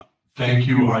Thank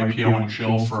you, IPO and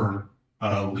Chill, for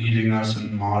leading us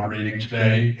and moderating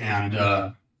today.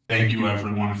 And thank you,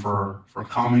 everyone, for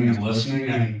coming and listening.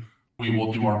 And we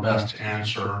will do our best to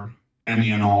answer any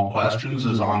and all questions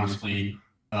as honestly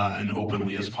and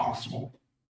openly as possible.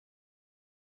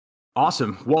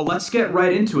 Awesome. Well, let's get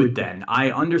right into it then.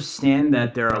 I understand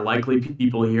that there are likely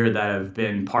people here that have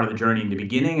been part of the journey in the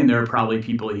beginning, and there are probably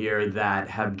people here that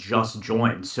have just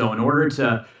joined. So in order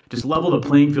to just level the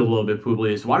playing field a little bit,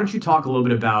 Publius, why don't you talk a little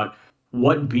bit about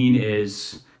what Bean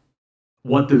is,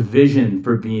 what the vision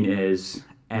for Bean is,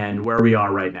 and where we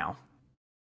are right now?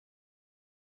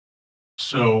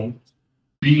 So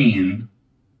Bean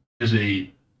is a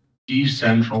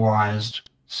decentralized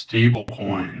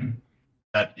stablecoin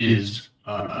that is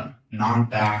not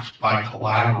backed by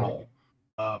collateral,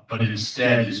 but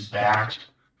instead is backed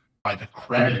by the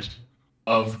credit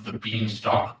of the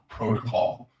Beanstalk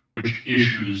protocol, which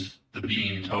issues the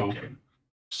Bean token.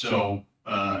 So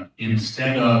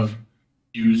instead of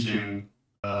using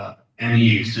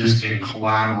any existing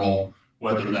collateral,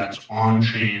 whether that's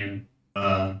on-chain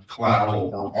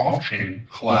collateral or off-chain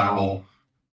collateral,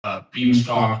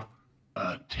 Beanstalk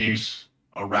takes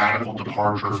a radical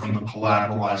departure from the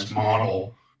collateralized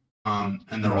model.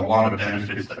 And there are a lot of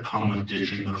benefits that come with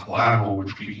ditching the collateral,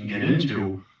 which we can get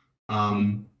into.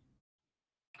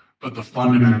 But the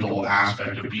fundamental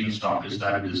aspect of Beanstalk is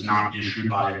that it is not issued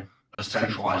by a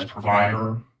centralized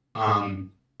provider, and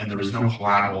there is no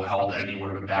collateral held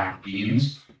anywhere to back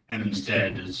Beans, and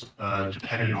instead it is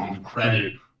dependent on the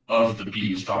credit of the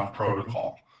Beanstalk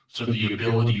protocol. So the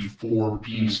ability for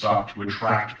Beanstalk to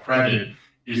attract credit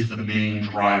is the main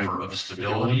driver of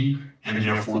stability and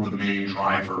therefore the main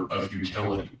driver of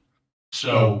utility.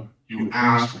 So you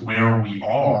asked where we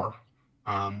are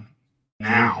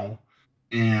now,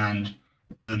 and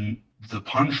the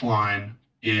punchline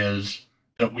is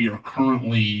that we are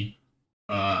currently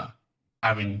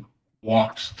having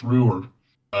walked through,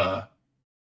 or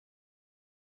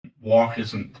walk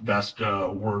isn't the best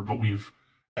word, but we've,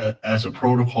 as a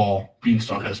protocol,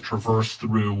 Beanstalk has traversed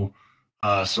through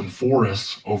some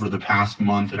forests over the past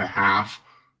month and a half,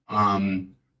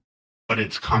 but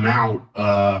it's come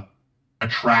out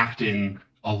attracting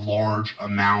a large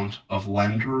amount of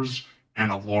lenders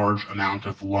and a large amount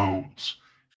of loans.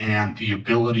 And the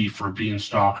ability for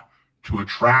Beanstalk to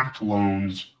attract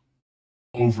loans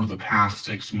over the past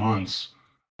 6 months,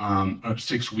 or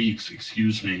 6 weeks,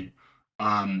 excuse me,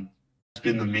 has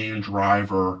been the main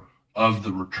driver of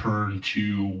the return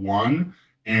to one,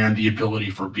 and the ability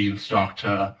for Beanstalk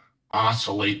to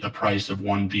oscillate the price of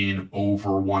one bean over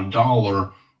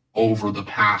 $1 over the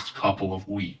past couple of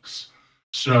weeks.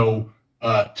 So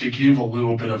to give a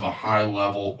little bit of a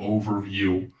high-level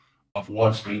overview of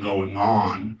what's been going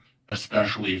on,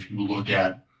 especially if you look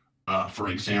at, for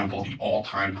example, the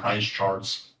all-time price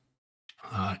charts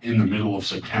in the middle of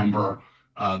September,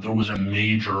 there was a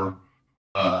major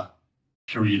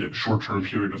short-term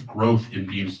period of growth in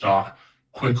Beanstalk,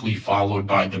 quickly followed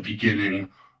by the beginning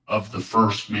of the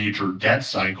first major debt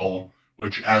cycle,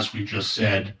 which, as we just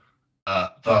said,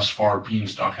 thus far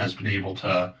Beanstalk has been able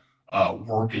to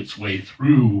work its way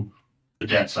through the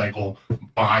debt cycle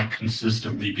by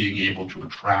consistently being able to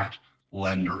attract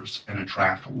lenders and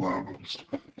attract loans.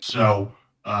 So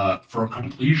for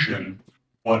completion,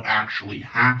 what actually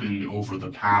happened over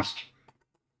the past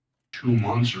 2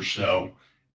 months or so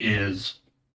is,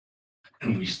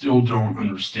 and we still don't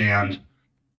understand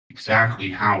exactly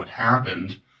how it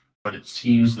happened, but it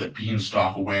seems that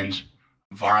Beanstalk went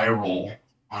viral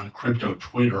on crypto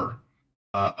Twitter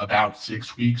about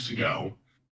 6 weeks ago,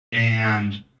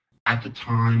 and at the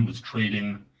time was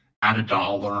trading at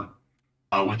 $1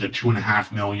 with a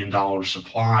 $2.5 million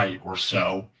supply or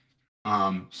so,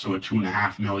 so a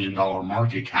 $2.5 million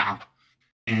market cap,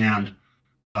 and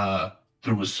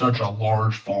there was such a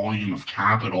large volume of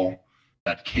capital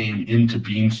that came into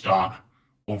Beanstalk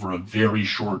over a very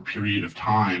short period of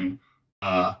time,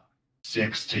 $6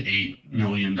 to $8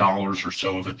 million or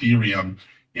so of Ethereum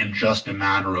in just a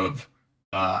matter of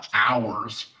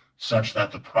hours, such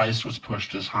that the price was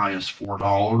pushed as high as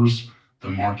 $4. The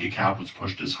market cap was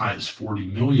pushed as high as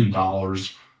 $40 million.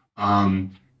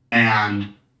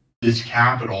 And this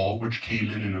capital, which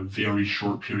came in a very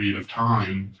short period of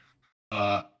time,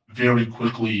 very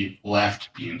quickly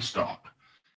left Beanstalk.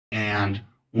 And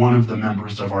one of the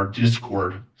members of our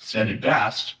Discord said it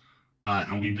best,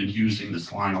 and we've been using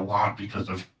this line a lot because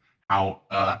of how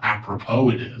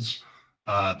apropos it is.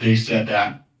 They said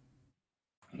that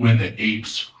when the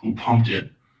apes who pumped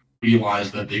it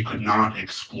realized that they could not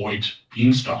exploit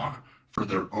Beanstalk for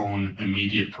their own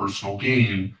immediate personal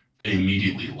gain, they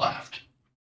immediately left.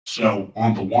 So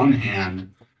on the one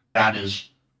hand, that is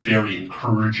very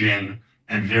encouraging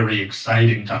and very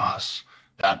exciting to us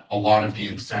that a lot of the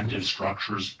incentive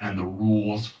structures and the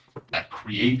rules that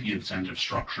create the incentive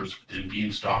structures within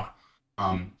Beanstalk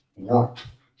worked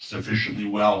sufficiently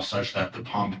well such that the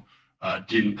pump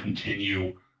didn't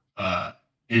continue uh,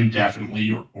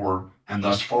 indefinitely and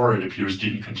thus far it appears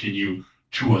didn't continue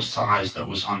to a size that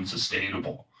was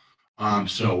unsustainable.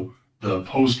 So the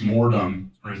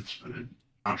post-mortem, or it's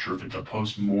not sure if it's a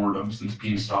post-mortem since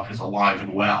Beanstalk is alive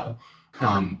and well,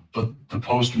 but the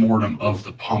post-mortem of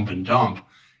the pump and dump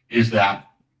is that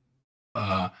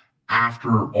uh,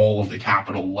 after all of the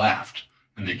capital left,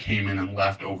 and they came in and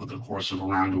left over the course of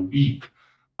around a week,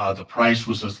 the price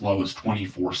was as low as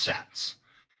 24 cents.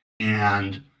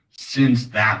 And since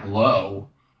that low,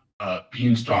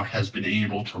 Beanstalk has been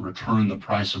able to return the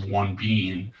price of one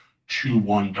bean to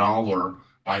 $1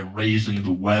 by raising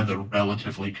the weather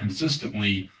relatively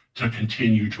consistently to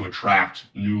continue to attract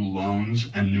new loans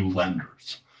and new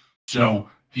lenders. So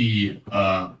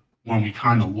when we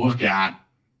kind of look at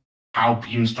how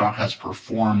Beanstalk has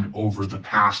performed over the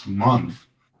past month,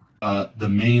 the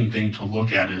main thing to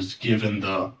look at is given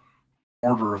the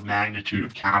order of magnitude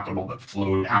of capital that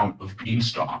flowed out of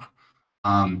Beanstalk,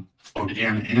 flowed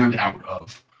in and out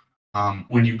of.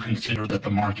 When you consider that the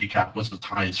market cap was as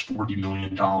high as $40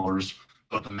 million,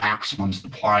 but the maximum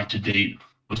supply to date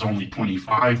was only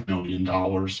 $25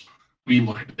 million, we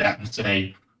look at that and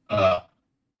say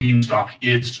Beanstalk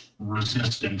is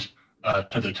resistant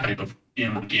to the type of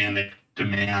inorganic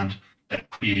demand that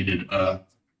created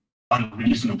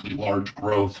unreasonably large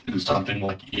growth in something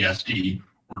like ESD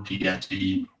or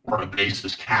DSD or a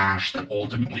basis cash that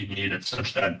ultimately made it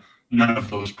such that none of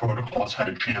those protocols had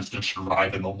a chance to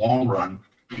survive in the long run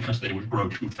because they would grow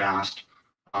too fast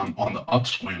on the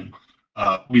upswing.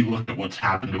 We looked at what's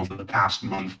happened over the past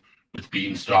month with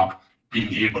Beanstalk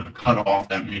being able to cut off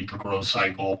that major growth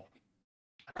cycle.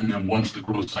 And then once the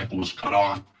growth cycle was cut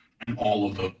off and all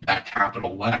of that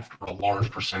capital left, or a large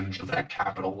percentage of that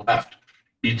capital left,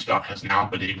 Beanstalk has now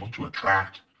been able to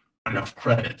attract enough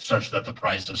credit such that the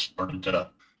price has started to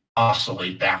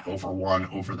oscillate back over one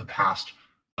over the past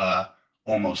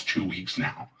almost 2 weeks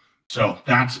now. So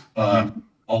that's a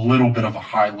little bit of a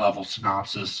high level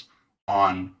synopsis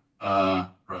on, or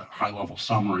a high level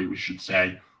summary, we should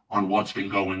say, on what's been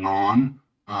going on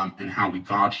and how we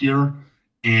got here.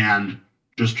 And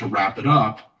just to wrap it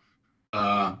up,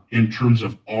 in terms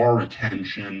of our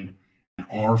attention and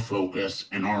our focus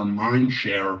and our mind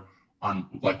share on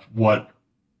like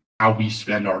how we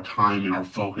spend our time and our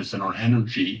focus and our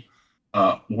energy,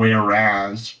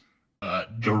 whereas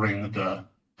during the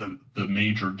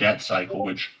major debt cycle,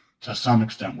 which to some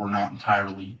extent we're not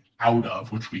entirely out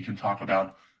of, which we can talk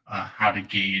about how to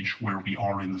gauge where we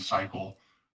are in the cycle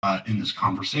in this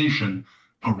conversation.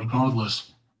 But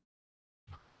regardless,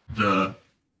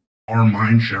 our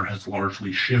mind share has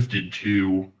largely shifted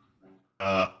to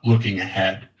looking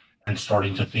ahead and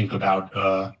starting to think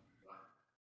about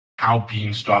how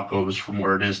Beanstalk goes from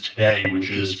where it is today, which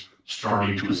is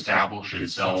starting to establish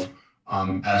itself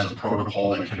as a protocol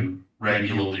that can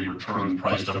regularly return the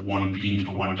price of one bean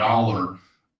to $1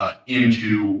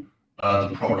 into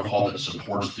the protocol that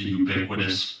supports the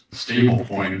ubiquitous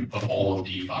stablecoin of all of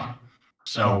DeFi.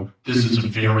 So this is a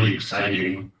very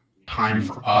exciting time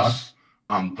for us.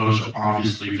 Those are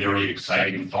obviously very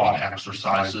exciting thought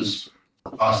exercises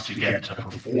for us to get to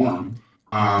perform.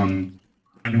 And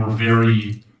we're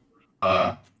very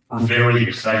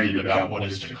excited about what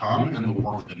is to come and the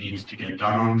work that needs to get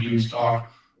done on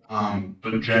Beanstalk.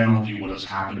 But generally, what has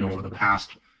happened over the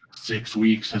past 6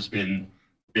 weeks has been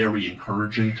very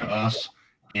encouraging to us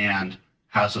and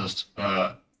has us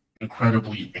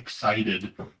incredibly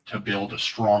excited to build a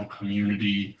strong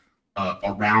community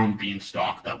around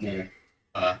Beanstalk that will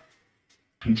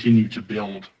continue to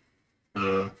build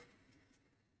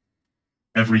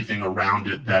everything around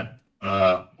it that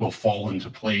will fall into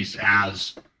place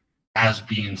as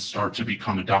beans start to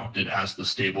become adopted as the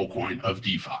stable coin of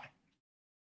DeFi.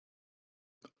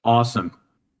 Awesome.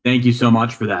 Thank you so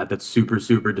much for that. That's super,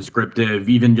 super descriptive.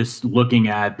 Even just looking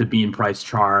at the bean price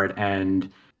chart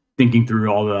and thinking through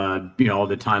all the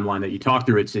timeline that you talked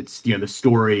through, it's the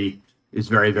story is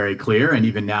very, very clear. And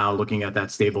even now looking at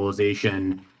that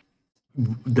stabilization,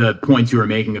 the points you were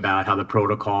making about how the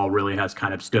protocol really has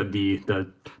kind of stood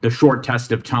the short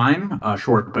test of time,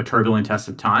 short but turbulent test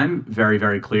of time, very,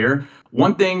 very clear.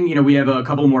 One thing, we have a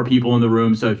couple more people in the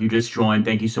room, so if you just joined,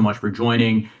 thank you so much for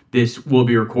joining. This will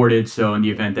be recorded, so in the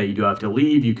event that you do have to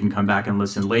leave, you can come back and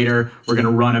listen later. We're going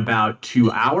to run about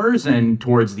 2 hours, and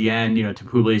towards the end, to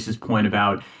Publius's point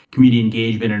about community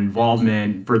engagement and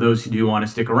involvement, for those who do want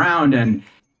to stick around and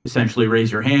essentially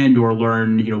raise your hand or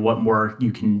learn, what more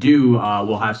you can do,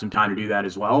 we'll have some time to do that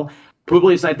as well.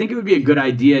 Publius, I think it would be a good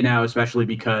idea now, especially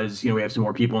because we have some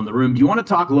more people in the room. Do you want to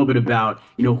talk a little bit about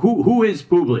who is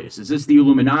Publius? Is this the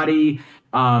Illuminati?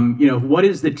 What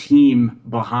is the team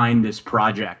behind this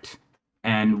project,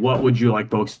 and what would you like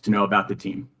folks to know about the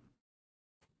team?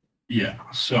 Yeah,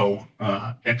 so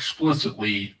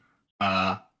explicitly,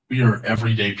 we are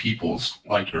everyday peoples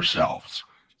like yourselves,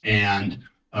 and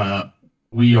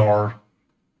we are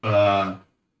we're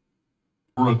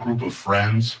a group of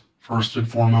friends first and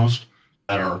foremost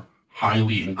that are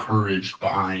highly encouraged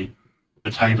by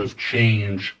the type of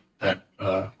change that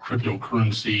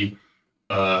cryptocurrency,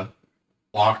 uh,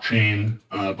 blockchain,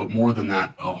 but more than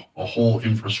that, a whole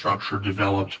infrastructure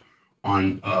developed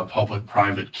on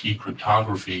public-private key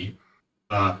cryptography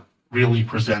uh, really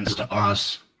presents to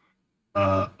us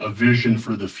a vision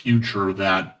for the future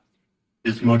that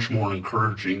is much more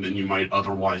encouraging than you might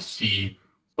otherwise see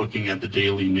looking at the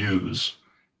daily news.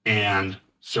 And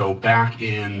so back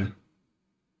in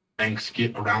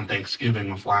around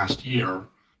Thanksgiving of last year,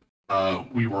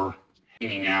 we were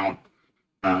hanging out,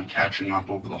 catching up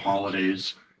over the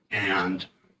holidays, and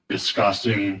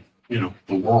discussing,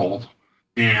 the world.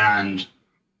 And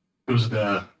it was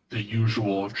the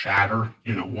usual chatter.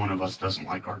 One of us doesn't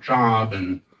like our job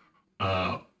and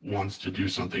wants to do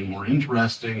something more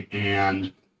interesting.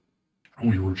 And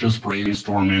we were just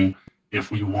brainstorming if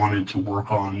we wanted to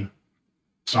work on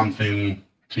something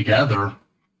together,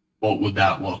 what would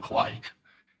that look like?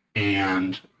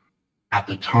 And at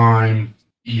the time,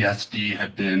 ESD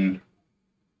had been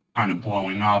kind of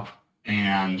blowing up,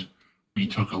 and we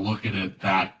took a look at it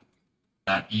that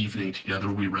evening together.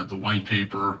 We read the white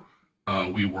paper,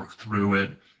 we worked through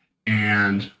it,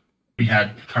 and we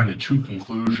had kind of two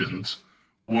conclusions.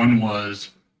 One was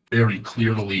very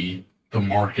clearly the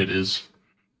market is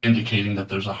indicating that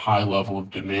there's a high level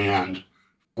of demand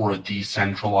for a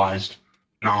decentralized,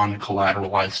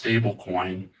 non-collateralized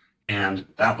stablecoin, and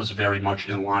that was very much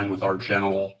in line with our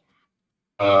general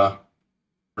uh,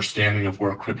 understanding of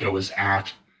where crypto is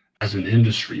at as an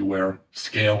industry, where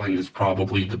scaling is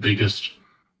probably the biggest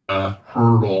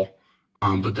hurdle,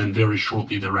 but then very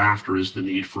shortly thereafter is the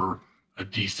need for a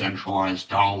decentralized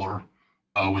dollar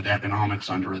with economics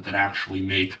under it that actually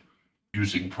make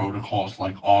using protocols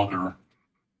like Augur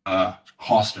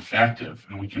cost effective,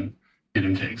 and we can get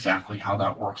into exactly how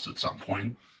that works at some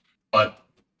point. But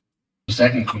the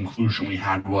second conclusion we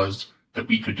had was that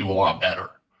we could do a lot better.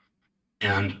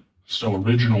 And so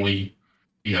originally,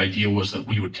 the idea was that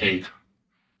we would take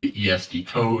the ESD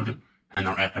code and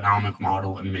our economic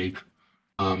model and make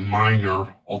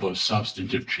minor, although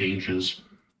substantive changes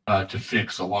to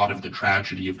fix a lot of the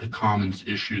tragedy of the commons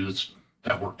issues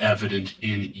that were evident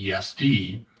in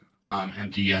ESD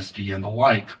and DSD and the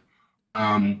like.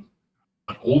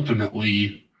 But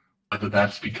ultimately, whether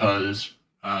that's because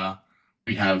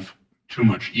we have too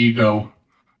much ego,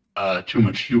 too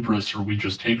much hubris, or we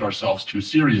just take ourselves too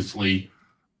seriously,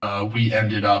 we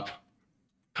ended up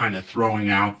kind of throwing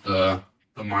out the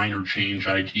minor change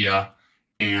idea,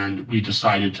 and we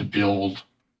decided to build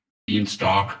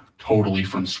Beanstalk totally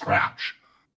from scratch.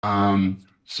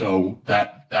 So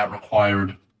that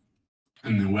required,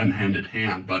 and they went hand in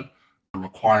hand, but the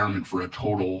requirement for a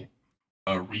total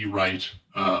rewrite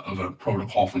of a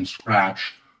protocol from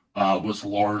scratch was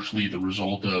largely the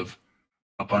result of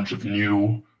a bunch of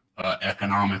new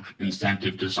economic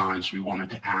incentive designs we wanted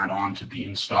to add on to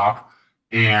Beanstalk.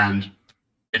 And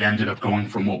it ended up going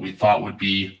from what we thought would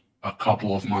be a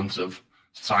couple of months of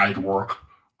side work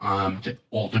to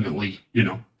ultimately,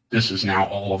 this is now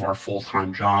all of our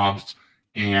full-time jobs.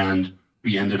 And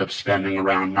we ended up spending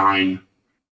around nine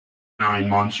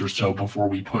months or so before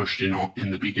we pushed in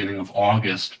the beginning of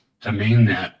August to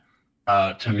mainnet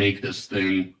to make this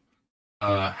thing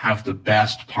have the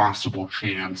best possible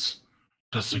chance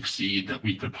to succeed that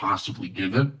we could possibly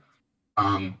give it.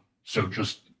 So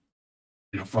just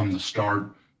from the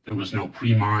start, there was no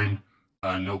pre-mine,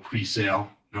 no pre-sale,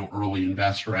 no early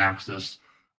investor access.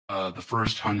 The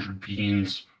first 100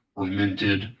 beans were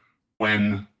minted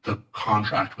when the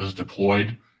contract was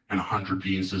deployed, and 100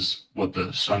 beans is what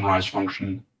the Sunrise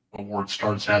Function award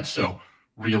starts at. So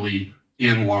really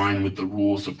in line with the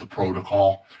rules of the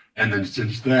protocol. And then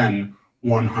since then,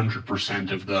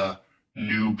 100% of the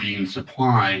new bean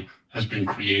supply has been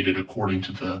created according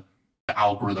to the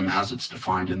algorithm as it's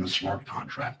defined in the smart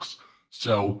contracts.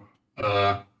 So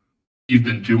you've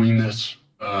been doing this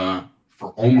for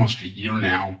almost a year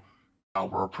now.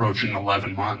 We're approaching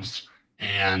 11 months,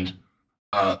 and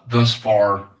thus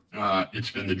far,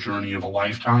 it's been the journey of a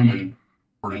lifetime, and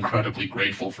we're incredibly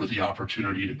grateful for the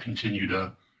opportunity to continue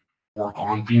to work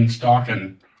on Beanstalk,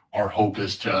 and our hope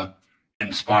is to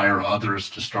inspire others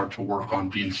to start to work on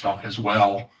Beanstalk as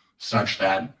well, such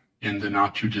that in the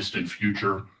not too distant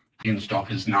future,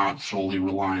 Beanstalk is not solely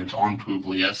reliant on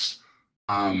Publius,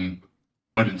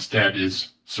 but instead is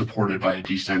supported by a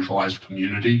decentralized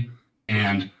community.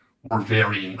 And we're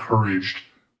very encouraged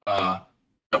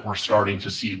that we're starting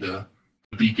to see the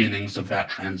beginnings of that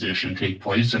transition take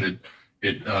place, and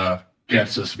it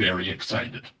gets us very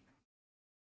excited.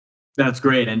 That's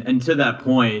great. And to that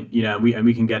point,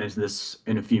 we can get into this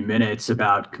in a few minutes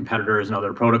about competitors and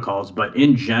other protocols, but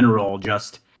in general,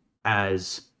 just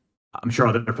as I'm sure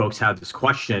other folks have this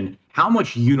question, how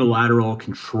much unilateral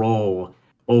control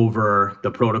over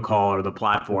the protocol or the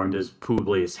platform does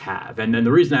Publius have? And then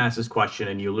the reason I asked this question,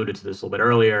 and you alluded to this a little bit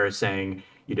earlier, saying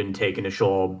you didn't take an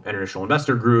initial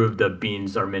investor group, the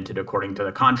beans are minted according to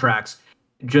the contracts.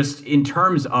 Just in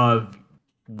terms of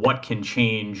what can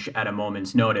change at a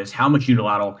moment's notice, how much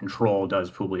unilateral control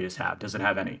does Publius have? Does it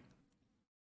have any?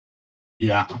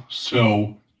 Yeah.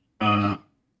 So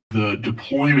the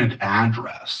deployment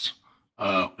address,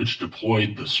 which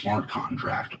deployed the smart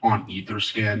contract on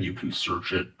Etherscan, you can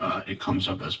search it. It comes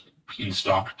up as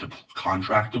Beanstalk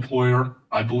contract deployer,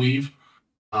 I believe.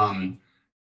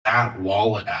 That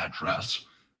wallet address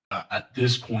at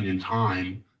this point in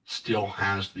time still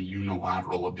has the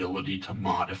unilateral ability to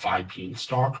modify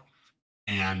Beanstalk.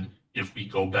 And if we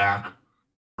go back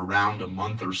around a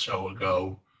month or so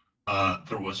ago,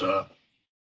 there was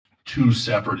two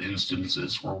separate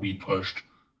instances where we pushed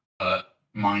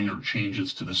minor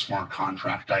changes to the smart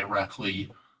contract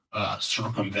directly,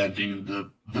 circumventing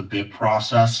the BIP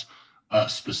process,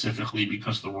 specifically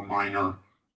because there were minor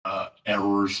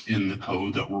errors in the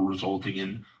code that were resulting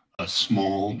in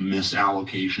small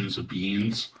misallocations of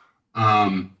beans,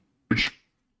 which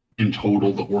in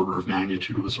total, the order of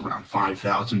magnitude was around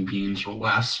 5,000 beans or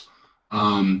less.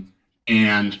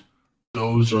 And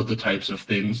those are the types of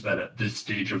things that at this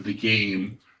stage of the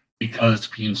game, because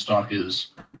Beanstalk is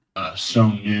so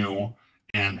new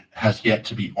and has yet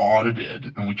to be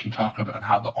audited, and we can talk about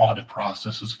how the audit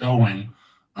process is going,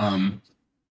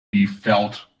 we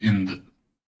felt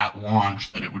at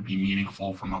launch that it would be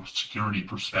meaningful from a security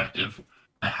perspective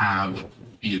to have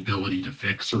the ability to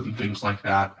fix certain things like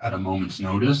that at a moment's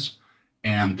notice.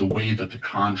 And the way that the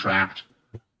contract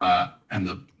and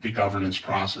the governance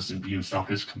process in Beanstalk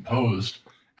is composed,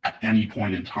 at any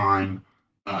point in time,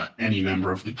 any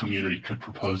member of the community could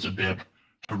propose a BIP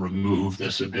to remove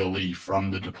this ability from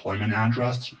the deployment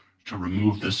address, to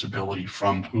remove this ability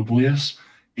from Publius,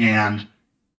 and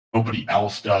nobody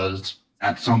else does.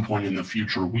 At some point in the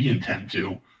future, we intend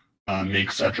to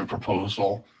make such a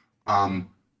proposal,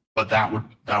 but that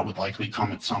would likely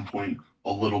come at some point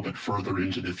a little bit further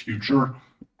into the future.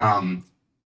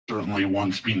 Certainly,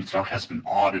 once Beanstalk has been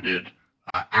audited,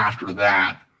 after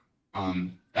that,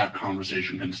 that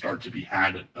conversation can start to be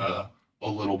had a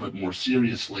little bit more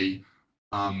seriously.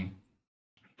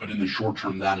 But in the short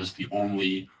term, that is the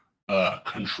only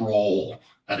control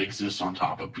that exists on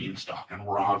top of Beanstalk, and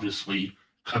we're obviously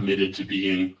committed to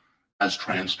being as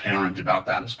transparent about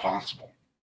that as possible.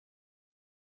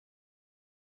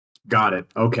 Got it.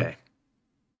 Okay.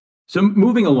 So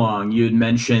moving along, you had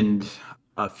mentioned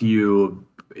a few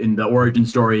in the origin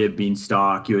story of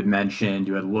Beanstalk. You had mentioned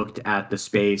you had looked at the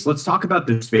space. Let's talk about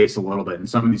the space a little bit. And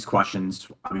some of these questions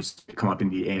obviously come up in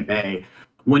the AMA.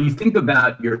 When you think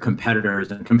about your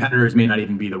competitors, and competitors may not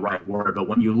even be the right word, but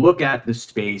when you look at the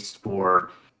space for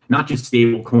not just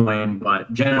stablecoin,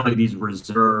 but generally these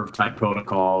reserve type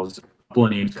protocols, a couple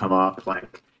of names come up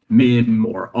like MIM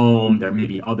or OHM, there may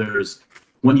be others.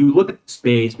 When you look at the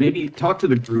space, maybe talk to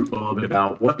the group a little bit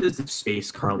about what does the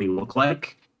space currently look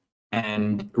like?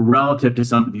 And relative to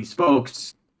some of these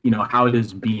folks, how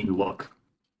does Bean look?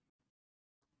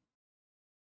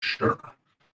 Sure.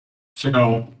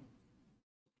 So,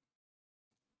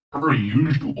 per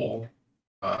usual,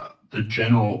 the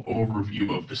general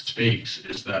overview of the space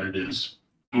is that it is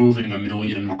moving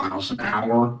 1,000,000 miles an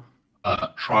hour,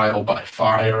 trial by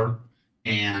fire,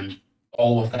 and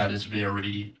all of that is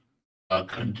very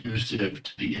conducive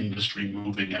to the industry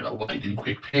moving at a lightning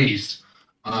quick pace.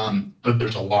 But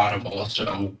there's a lot of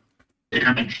also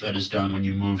damage that is done when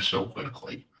you move so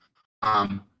quickly.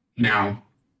 Now,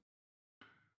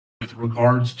 with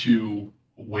regards to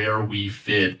where we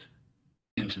fit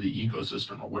into the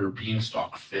ecosystem, or where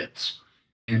Beanstalk fits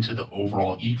into the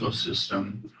overall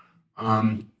ecosystem,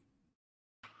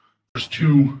 there's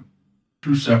two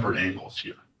separate angles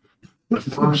here. The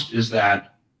first is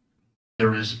that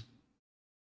there is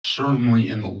certainly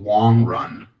in the long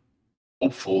run,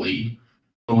 hopefully,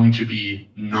 going to be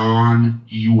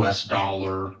non-US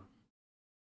dollar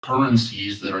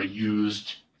currencies that are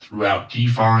used throughout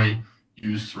DeFi,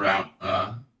 used throughout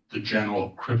the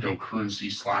general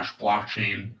cryptocurrency slash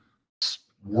blockchain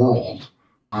world,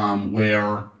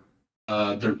 where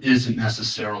there isn't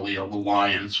necessarily a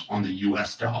reliance on the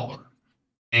US dollar.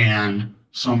 And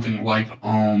something like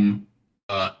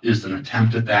is an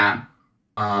attempt at that.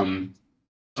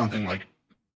 Something like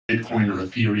Bitcoin or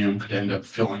Ethereum could end up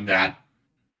filling that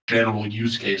general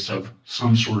use case of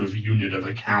some sort of unit of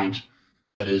account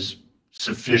that is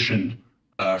sufficient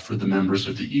for the members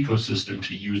of the ecosystem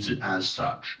to use it as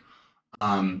such.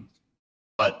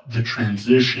 But the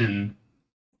transition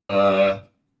for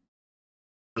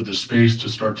the space to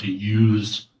start to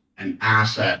use an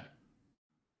asset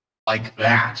like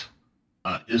that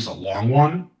is a long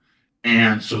one.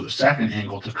 And so the second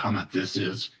angle to come at this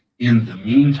is, in the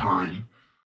meantime,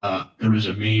 there is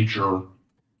a major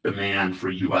demand for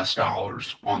US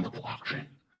dollars on the blockchain.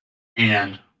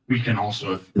 And we can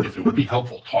also, if it would be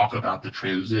helpful, talk about the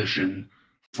transition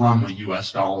from a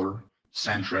US dollar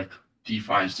centric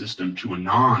DeFi system to a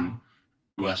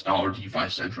non-US dollar DeFi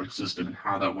centric system and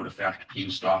how that would affect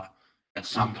Beanstalk at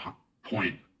some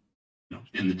point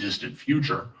in the distant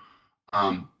future.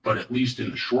 But at least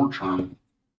in the short term,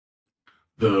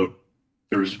 there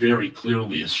is very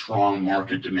clearly a strong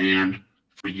market demand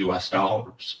for US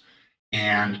dollars.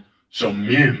 And so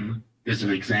MIM is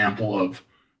an example of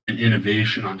an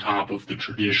innovation on top of the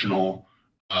traditional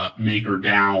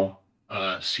MakerDAO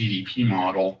CDP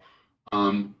model,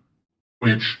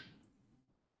 which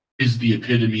is the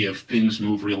epitome of things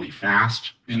move really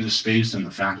fast in this space, and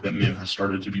the fact that MIM has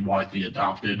started to be widely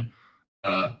adopted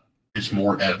is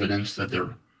more evidence that there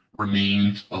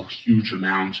remains a huge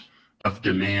amount of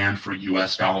demand for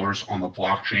US dollars on the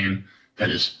blockchain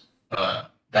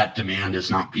that demand is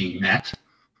not being met.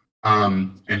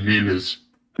 And MIM is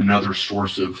another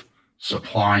source of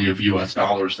supply of US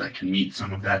dollars that can meet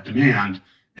some of that demand.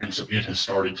 And so it has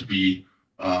started to be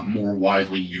more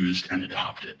widely used and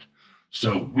adopted.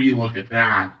 So we look at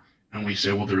that and we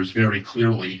say, well, there is very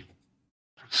clearly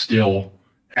still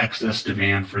excess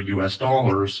demand for US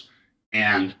dollars.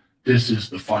 And this is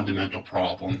the fundamental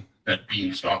problem that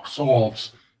Beanstalk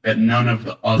solves that none of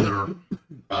the other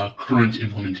current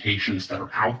implementations that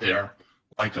are out there,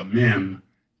 like a MIM,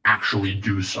 actually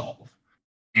do solve.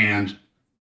 And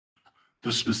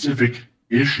the specific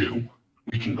issue,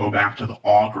 we can go back to the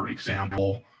Augur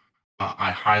example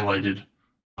I highlighted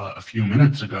a few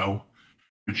minutes ago,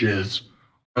 which is,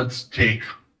 let's take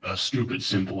a stupid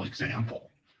simple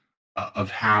example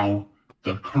of how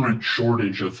the current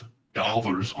shortage of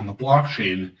dollars on the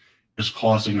blockchain is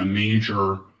causing a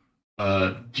major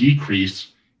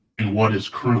decrease in what is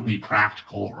currently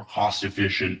practical or cost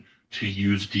efficient to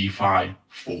use DeFi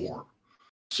for.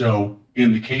 So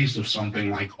in the case of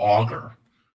something like Augur,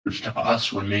 which to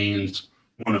us remains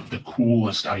one of the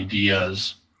coolest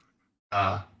ideas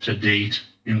to date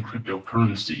in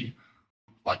cryptocurrency,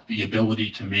 like the ability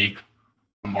to make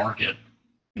a market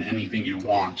in anything you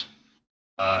want,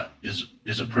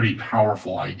 is a pretty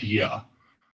powerful idea.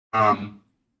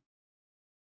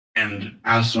 And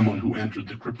as someone who entered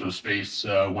the crypto space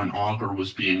when Augur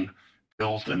was being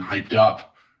built and hyped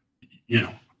up,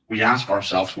 we ask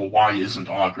ourselves, well, why isn't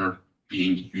Augur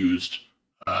being used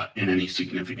in any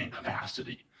significant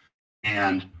capacity?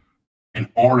 And in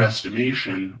our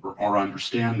estimation or our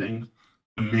understanding,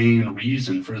 the main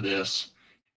reason for this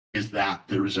is that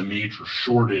there is a major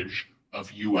shortage of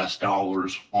US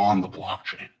dollars on the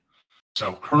blockchain.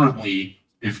 So currently,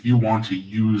 if you want to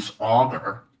use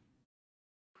Augur,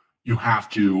 you have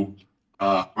to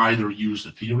either use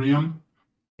Ethereum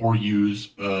or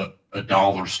use a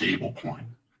dollar stablecoin.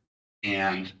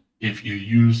 And if you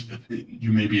use,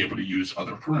 you may be able to use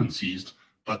other currencies,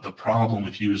 but the problem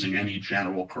with using any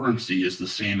general currency is the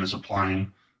same as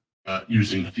applying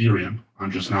using Ethereum.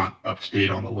 I'm just not up to date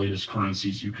on the latest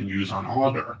currencies you can use on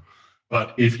Augur.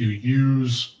 But if you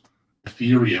use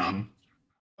Ethereum,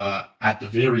 at the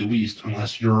very least,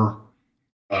 unless you're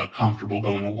comfortable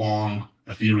going along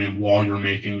Ethereum while you're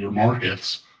making your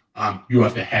markets, you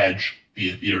have to hedge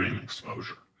the Ethereum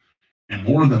exposure. And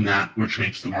more than that, which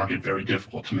makes the market very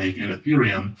difficult to make in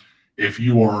Ethereum, if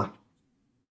you are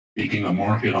making a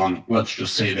market on, let's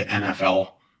just say, the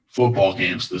NFL football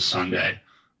games this Sunday,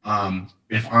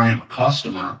 if I am a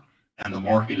customer and the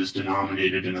market is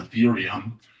denominated in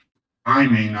Ethereum, I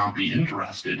may not be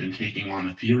interested in taking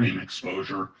on Ethereum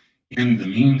exposure in the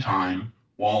meantime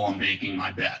while I'm making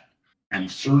my bet.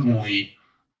 And certainly,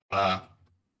 when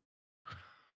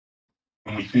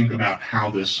we think about how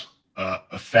this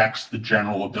affects the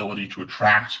general ability to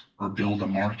attract or build a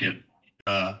market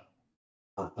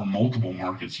or multiple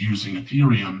markets using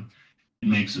Ethereum, it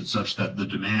makes it such that the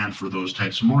demand for those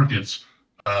types of markets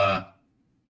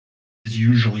is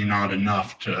usually not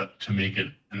enough to make it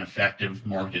an effective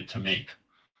market to make.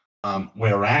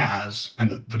 Whereas,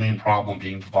 and the main problem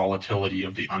being the volatility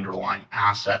of the underlying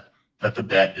asset that the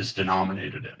bet is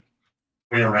denominated in.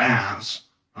 Whereas,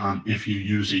 if you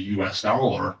use a US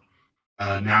dollar,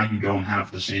 now you don't have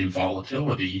the same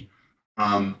volatility.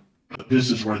 But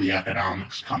this is where the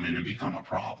economics come in and become a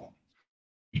problem.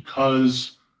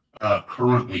 Because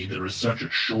currently there is such a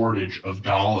shortage of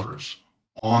dollars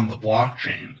on the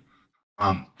blockchain,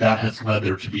 that has led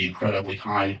there to be incredibly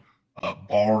high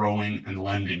borrowing and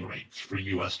lending rates for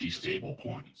USD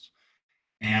stablecoins.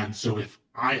 And so if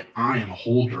I am a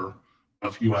holder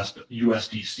of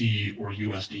USDC or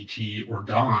USDT or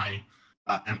DAI,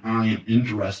 and I am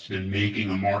interested in making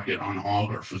a market on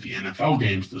Augur for the NFL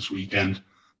games this weekend,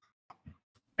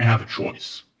 I have a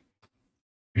choice.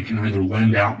 I can either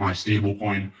lend out my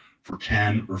stablecoin for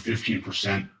 10 or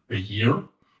 15% a year,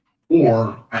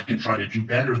 or I can try to do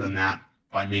better than that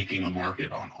by making a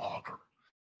market on Augur.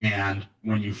 And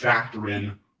when you factor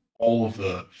in all of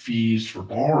the fees for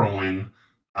borrowing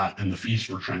and the fees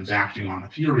for transacting on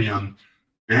Ethereum,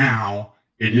 now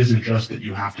it isn't just that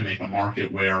you have to make a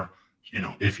market where,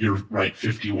 if you're right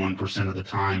 51% of the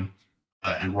time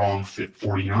and wrong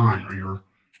 49, or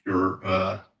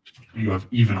you have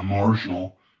even a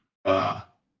marginal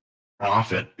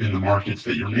profit in the markets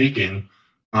that you're making,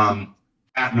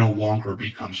 that no longer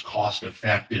becomes cost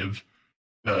effective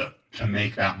to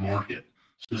make that market,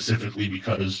 specifically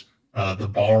because the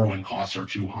borrowing costs are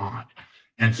too high.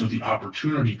 And so the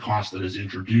opportunity cost that is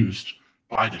introduced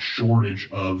by the shortage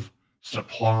of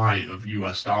supply of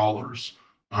US dollars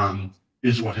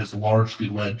is what has largely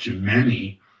led to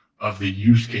many of the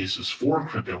use cases for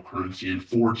cryptocurrency and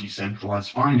for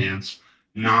decentralized finance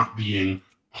not being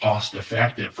cost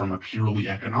effective from a purely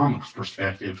economics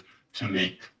perspective to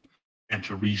make. And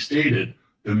to restate it,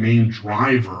 the main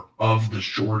driver of the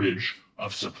shortage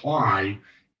of supply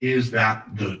is that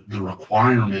the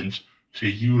requirement to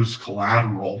use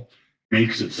collateral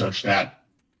makes it such that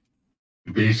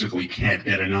you basically can't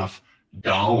get enough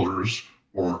dollars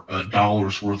or a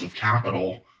dollar's worth of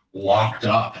capital locked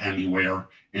up anywhere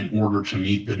in order to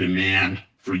meet the demand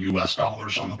for US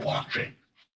dollars on the blockchain.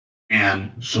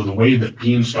 And so the way that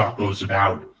Beanstalk goes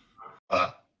about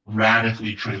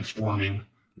radically transforming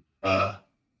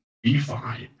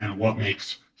DeFi and what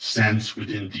makes sense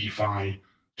within DeFi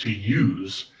to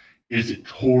use is it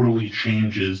totally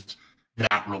changes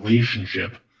that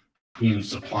relationship between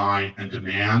supply and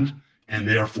demand, and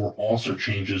therefore also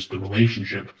changes the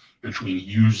relationship between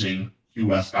using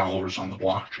US dollars on the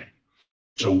blockchain.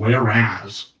 So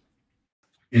whereas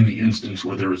in the instance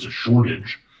where there is a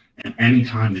shortage, and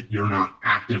anytime that you're not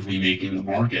actively making the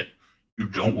market, you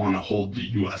don't want to hold the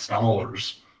US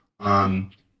dollars,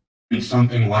 in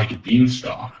something like a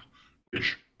Beanstalk,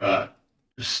 which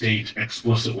state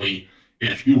explicitly,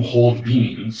 if you hold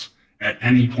beans at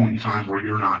any point in time where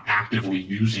you're not actively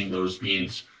using those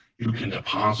beans, you can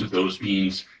deposit those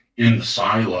beans in the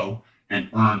silo and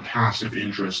earn passive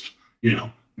interest,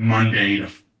 Monday to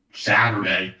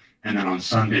Saturday, and then on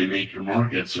Sunday make your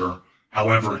markets, or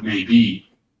however it may be.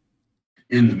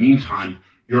 In the meantime,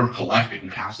 you're collecting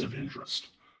passive interest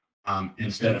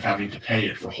instead of having to pay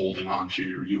it for holding on to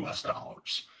your US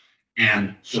dollars.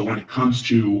 And so when it comes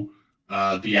to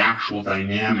the actual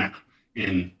dynamic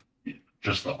in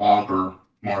just the Augur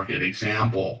market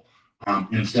example,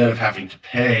 instead of having to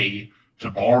pay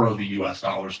to borrow the US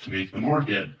dollars to make the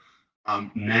market,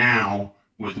 now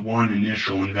with one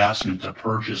initial investment to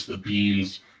purchase the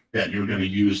beans that you're going to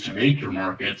use to make your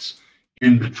markets,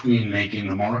 in between making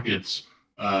the markets,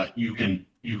 you can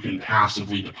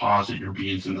passively deposit your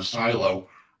beans in the silo,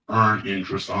 earn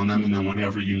interest on them, and then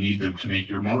whenever you need them to make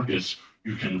your markets,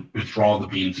 you can withdraw the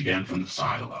beans again from the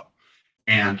silo.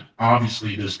 And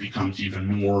obviously this becomes even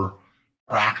more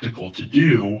practical to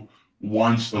do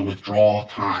once the withdrawal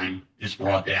time is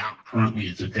brought down. Currently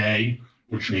it's a day,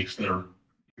 which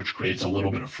creates a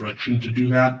little bit of friction to do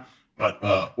that. But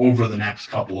over the next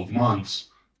couple of months,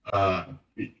 our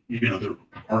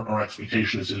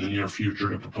expectation is in the near future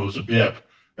to propose a BIP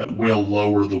that will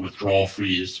lower the withdrawal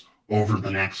fees over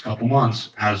the next couple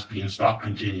months as Beanstalk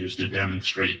continues to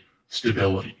demonstrate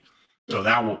stability. So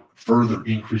that will further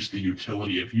increase the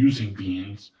utility of using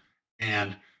beans.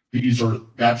 And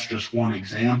that's just one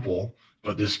example,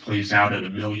 but this plays out at a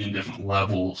million different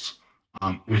levels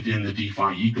within the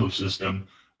DeFi ecosystem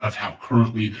of how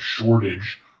currently the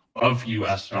shortage of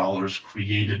US dollars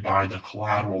created by the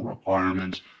collateral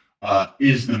requirement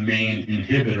is the main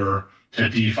inhibitor to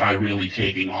DeFi really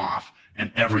taking off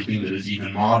and everything that is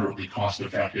even moderately cost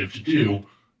effective to do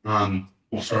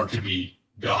will start to be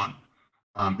done.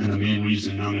 And the main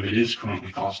reason none of it is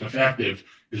currently cost effective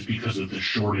is because of the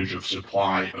shortage of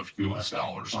supply of US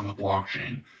dollars on the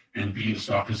blockchain. And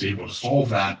Beanstalk is able to solve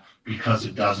that because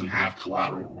it doesn't have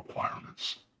collateral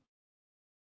requirements.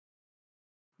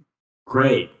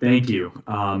 Great, thank you.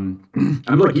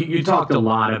 Look, you talked a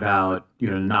lot about,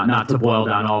 not to boil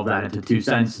down all of that into two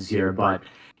sentences here, but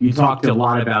you talked a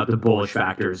lot about the bullish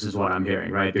factors, is what I'm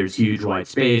hearing, right? There's huge white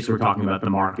space. We're talking about the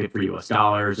market for U.S.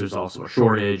 dollars. There's also a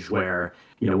shortage where,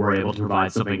 we're able to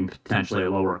provide something potentially at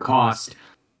a lower cost.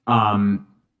 Talk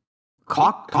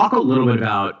a little bit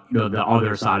about, the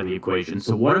other side of the equation.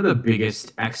 So, what are the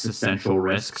biggest existential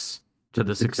risks to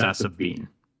the success of Bean?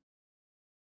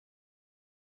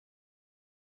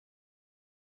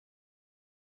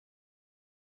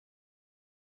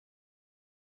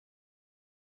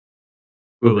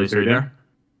 Publius, are you there?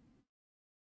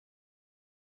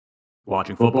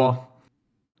 Watching football?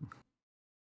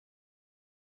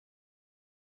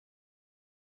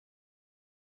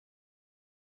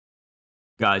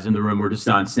 Guys in the room, we're just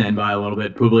on standby a little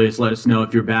bit. Publius, let us know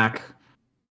if you're back.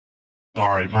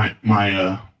 Sorry, my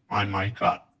mic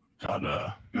got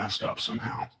messed up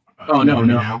somehow. Oh, no.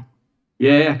 Now?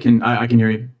 Yeah, I can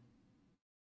hear you.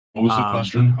 What was the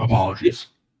question? Apologies.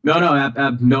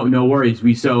 No worries.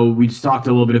 We just talked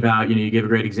a little bit about, you gave a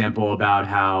great example about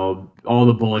how all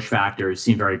the bullish factors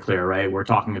seem very clear, right? We're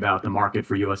talking about the market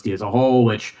for USD as a whole,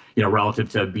 which,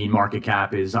 relative to Bean market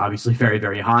cap is obviously very,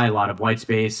 very high, a lot of white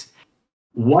space.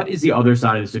 What is the other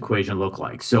side of this equation look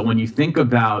like? So when you think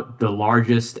about the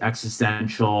largest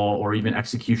existential or even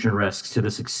execution risks to the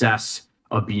success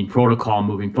of Bean protocol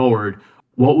moving forward,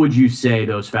 what would you say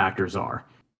those factors are?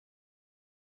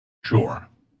 Sure.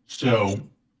 So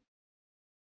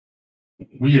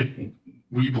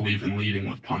we believe in leading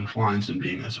with punchlines and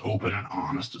being as open and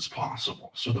honest as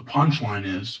possible. So the punchline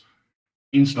is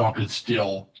Beanstalk is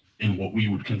still in what we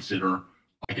would consider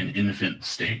like an infant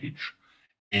stage.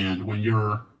 And when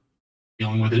you're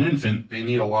dealing with an infant, they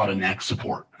need a lot of neck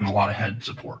support and a lot of head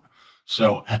support.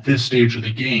 So at this stage of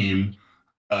the game,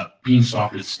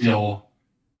 Beanstalk is still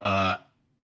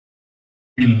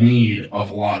in need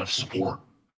of a lot of support.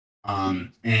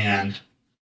 And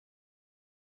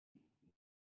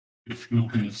if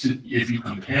you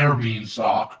compare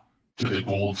Beanstalk to the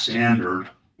gold standard,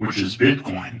 which is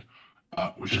Bitcoin,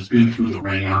 which has been through the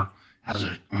ringer, has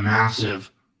a massive,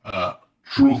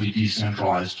 truly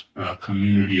decentralized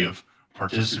community of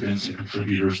participants and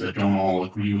contributors that don't all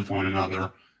agree with one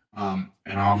another. And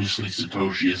obviously,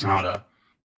 Satoshi is not an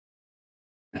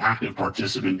active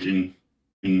participant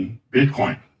in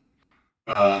Bitcoin.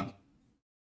 To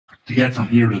get from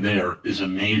here to there is a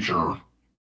major,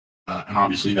 and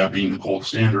obviously that being the gold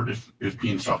standard, if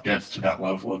Beanstalk gets to that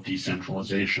level of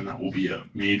decentralization, that will be a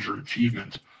major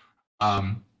achievement.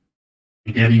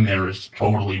 Getting there is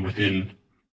totally within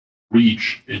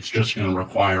reach. It's just going to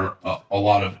require a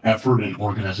lot of effort and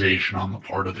organization on the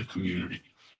part of the community.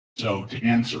 So to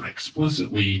answer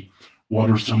explicitly, what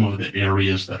are some of the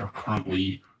areas that are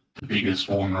currently the biggest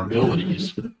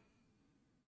vulnerabilities?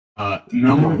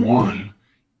 Number one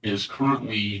is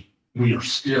currently we are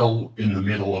still in the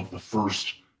middle of the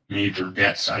first major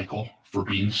debt cycle for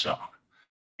Beanstalk.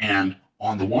 And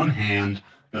on the one hand,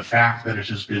 the fact that it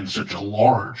has been such a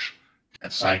large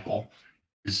debt cycle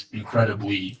is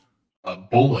incredibly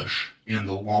bullish in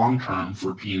the long term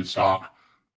for Beanstalk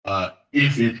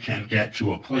if it can get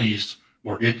to a place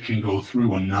where it can go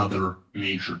through another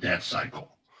major debt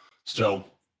cycle. So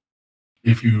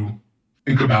if you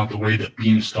think about the way that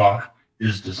Beanstalk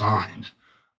is designed,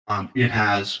 it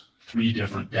has 3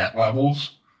 different debt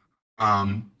levels.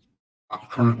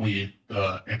 Currently,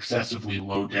 the excessively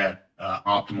low debt,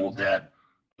 optimal debt,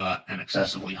 and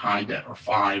excessively high debt are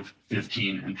 5,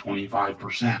 15, and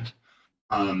 25%.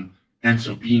 And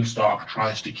so Beanstalk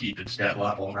tries to keep its debt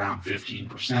level around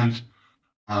 15%.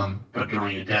 But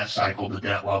during a debt cycle, the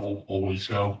debt level will always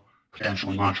go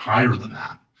potentially much higher than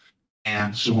that.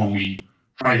 And so when we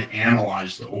try to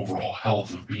analyze the overall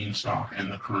health of Beanstalk and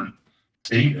the current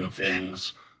state of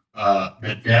things,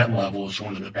 the debt level is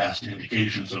one of the best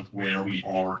indications of where we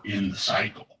are in the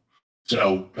cycle.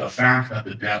 So the fact that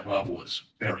the debt level is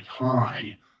very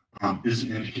high is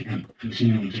an indication, and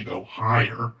continuing to go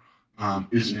higher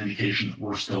is an indication that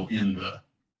we're still in the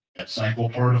debt cycle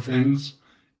part of things.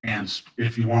 And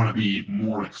if you want to be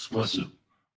more explicit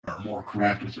or more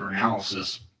correct with your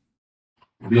analysis,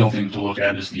 the real thing to look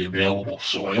at is the available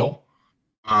soil,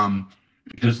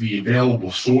 because the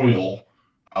available soil,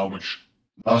 which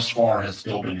thus far has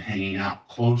still been hanging out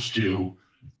close to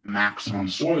maximum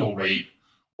soil rate,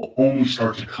 will only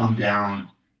start to come down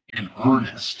in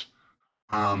earnest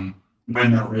when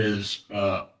there is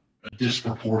a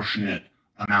disproportionate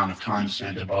amount of time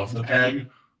spent above the peg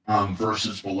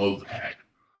versus below the peg.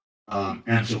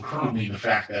 And so currently, the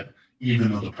fact that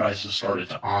even though the price has started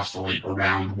to oscillate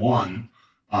around one,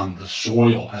 the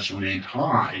soil has remained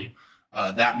high.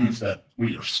 That means that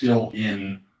we are still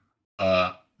in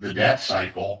the debt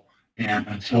cycle, and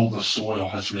until the soil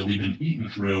has really been eaten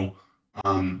through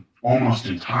almost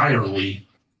entirely,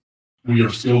 we are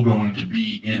still going to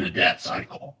be in a debt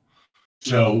cycle.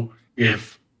 So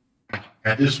if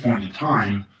at this point in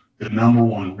time, the number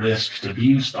one risk to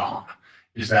Beanstalk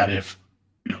is that if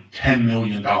 $10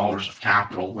 million of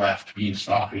capital left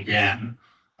Beanstalk again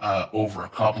over a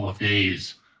couple of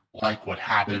days, like what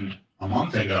happened a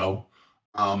month ago,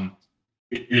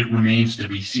 it remains to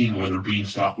be seen whether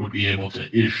Beanstalk would be able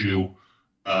to issue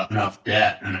enough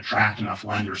debt and attract enough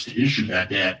lenders to issue that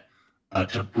debt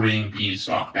to bring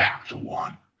Beanstalk back to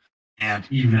one. And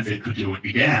even if it could do it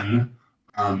again,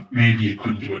 maybe it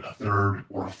couldn't do it a third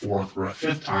or a fourth or a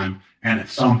fifth time. And at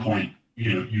some point,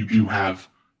 you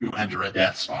enter a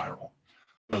debt spiral.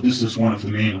 So this is one of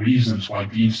the main reasons why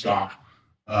Beanstalk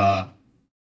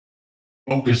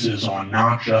focuses on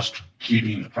not just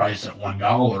keeping the price at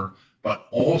 $1, but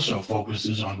also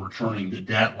focuses on returning the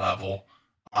debt level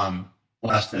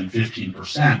less than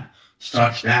 15%,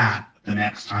 such that the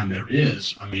next time there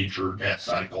is a major debt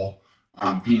cycle,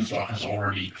 Beanstalk has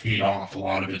already paid off a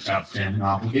lot of its outstanding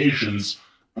obligations,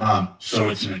 so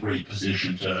it's in a great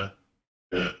position to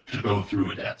go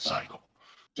through a debt cycle.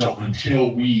 So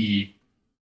until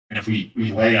if we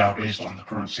lay out based on the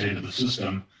current state of the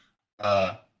system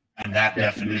and that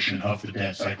definition of the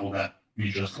debt cycle that we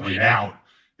just laid out,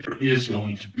 there is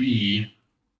going to be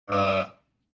a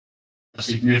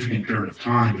significant period of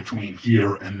time between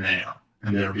here and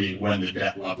there being when the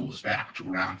debt level is back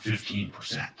to around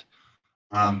 15%.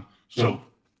 So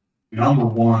number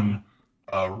one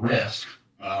risk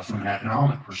from an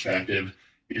economic perspective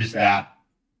is that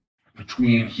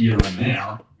between here and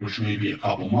there, which may be a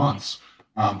couple months,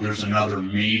 there's another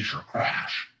major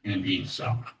crash in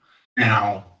Beanstalk.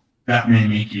 Now, that may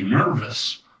make you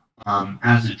nervous,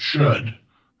 as it should,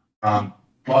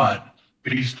 but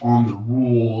based on the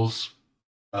rules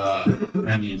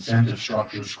and the incentive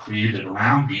structures created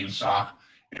around Beanstalk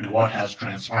and what has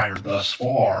transpired thus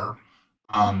far,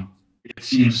 it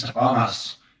seems to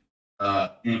us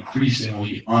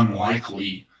increasingly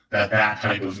unlikely that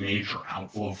type of major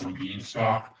outflow from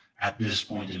Beanstalk at this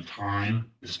point in time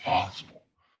is possible.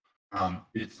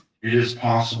 It is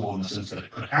possible in the sense that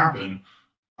it could happen,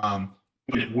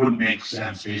 but it wouldn't make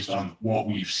sense based on what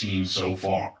we've seen so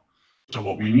far. So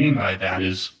what we mean by that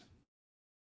is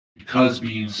because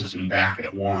Beans has been back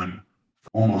at one for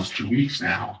almost 2 weeks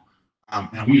now,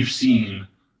 and we've seen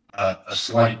a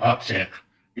slight uptick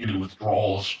in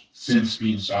withdrawals since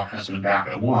Beanstalk has been back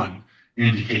at one,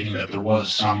 indicating that there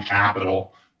was some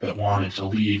capital that wanted to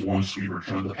leave once we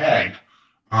returned the peg.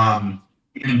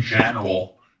 In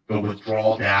general, the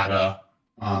withdrawal data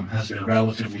has been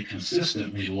relatively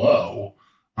consistently low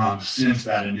since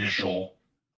that initial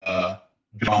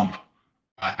dump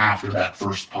after that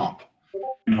first pump.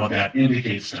 And what that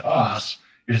indicates to us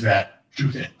is that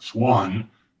two things. One,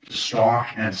 the stock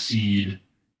and seed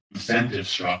incentive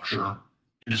structure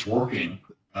is working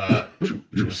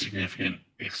to a significant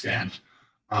extent.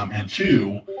 And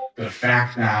two, the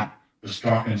fact that the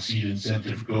stock and seed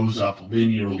incentive goes up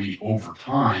linearly over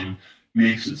time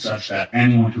makes it such that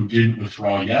anyone who didn't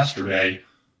withdraw yesterday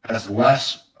is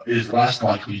less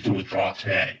likely to withdraw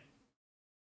today.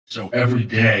 So every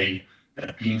day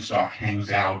that Beanstalk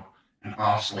hangs out and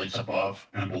oscillates above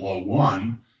and below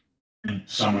one, and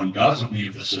someone doesn't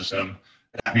leave the system,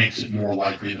 that makes it more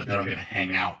likely that they're going to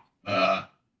hang out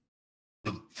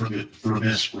for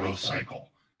this growth cycle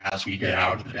as we get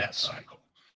out of the debt cycle.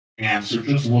 And so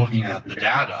just looking at the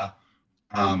data,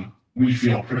 we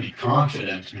feel pretty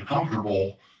confident and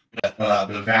comfortable that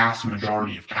the vast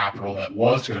majority of capital that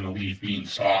was going to leave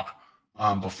Beanstalk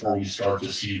before we start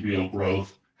to see real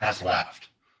growth has left.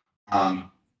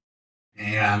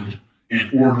 And in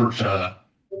order to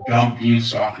dump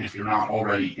Beanstalk, if you're not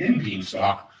already in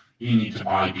Beanstalk, you need to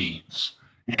buy beans.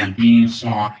 And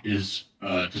Beanstalk is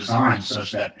designed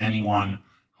such that anyone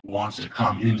who wants to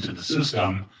come into the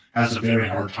system has a very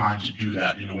hard time to do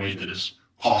that in a way that is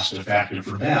cost effective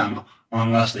for them,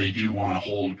 unless they do want to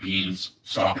hold beans,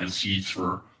 stock, and seeds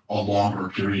for a longer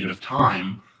period of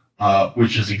time,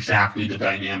 which is exactly the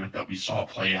dynamic that we saw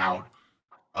play out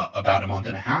about a month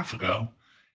and a half ago.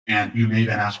 And you may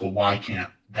then ask, well, why can't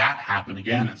that happen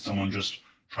again? And someone just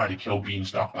try to kill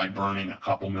Beanstalk by burning a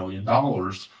couple $1 million.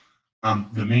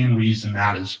 The main reason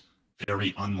that is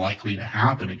very unlikely to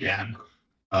happen again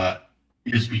uh,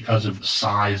 is because of the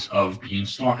size of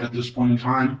Beanstalk at this point in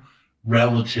time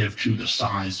relative to the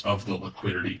size of the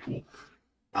liquidity pool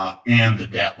and the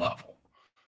debt level.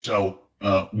 So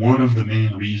one of the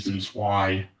main reasons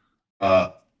why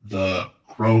the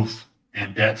growth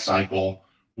and debt cycle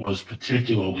was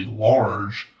particularly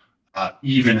large,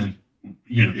 even in,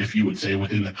 if you would say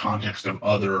within the context of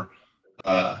other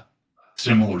uh,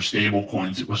 similar stable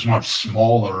coins, it was much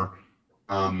smaller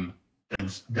um,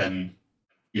 than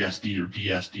ESD or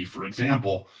DSD, for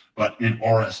example. But in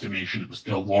our estimation, it was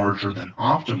still larger than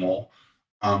optimal,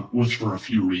 was for a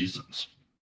few reasons.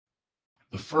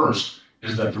 The first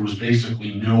is that there was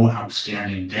basically no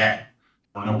outstanding debt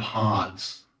or no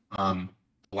pods the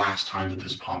last time that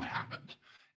this pump happened.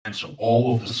 And so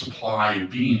all of the supply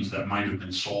of beans that might have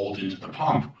been sold into the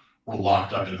pump were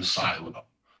locked up in the silo.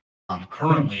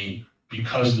 Currently,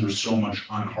 because there's so much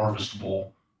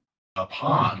unharvestable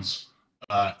pods,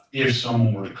 if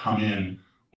someone were to come in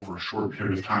over a short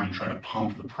period of time and try to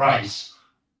pump the price,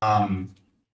 there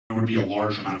would be a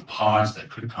large amount of pods that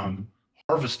could come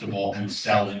harvestable and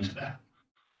sell into that.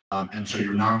 And so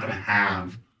you're not going to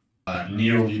have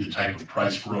nearly the type of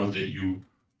price growth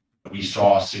that we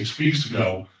saw 6 weeks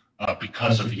ago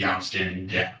because of the outstanding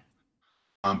debt.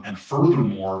 And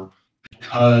furthermore,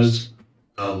 because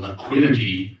the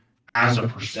liquidity as a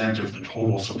percent of the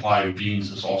total supply of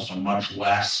beans is also much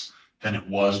less than it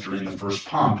was during the first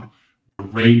pump, the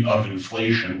rate of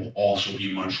inflation will also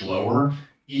be much lower,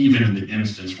 even in the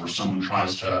instance where someone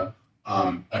tries to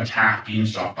attack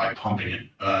Beanstalk by pumping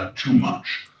it too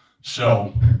much.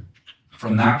 So,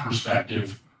 from that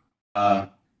perspective, uh,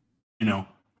 you know,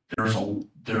 there's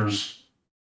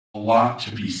a lot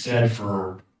to be said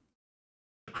for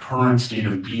the current state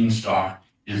of Beanstalk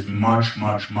is much,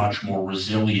 much, much more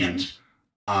resilient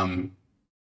um,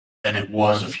 than it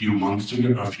was a few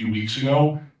weeks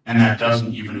ago, and that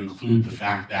doesn't even include the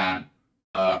fact that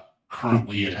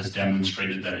currently it has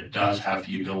demonstrated that it does have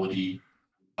the ability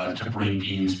to bring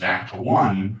beans back to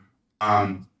one,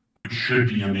 which should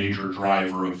be a major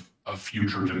driver of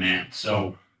future demand.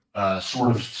 So,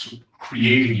 sort of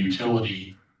creating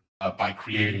utility by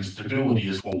creating stability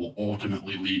is what will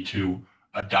ultimately lead to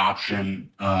adoption,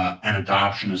 and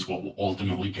adoption is what will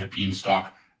ultimately get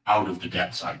Beanstalk out of the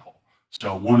debt cycle.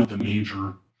 So, one of the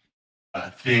major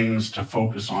things to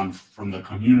focus on from the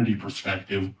community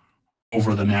perspective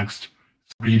over the next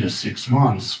 3 to 6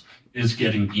 months is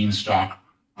getting Beanstalk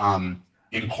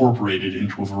incorporated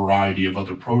into a variety of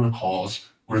other protocols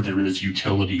where there is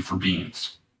utility for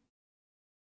beans.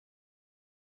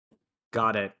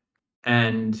 Got it.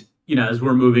 And, as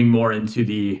we're moving more into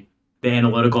the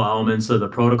analytical elements of the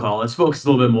protocol, let's focus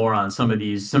a little bit more on some of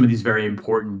these very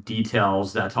important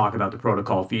details that talk about the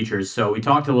protocol features. So we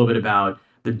talked a little bit about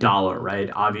the dollar, right?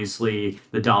 Obviously,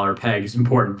 the dollar peg is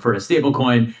important for a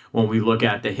stablecoin. When we look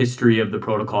at the history of the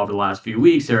protocol over the last few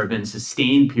weeks, there have been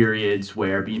sustained periods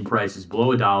where bean price is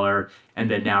below a dollar, and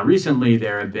then now recently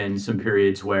there have been some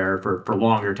periods where for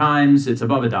longer times it's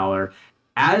above a dollar.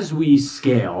 As we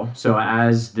scale, so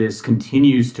as this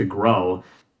continues to grow,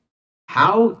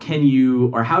 how can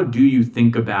you or how do you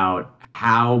think about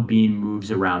how Bean moves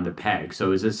around the peg?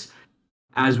 So is this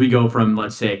as we go from,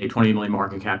 let's say, 20 million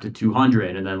market cap to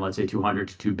 200, and then let's say 200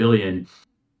 to 2 billion,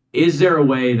 is there a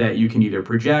way that you can either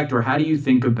project, or how do you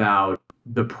think about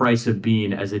the price of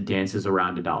Bean as it dances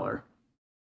around a dollar?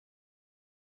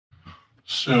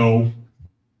 So,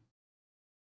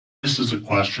 this is a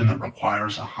question that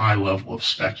requires a high level of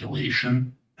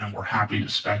speculation, and we're happy to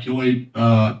speculate,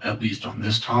 at least on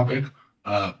this topic,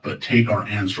 but take our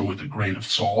answer with a grain of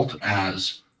salt,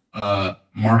 as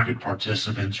market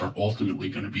participants are ultimately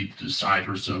going to be the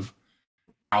deciders of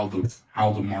how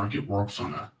the market works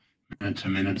on a minute to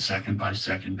minute, second by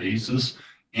second basis,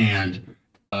 and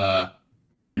uh,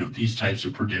 these types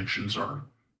of predictions are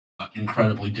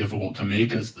incredibly difficult to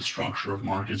make, as the structure of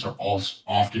markets are also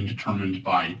often determined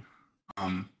by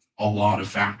a lot of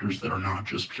factors that are not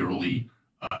just purely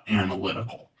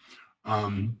analytical.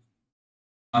 Um,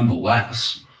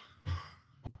 Nonetheless,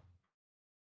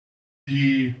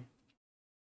 the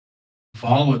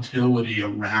volatility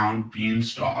around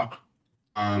Beanstalk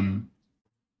um,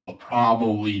 will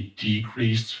probably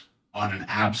decrease on an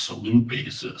absolute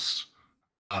basis,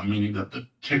 meaning that the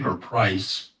ticker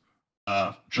price,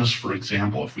 just for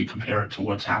example, if we compare it to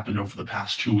what's happened over the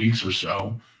past 2 weeks or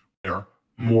so, where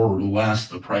more or less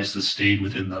the price has stayed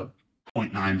within the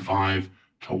 0.95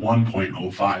 to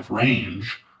 1.05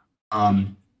 range,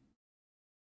 um,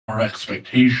 our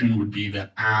expectation would be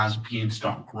that as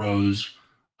Beanstalk grows,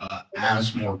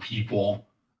 as more people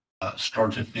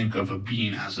start to think of a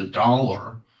bean as a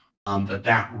dollar,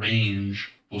 that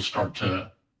range will start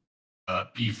to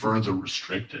be further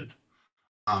restricted.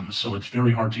 So it's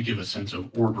very hard to give a sense of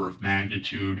order of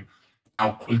magnitude.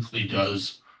 How quickly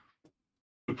does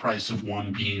the price of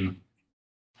one bean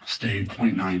stay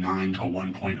 0.99 to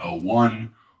 1.01?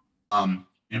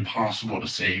 Impossible to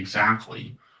say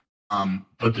exactly.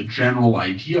 But the general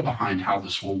idea behind how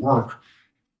this will work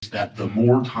is that the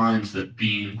more times that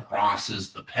bean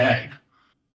crosses the peg,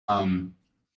 the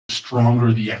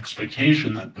stronger the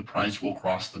expectation that the price will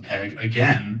cross the peg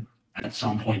again at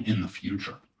some point in the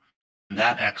future. And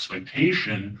that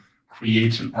expectation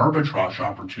creates an arbitrage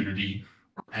opportunity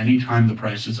where anytime the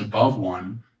price is above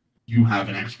one, you have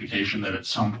an expectation that at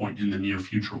some point in the near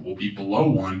future it will be below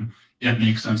one. It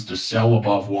makes sense to sell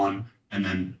above one and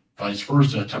then vice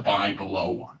versa to buy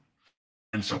below one.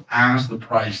 And so as the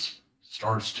price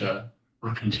starts to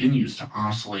or continues to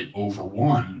oscillate over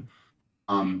one,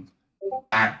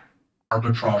 that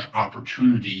arbitrage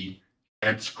opportunity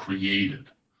gets created.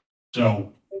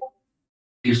 So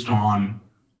based on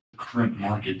current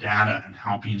market data and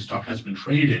how Beanstalk has been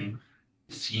trading,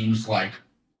 it seems like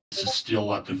this is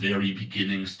still at the very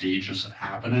beginning stages of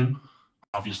happening.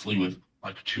 Obviously, with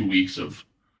like 2 weeks of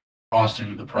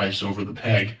crossing the price over the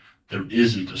peg, there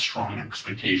isn't a strong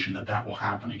expectation that that will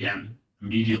happen again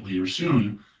immediately or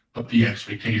soon, but the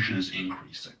expectation is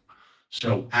increasing.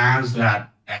 So as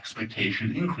that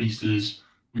expectation increases,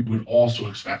 we would also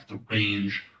expect the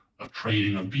range of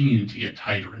trading of bean to get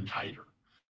tighter and tighter.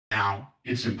 Now,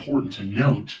 it's important to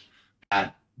note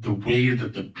that the way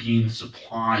that the bean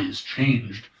supply is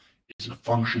changed is a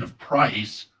function of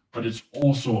price, but it's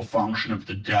also a function of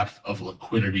the depth of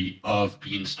liquidity of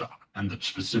Beanstalk and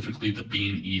specifically the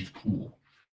Bean ETH pool.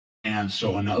 And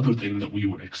so another thing that we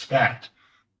would expect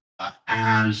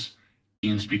as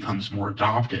Beans becomes more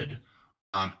adopted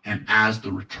and as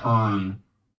the return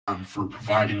for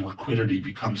providing liquidity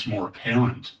becomes more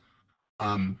apparent,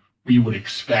 we would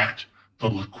expect the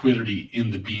liquidity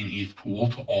in the Bean ETH pool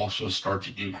to also start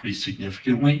to increase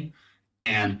significantly.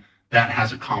 And that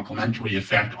has a complementary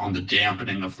effect on the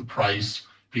dampening of the price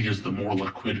because the more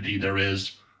liquidity there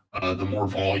is, the more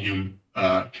volume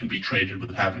can be traded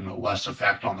with having a less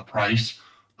effect on the price.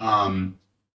 And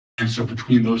so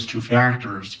between those two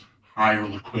factors, higher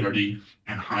liquidity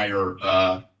and higher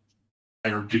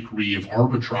degree of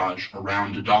arbitrage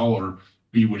around a dollar,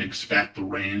 we would expect the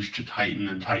range to tighten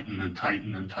and tighten and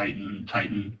tighten and tighten and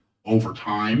tighten over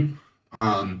time.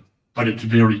 But it's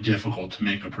very difficult to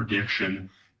make a prediction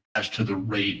as to the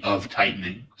rate of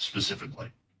tightening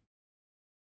specifically.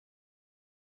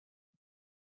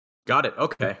 Got it.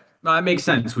 Okay. No, that makes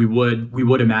sense. We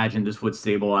would imagine this would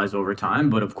stabilize over time,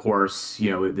 but of course,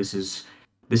 this is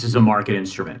a market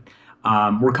instrument.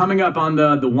 We're coming up on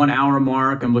the 1 hour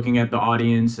mark. I'm looking at the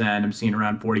audience and I'm seeing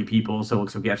around 40 people. So it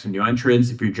looks like we have some new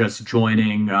entrants. If you're just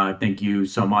joining, thank you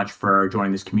so much for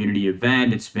joining this community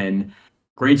event. It's been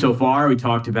great so far. We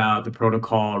talked about the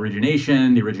protocol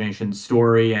origination, the origination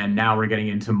story, and now we're getting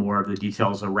into more of the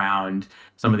details around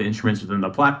some of the instruments within the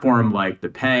platform, like the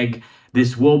PEG.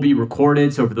 This will be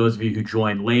recorded, so for those of you who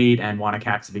joined late and want to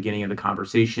catch the beginning of the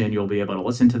conversation, you'll be able to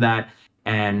listen to that.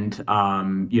 And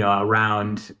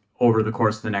around over the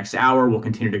course of the next hour, we'll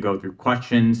continue to go through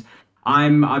questions.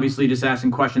 I'm obviously just asking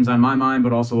questions on my mind,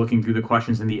 but also looking through the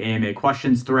questions in the AMA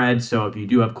questions thread. So if you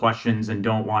do have questions and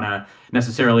don't want to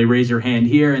necessarily raise your hand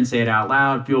here and say it out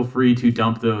loud, feel free to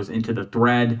dump those into the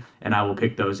thread and I will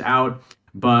pick those out.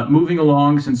 But moving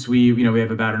along, since we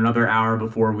have about another hour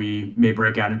before we may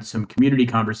break out into some community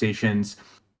conversations,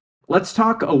 let's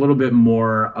talk a little bit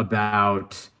more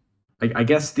about, I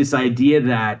guess, this idea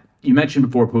that you mentioned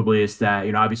before, Publius,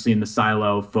 that obviously in the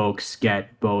silo, folks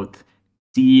get both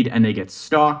seed and they get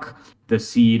stock. The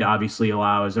seed obviously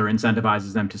allows or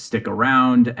incentivizes them to stick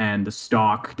around, and the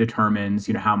stock determines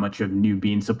how much of new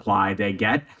bean supply they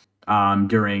get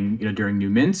during new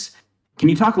mints. Can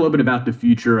you talk a little bit about the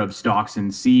future of stocks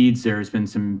and seeds? There's been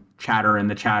some chatter in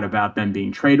the chat about them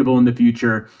being tradable in the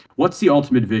future. What's the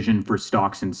ultimate vision for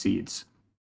stocks and seeds?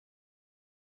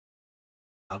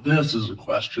 Now, this is a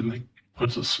question that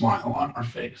puts a smile on our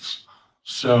face.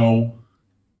 So,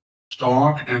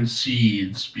 stock and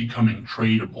seeds becoming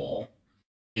tradable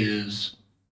is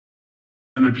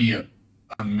going to be a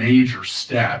major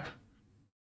step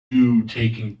to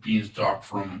taking Beanstalk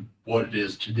from what it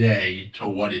is today to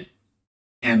what it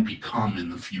can become in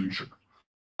the future.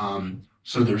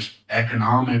 So there's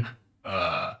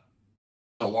a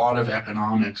lot of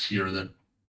economics here that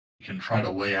we can try to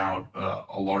lay out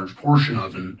a large portion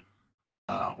of, and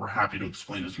we're happy to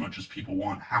explain as much as people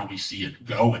want how we see it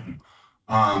going.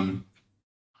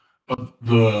 But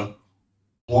the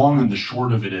long and the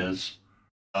short of it is,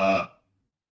 uh,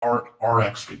 our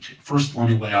expectation. First, let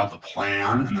me lay out the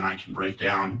plan, and then I can break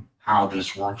down how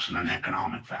this works in an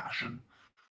economic fashion.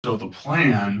 So the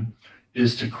plan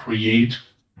is to create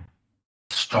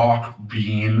stock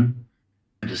bean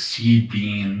and a seed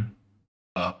bean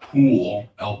pool,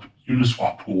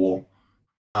 Uniswap pool,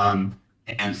 and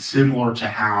similar to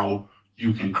how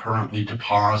you can currently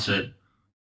deposit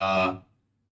uh,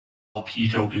 LP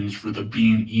tokens for the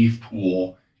Bean ETH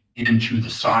pool into the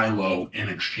silo in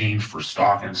exchange for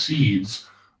stock and seeds,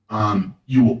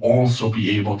 you will also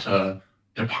be able to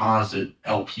deposit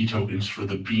LP tokens for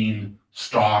the Bean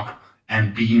stock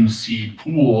and Bean seed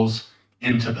pools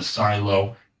into the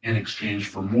silo in exchange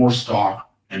for more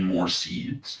stock and more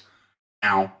seeds.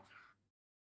 Now,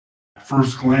 at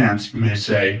first glance, you may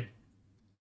say,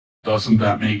 doesn't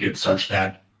that make it such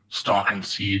that stock and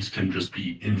seeds can just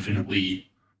be infinitely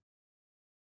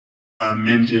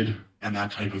minted and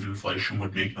that type of inflation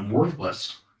would make them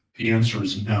worthless? The answer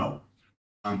is no.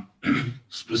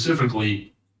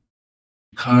 Specifically,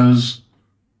 because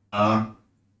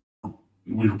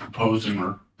we were proposing,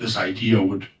 or this idea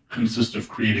would consist of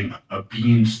creating a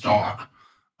beanstalk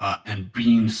and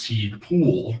bean seed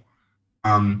pool,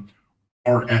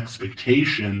 our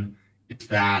expectation is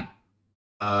that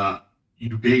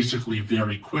you basically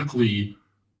very quickly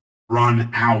run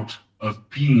out of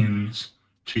beans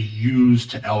to use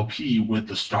to LP with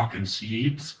the stock and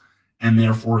seeds, and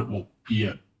therefore it will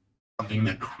be something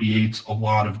that creates a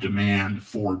lot of demand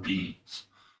for beans.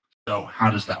 So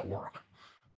how does that work?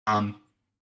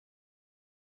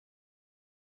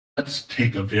 Let's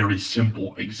take a very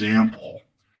simple example,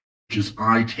 which is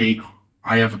I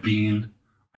have a bean,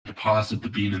 I deposit the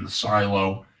bean in the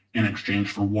silo in exchange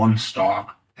for one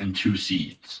stock and two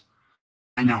seeds.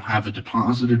 I now have a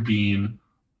deposited bean,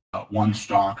 one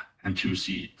stock, and two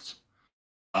seeds.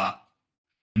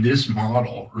 In this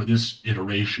model, or this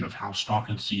iteration of how stock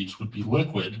and seeds would be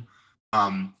liquid,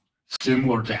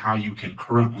 similar to how you can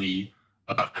currently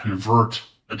convert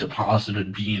a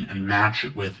deposited bean and match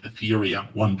it with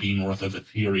Ethereum, one bean worth of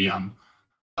Ethereum,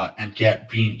 and get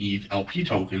Bean ETH LP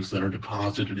tokens that are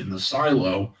deposited in the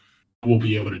silo, we'll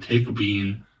be able to take a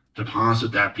bean,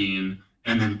 deposit that bean,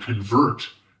 and then convert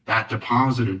that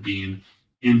deposited bean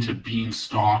into bean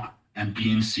stock and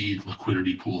bean seed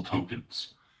liquidity pool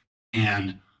tokens.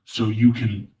 And so you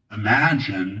can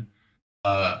imagine,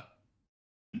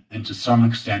 and to some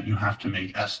extent, you have to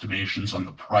make estimations on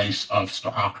the price of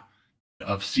stock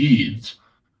of seeds,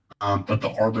 but the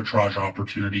arbitrage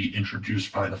opportunity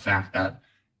introduced by the fact that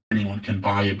anyone can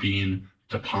buy a bean,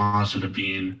 deposit a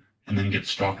bean, and then get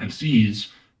stock and seeds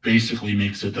basically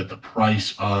makes it that the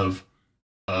price of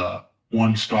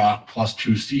one stock plus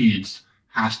two seeds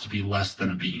has to be less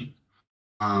than a bean.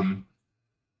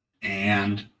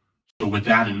 And so with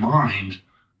that in mind,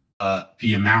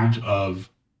 the amount of,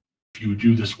 if you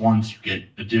do this once, you get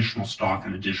additional stock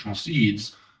and additional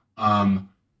seeds.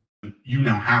 You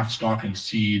now have stock and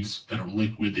seeds that are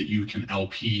liquid that you can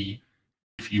LP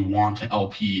if you want to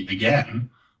LP again,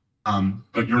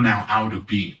 but you're now out of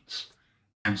beans.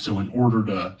 And so in order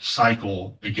to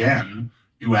cycle again,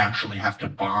 you actually have to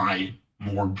buy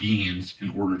more beans in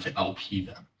order to LP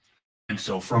them. And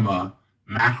so from a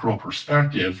macro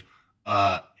perspective,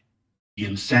 the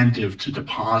incentive to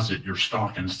deposit your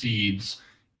stock and seeds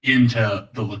into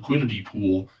the liquidity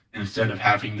pool instead of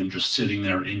having them just sitting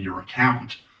there in your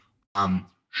account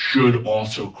should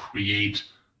also create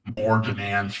more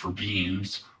demands for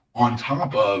beans on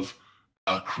top of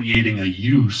creating a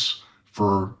use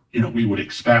for, we would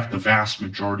expect the vast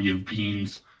majority of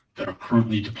beans that are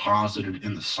currently deposited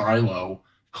in the silo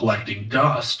collecting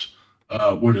dust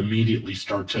would immediately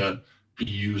start to be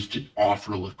used to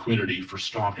offer liquidity for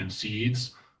stock and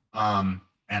seeds and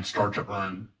start to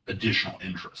earn additional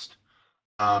interest.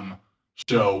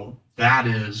 So that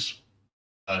is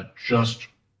just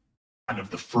kind of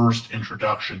the first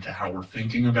introduction to how we're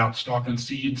thinking about stock and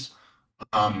seeds.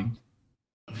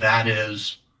 That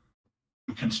is,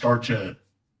 you can start to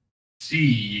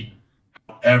see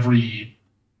every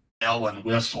bell and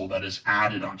whistle that is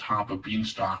added on top of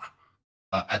Beanstalk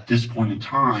at this point in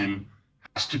time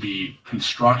has to be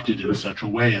constructed in such a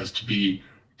way as to be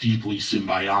deeply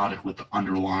symbiotic with the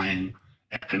underlying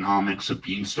economics of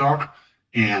Beanstalk.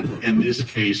 And in this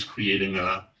case, creating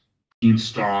a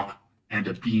Beanstalk and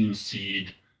a bean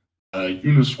seed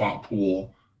Uniswap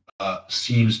pool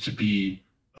seems to be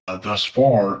thus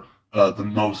far the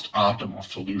most optimal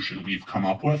solution we've come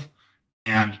up with.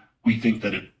 And we think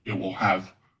that it will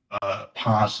have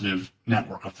positive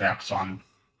network effects on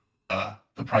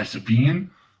the price of bean,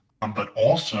 but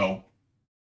also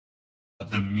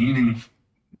The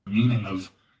meaning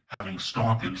of having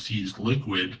stock and seeds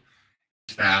liquid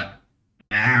is that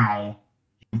now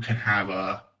you can have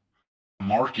a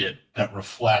market that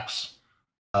reflects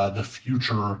the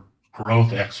future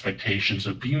growth expectations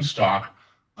of Beanstalk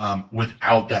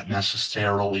without that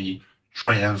necessarily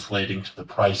translating to the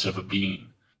price of a bean.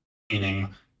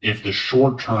 Meaning, if the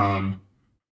short term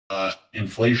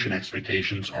inflation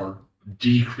expectations are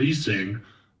decreasing,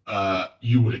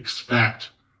 you would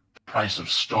expect the price of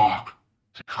stock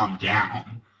to come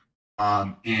down.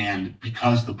 And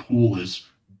because the pool is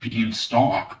bean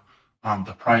stock,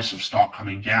 the price of stock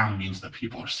coming down means that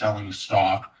people are selling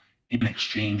stock in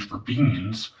exchange for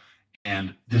beans.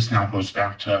 And this now goes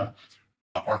back to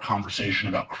our conversation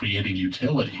about creating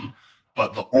utility.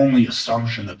 But the only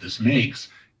assumption that this makes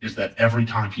is that every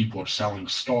time people are selling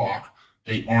stock,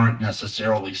 they aren't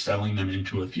necessarily selling them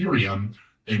into Ethereum.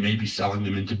 They may be selling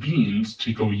them into beans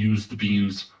to go use the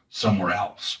beans somewhere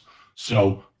else.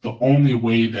 So the only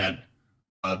way that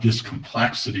this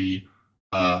complexity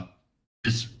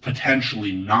is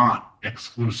potentially not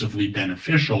exclusively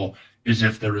beneficial is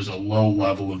if there is a low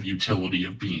level of utility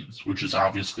of beans, which is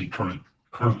obviously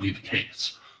currently the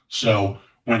case. So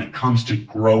when it comes to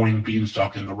growing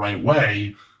beanstalk in the right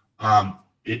way,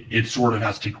 it sort of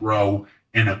has to grow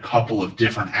in a couple of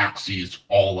different axes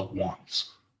all at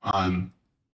once.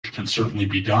 It can certainly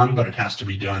be done, but it has to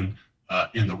be done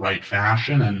in the right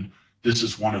fashion. And this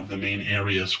is one of the main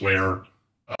areas where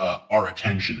our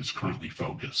attention is currently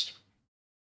focused.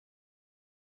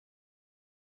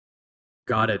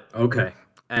 Got it. Okay.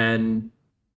 And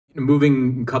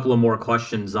moving a couple of more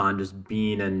questions on just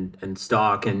bean and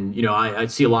stock. And, I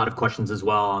see a lot of questions as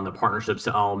well on the partnerships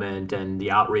element and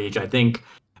the outreach. I think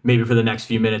maybe for the next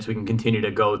few minutes, we can continue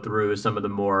to go through some of the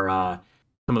more,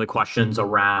 some of the questions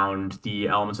around the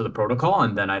elements of the protocol.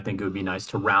 And then I think it would be nice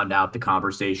to round out the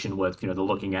conversation with, the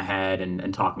looking ahead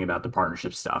and talking about the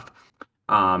partnership stuff.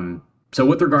 So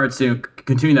with regards to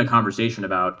continuing that conversation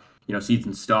about, seeds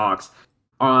and stocks,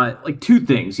 like two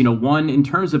things, one in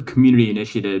terms of community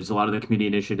initiatives, a lot of the community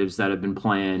initiatives that have been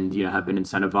planned, have been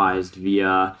incentivized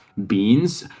via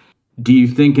beans. Do you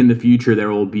think in the future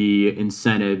there will be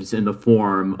incentives in the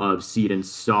form of seed and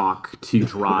stock to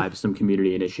drive some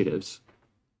community initiatives?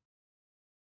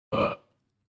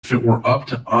 If it were up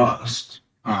to us,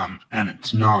 and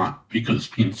it's not because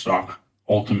Beanstalk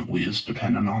ultimately is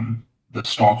dependent on the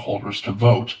stockholders to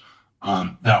vote,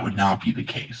 that would not be the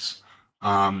case.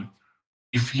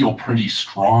 I feel pretty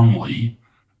strongly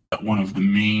that one of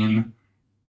the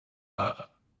uh,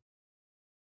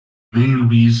 main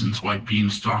reasons why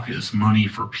Beanstalk is money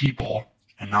for people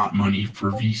and not money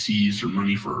for VCs or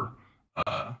money for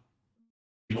uh,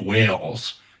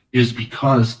 whales is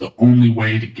because the only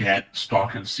way to get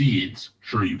stock and seeds,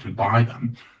 sure, you can buy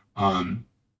them, some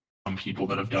people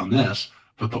that have done this,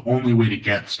 but the only way to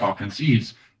get stock and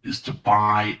seeds is to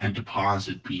buy and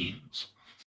deposit beans.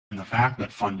 And the fact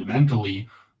that fundamentally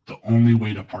the only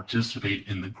way to participate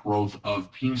in the growth of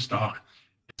Beanstalk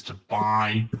is to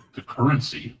buy the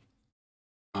currency,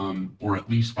 or at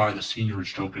least buy the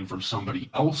seigniorage token from somebody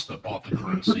else that bought the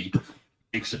currency,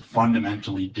 makes it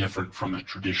fundamentally different from a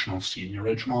traditional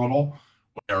seigniorage model,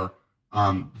 where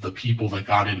the people that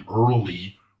got in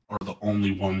early are the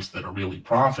only ones that are really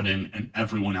profiting, and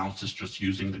everyone else is just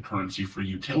using the currency for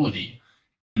utility.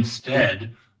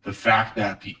 Instead, the fact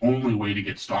that the only way to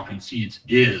get stock and seeds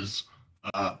is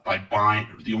by buying,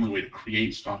 or the only way to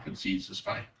create stock and seeds is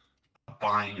by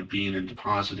buying a bean and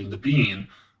depositing the bean,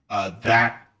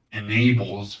 that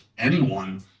enables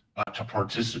anyone to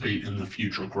participate in the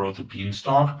future growth of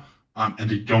Beanstalk, and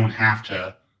they don't have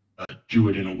to do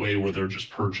it in a way where they're just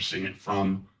purchasing it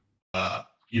from, the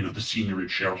seigniorage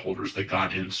shareholders that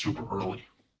got in super early.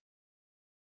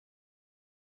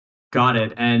 Got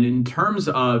it. And in terms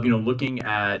of, looking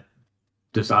at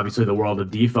just obviously the world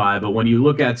of DeFi, but when you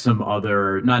look at some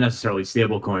other, not necessarily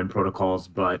stablecoin protocols,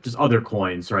 but just other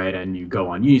coins, right? And you go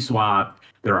on Uniswap,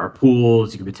 there are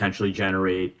pools, you can potentially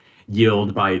generate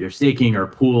yield by either staking or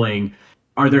pooling.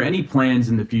 Are there any plans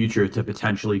in the future to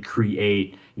potentially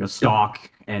create,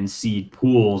 stock and seed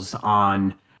pools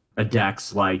on a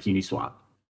DEX like Uniswap?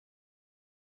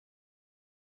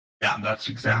 Yeah, that's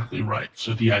exactly right.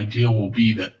 So the idea will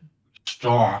be that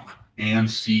stock and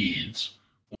seeds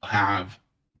will have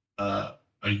a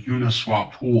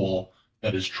Uniswap pool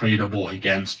that is tradable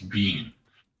against Bean.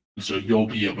 And so you'll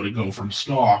be able to go from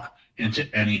stock into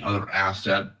any other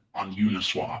asset on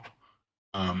Uniswap.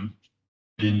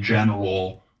 In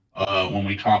general, when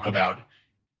we talk about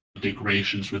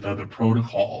integrations with other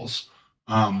protocols,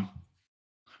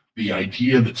 the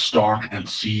idea that stock and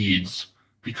seeds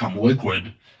become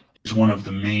liquid is one of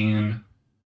the main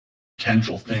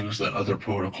potential things that other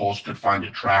protocols could find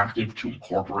attractive to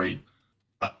incorporate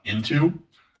into.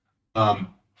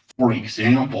 For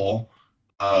example,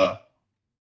 I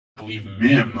believe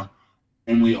MIM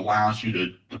only allows you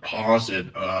to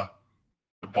deposit, to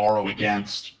borrow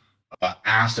against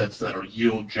assets that are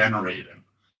yield generating.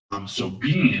 So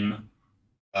Bean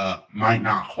might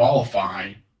not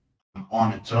qualify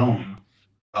on its own,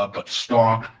 but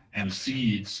stock and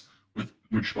seeds,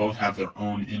 which both have their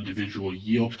own individual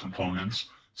yield components,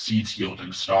 seeds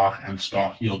yielding stock and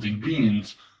stock yielding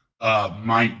beans,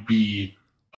 might be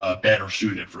better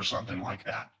suited for something like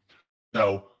that.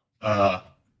 So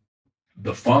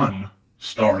the fun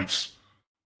starts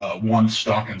once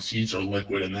stock and seeds are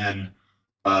liquid, and then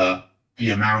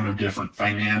the amount of different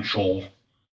financial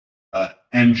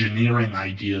engineering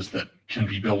ideas that can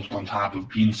be built on top of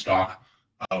Beanstalk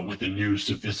with a new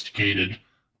sophisticated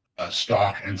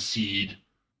stock and seed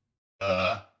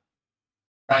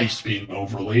price being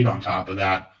overlaid on top of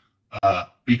that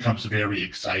becomes very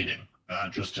exciting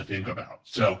just to think about.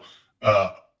 So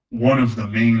one of the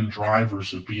main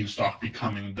drivers of Beanstalk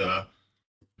becoming the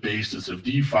basis of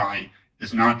DeFi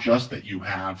is not just that you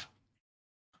have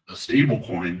a stable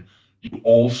coin, you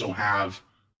also have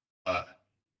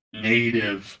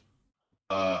native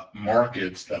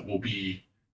markets that will be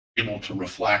able to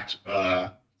reflect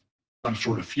some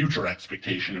sort of future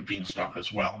expectation of Beanstalk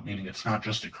as well, meaning it's not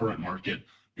just a current market.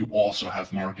 You also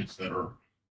have markets that are,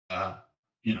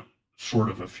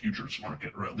 sort of a futures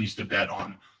market, or at least a bet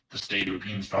on the state of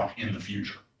Beanstalk in the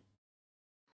future.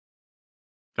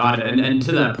 Got it. And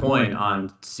to that point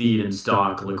on seed and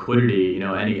stock liquidity,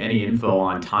 any info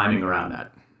on timing around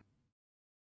that?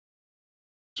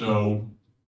 So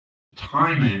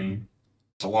timing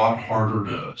is a lot harder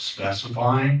to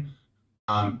specify.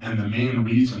 And the main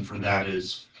reason for that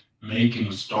is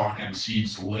making stock and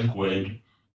seeds liquid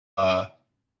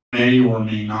may or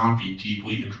may not be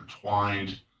deeply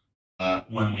intertwined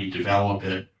when we develop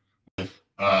it with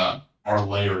our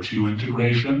layer 2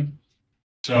 integration.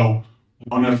 So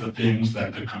one of the things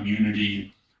that the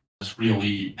community has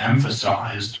really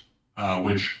emphasized,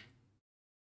 which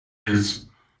is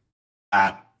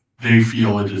that they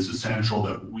feel it is essential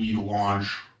that we launch,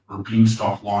 or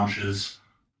Beanstalk launches,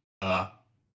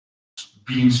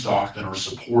 Beanstalk that are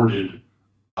supported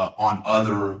on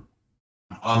other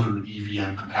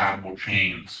EVM compatible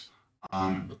chains,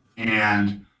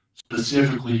 and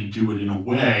specifically to do it in a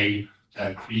way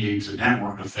that creates a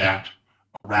network effect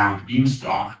around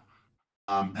Beanstalk.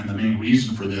 And the main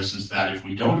reason for this is that if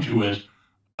we don't do it,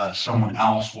 someone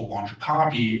else will launch a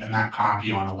copy, and that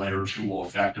copy on a layer 2 will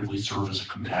effectively serve as a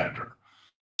competitor.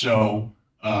 So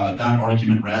that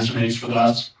argument resonates with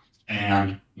us,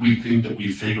 and we think that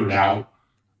we figured out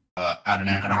at an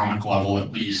economic level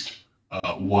at least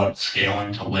what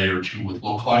scaling to layer 2 would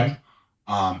look like.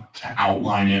 To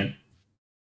outline it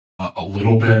a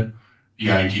little bit,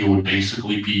 the idea would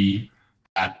basically be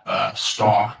that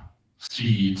stock,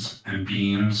 seeds, and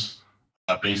beans,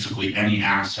 basically any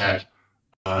asset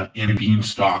in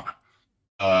Beanstalk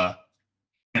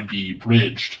can be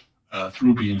bridged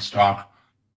through Beanstalk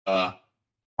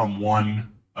from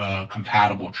one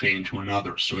compatible chain to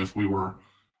another. So if we were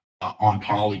on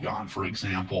Polygon, for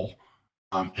example,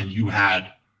 and you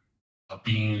had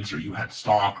beans, or you had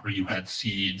stock, or you had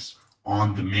seeds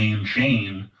on the main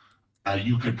chain,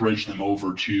 you could bridge them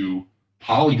over to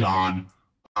Polygon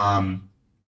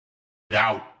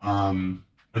without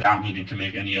needing to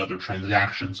make any other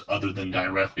transactions other than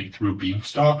directly through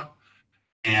Beanstalk.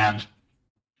 And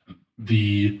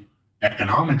the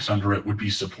economics under it would be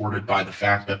supported by the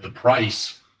fact that the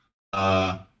price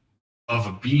of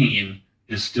a bean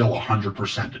is still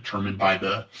 100% determined by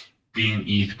the Bean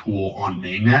ETH pool on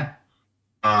mainnet.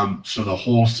 So the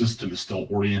whole system is still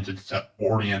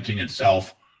orienting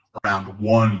itself around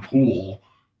one pool.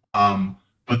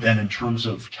 But then in terms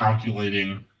of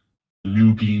calculating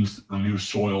new beans or new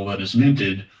soil that is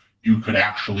minted, you could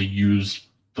actually use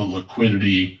the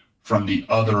liquidity from the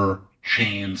other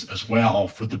chains as well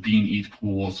for the Bean ETH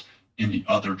pools in the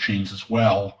other chains as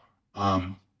well,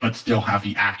 but still have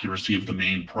the accuracy of the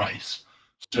main price.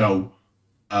 So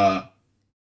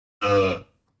the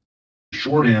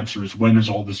short answer is, when is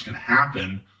all this going to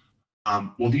happen?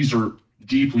 Well, these are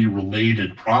deeply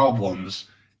related problems,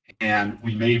 and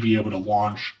we may be able to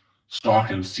launch stock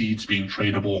and seeds being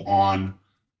tradable on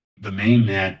the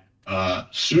mainnet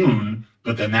soon,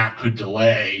 but then that could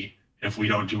delay, if we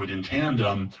don't do it in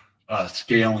tandem,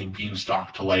 scaling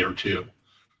Beanstalk to layer 2.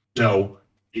 So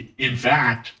in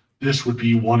fact, this would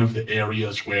be one of the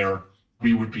areas where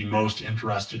we would be most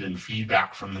interested in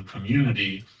feedback from the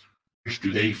community. Which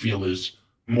do they feel is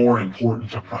more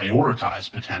important to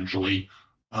prioritize potentially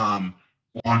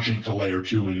launching to layer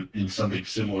two in something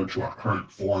similar to our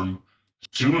current form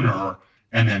sooner,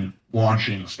 and then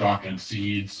launching stock and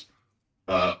seeds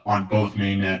on both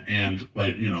mainnet and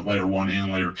layer one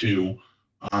and layer two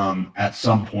at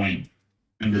some point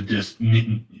in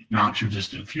the not too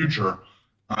distant future.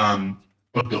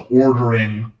 But the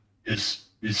ordering is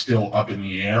still up in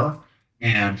the air,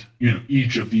 and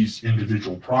each of these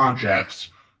individual projects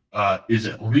is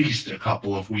at least a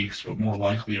couple of weeks, but more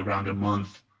likely around a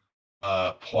month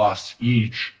plus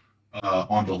each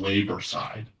on the labor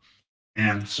side.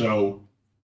 And so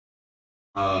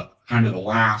kind of the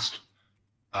last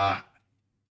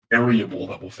variable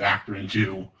that will factor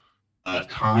into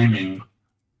timing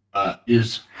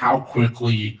is how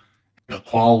quickly the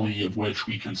quality of which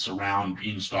we can surround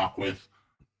Beanstalk with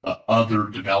other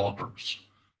developers.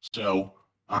 So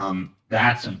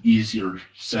that's an easier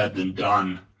said than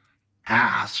done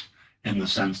task, in the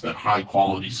sense that high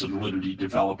quality Solidity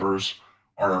developers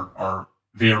are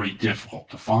very difficult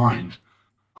to find.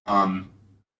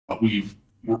 But we've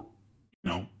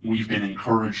been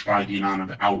encouraged by the amount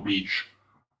of outreach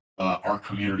our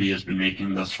community has been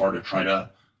making thus far to try to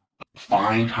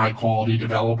find high quality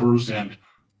developers, and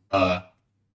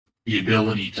the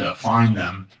ability to find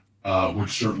them would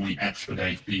certainly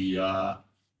expedite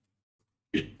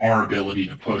our ability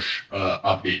to push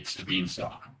updates to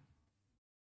Beanstalk.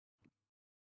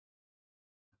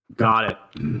 Got it.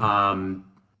 I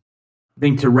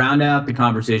think to round out the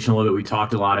conversation a little bit, we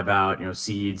talked a lot about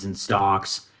seeds and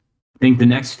stocks. I think the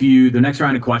next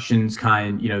round of questions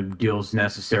deals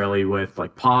necessarily with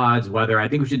like pods, weather. I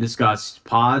think we should discuss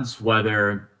pods,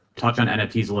 weather, touch on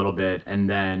NFTs a little bit, and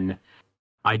then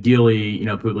ideally,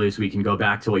 Publius, we can go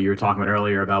back to what you were talking about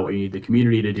earlier about what you need the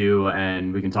community to do,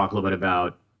 and we can talk a little bit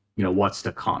about what's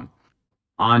to come.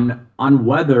 On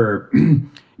weather,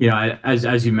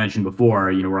 as you mentioned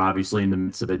before, we're obviously in the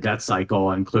midst of a debt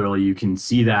cycle, and clearly you can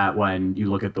see that when you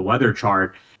look at the weather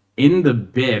chart. In the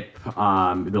BIP,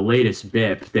 the latest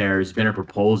BIP, there's been a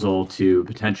proposal to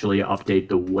potentially update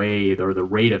the way or the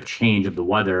rate of change of the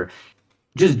weather.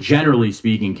 Just generally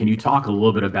speaking, can you talk a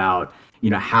little bit about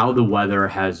how the weather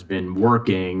has been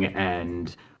working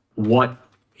and what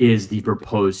is the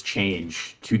proposed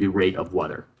change to the rate of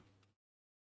weather?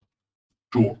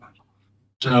 Sure.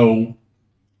 So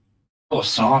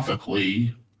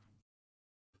philosophically,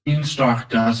 Beanstalk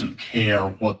doesn't care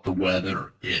what the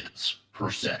weather is per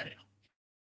se.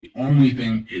 The only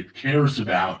thing it cares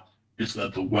about is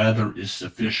that the weather is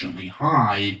sufficiently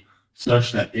high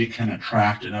such that it can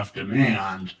attract enough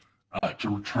demand to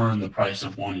return the price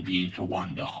of one bean to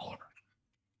 $1.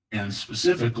 And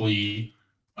specifically,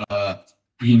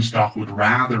 Beanstalk would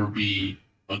rather be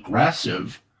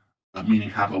aggressive, meaning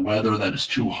have a weather that is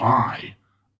too high.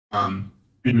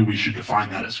 Maybe we should define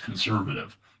that as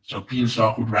conservative. So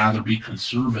Beanstalk would rather be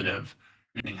conservative,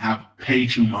 meaning pay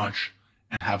too much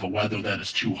and have a weather that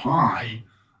is too high,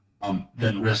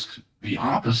 than risk the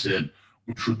opposite,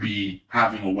 which would be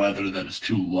having a weather that is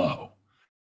too low.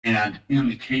 And in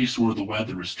the case where the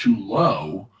weather is too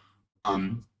low,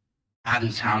 that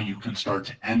is how you can start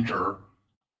to enter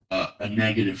a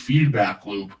negative feedback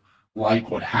loop, like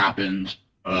what happened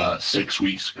 6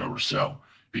 weeks ago or so,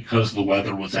 because the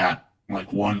weather was at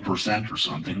like 1% or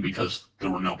something, because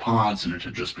there were no pods and it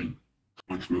had just been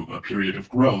going through a period of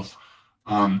growth.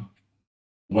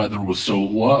 Weather was so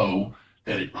low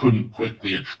that it couldn't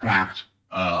quickly attract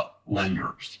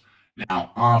lenders.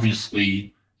 Now,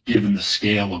 obviously, given the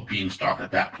scale of Beanstalk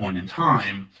at that point in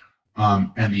time,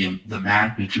 and the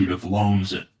magnitude of loans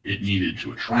that it needed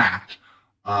to attract,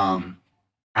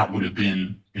 that would have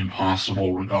been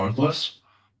impossible regardless.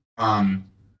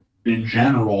 In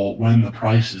general, when the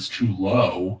price is too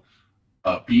low,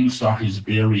 Beanstalk is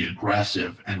very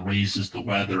aggressive and raises the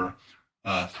weather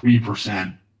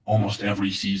 3% almost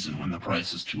every season when the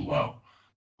price is too low.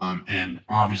 And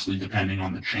obviously, depending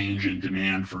on the change in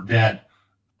demand for debt,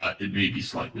 it may be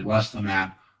slightly less than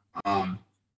that.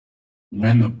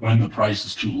 When the price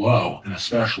is too low, and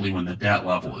especially when the debt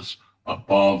level is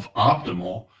above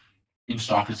optimal,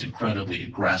 Beanstalk is incredibly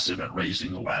aggressive at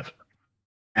raising the weather.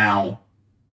 Now,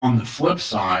 on the flip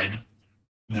side,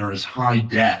 there is high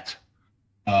debt,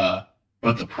 but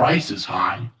the price is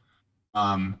high,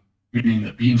 meaning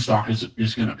that Beanstalk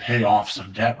is going to pay off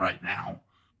some debt right now.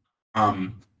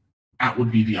 That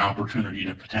would be the opportunity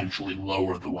to potentially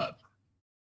lower the weather.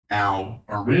 Now,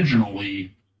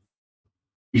 originally,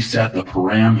 we set the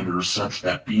parameters such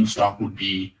that Beanstalk would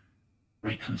be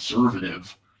very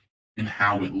conservative in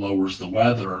how it lowers the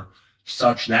weather,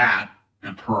 such that,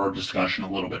 and per our discussion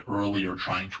a little bit earlier,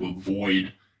 trying to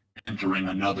avoid entering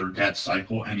another debt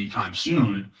cycle anytime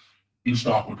soon,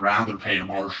 Beanstalk would rather pay a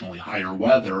marginally higher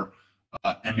weather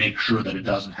and make sure that it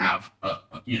doesn't have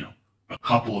a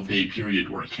couple of day period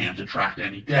where it can't attract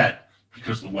any debt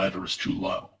because the weather is too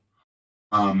low.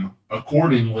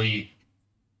 Accordingly,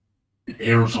 it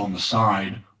errs on the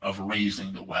side of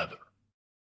raising the weather.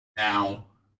 Now,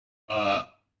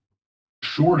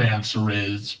 short answer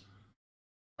is,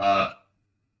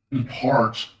 in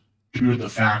part due to the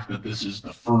fact that this is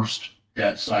the first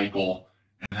debt cycle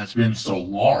and has been so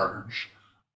large,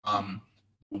 the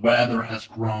weather has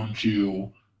grown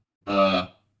to a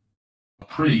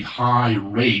pretty high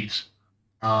rate.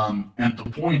 And the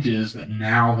point is that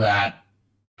now that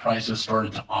prices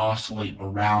started to oscillate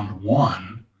around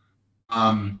one,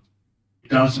 it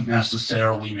doesn't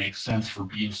necessarily make sense for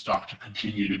Beanstalk to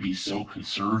continue to be so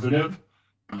conservative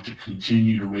and to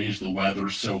continue to raise the weather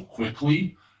so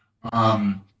quickly,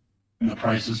 and the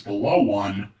price is below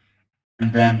one,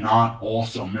 and then not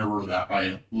also mirror that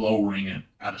by lowering it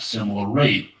at a similar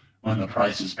rate when the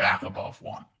price is back above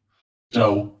one.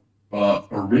 So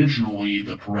originally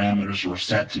the parameters were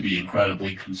set to be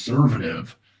incredibly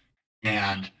conservative,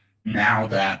 and now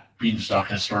that Beanstalk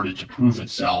has started to prove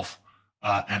itself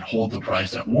and hold the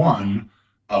price at one,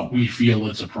 we feel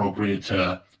it's appropriate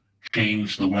to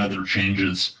change the weather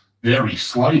changes very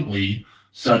slightly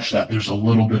such that there's a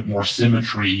little bit more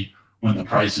symmetry when the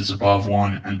price is above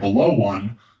one and below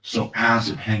one. So as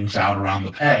it hangs out around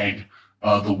the peg,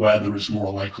 the weather is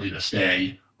more likely to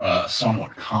stay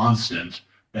somewhat constant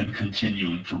than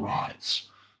continuing to rise.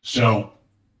 So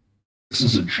this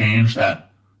is a change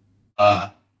that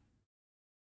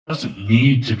doesn't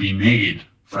need to be made,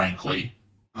 frankly.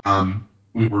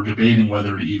 We were debating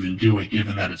whether to even do it,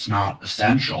 given that it's not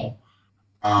essential.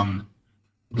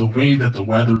 The way that the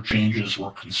weather changes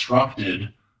were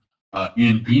constructed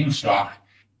in Beanstalk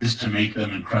is to make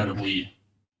them incredibly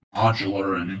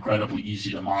modular and incredibly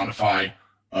easy to modify,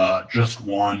 just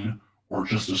one or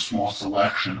just a small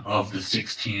selection of the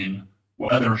 16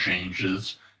 weather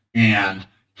changes. And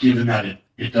given that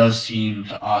it does seem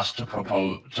to us to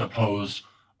pose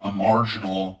a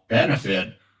marginal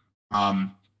benefit,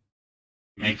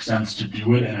 makes sense to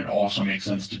do it, and it also makes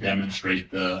sense to demonstrate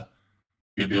the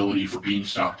ability for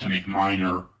Beanstalk to make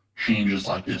minor changes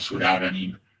like this without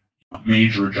any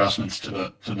major adjustments to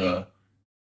the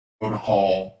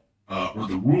protocol or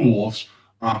the rules,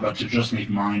 but to just make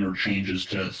minor changes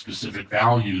to specific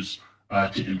values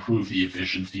to improve the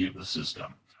efficiency of the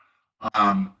system.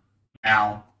 Now,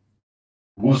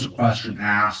 there was a question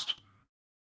asked,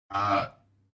 and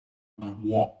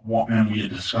we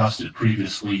had discussed it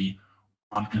previously,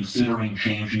 on considering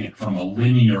changing it from a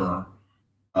linear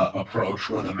approach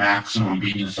where the maximum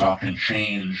Beanstalk can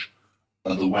change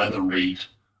the weather rate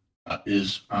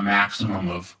is a maximum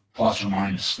of plus or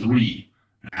minus 3,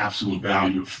 an absolute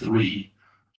value of 3,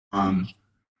 to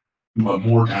a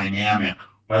more dynamic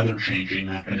weather changing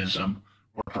mechanism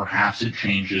where perhaps it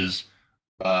changes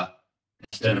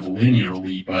instead of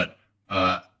linearly, but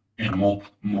in a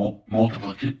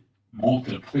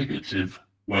multiplicative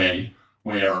way,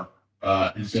 where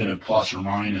instead of plus or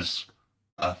minus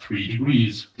 3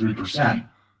 degrees, 3%,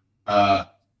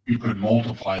 you could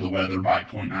multiply the weather by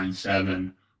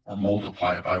 0.97 or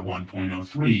multiply it by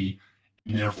 1.03,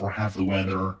 and therefore have the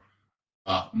weather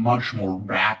much more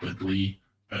rapidly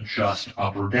adjust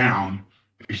up or down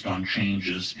based on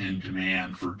changes in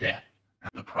demand for debt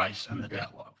and the price and the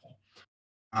debt level.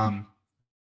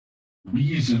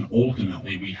 Reason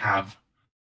ultimately we have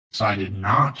decided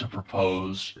not to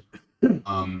propose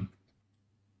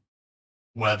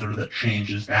weather that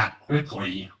changes that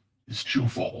quickly is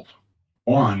twofold.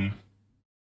 One,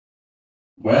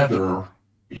 weather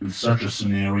in such a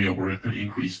scenario where it could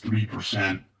increase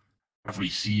 3% every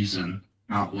season,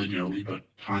 not linearly, but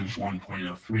times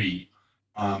 1.03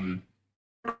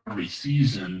 every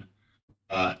season,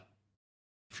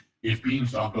 if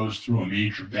Beanstalk goes through a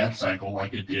major debt cycle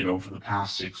like it did over the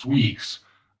past 6 weeks,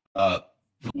 the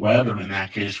weather in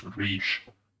that case would reach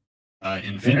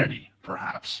infinity,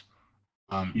 perhaps.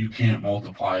 You can't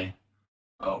multiply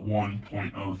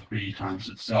 1.03 times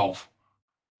itself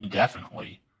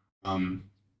indefinitely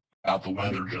without the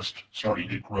weather just starting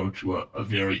to grow to a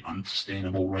very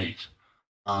unsustainable rate.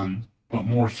 But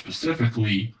more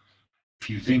specifically, if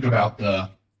you think about the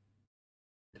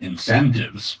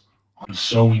incentives on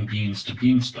sowing beans to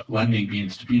beanstalk, lending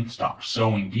beans to Beanstalk,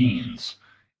 sowing beans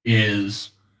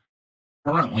is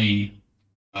currently,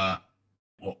 well,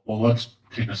 let's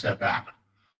take a step back.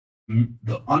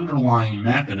 The underlying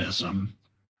mechanism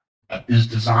is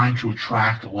designed to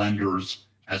attract lenders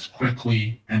as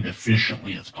quickly and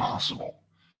efficiently as possible.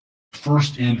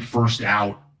 First in, first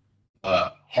out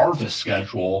harvest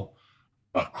schedule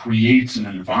creates an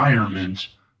environment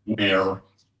where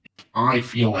I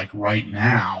feel like right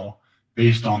now,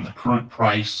 based on the current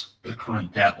price, the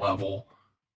current debt level,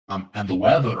 and the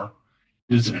weather,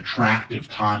 is an attractive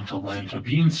time to lend to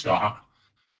Beanstalk.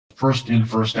 First in,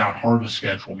 first out harvest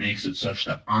schedule makes it such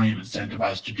that I am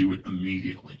incentivized to do it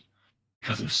immediately.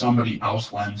 Because if somebody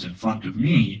else lends in front of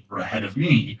me or ahead of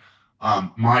me,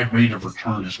 my rate of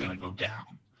return is going to go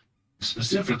down.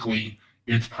 Specifically,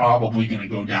 it's probably going to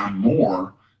go down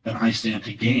more than I stand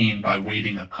to gain by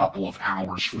waiting a couple of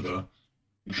hours for the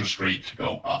interest rate to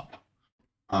go up.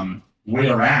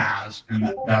 Whereas,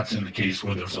 and that's in the case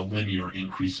where there's a linear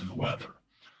increase in the weather.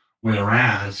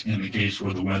 Whereas in the case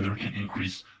where the weather can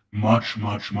increase much,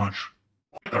 much, much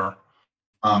quicker,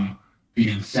 the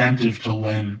incentive to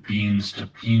lend beans to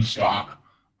Beanstalk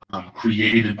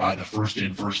created by the first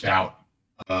in, first out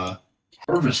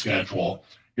harvest schedule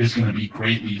is going to be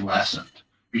greatly lessened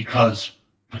because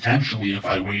potentially if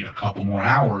I wait a couple more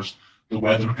hours, the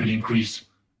weather could increase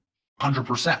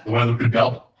 100%. The weather could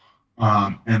double.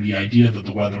 And the idea that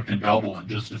the weather can double in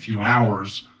just a few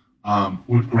hours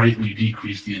would greatly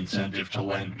decrease the incentive to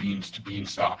lend beans to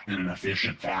Beanstalk in an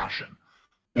efficient fashion.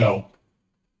 So,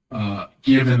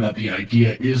 given that the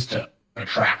idea is to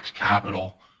attract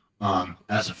capital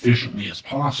as efficiently as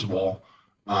possible,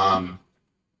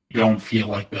 you don't feel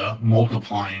like the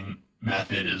multiplying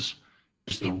method is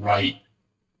the right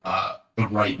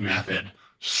method.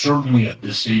 Certainly at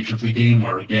this stage of the game,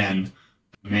 where again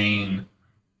the main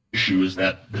issue is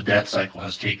that the debt cycle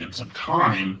has taken some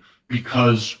time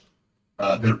because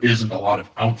there isn't a lot of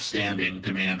outstanding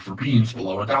demand for beans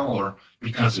below $1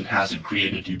 because it hasn't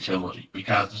created utility,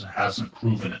 because it hasn't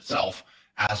proven itself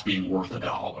as being worth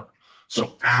 $1.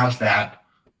 So as that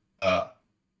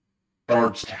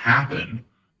starts to happen,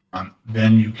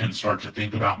 then you can start to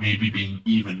think about maybe being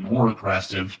even more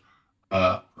aggressive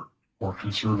or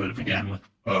conservative again with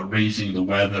raising the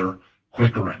weather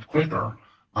quicker and quicker.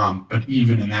 But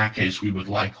even in that case, we would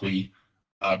likely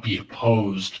be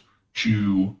opposed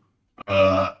to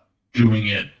doing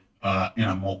it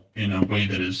in a way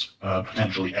that is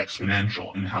potentially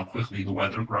exponential in how quickly the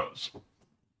weather grows.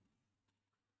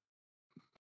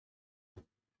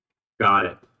 Got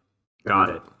it. Got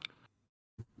it.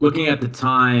 Looking at the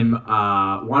time,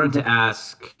 wanted to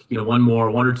ask, one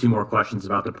or two more questions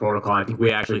about the protocol. I think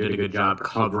we actually did a good job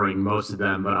covering most of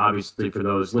them, but obviously for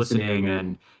those listening,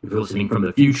 and if you're listening from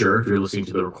the future, if you're listening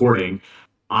to the recording,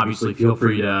 obviously feel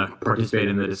free to participate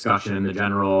in the discussion in the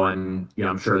general, and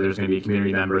I'm sure there's going to be a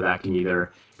community member that can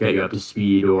either get you up to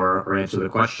speed or answer the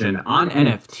question on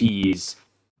NFTs.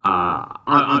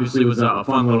 Obviously, it was a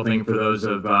fun little thing for those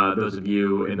of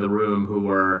you in the room who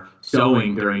were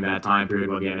sowing during that time period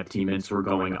when the NFT mints were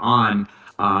going on.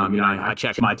 I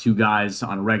check my two guys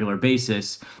on a regular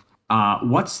basis. Have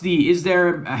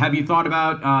you thought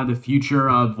about the future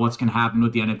of what's going to happen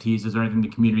with the NFTs? Is there anything the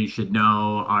community should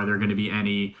know? Are there going to be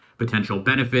any potential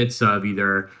benefits of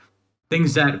either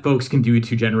things that folks can do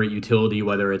to generate utility,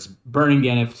 whether it's burning the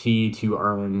NFT to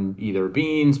earn either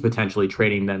beans, potentially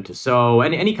trading them to sow,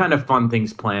 and any kind of fun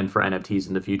things planned for NFTs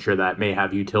in the future that may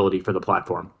have utility for the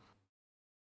platform?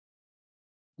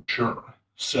 Sure.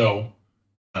 So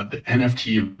the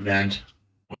NFT event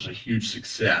was a huge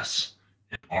success,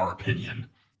 in our opinion,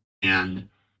 and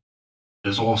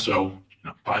is also,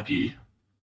 by the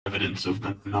evidence of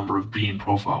the number of bean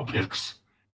profile pics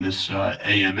in this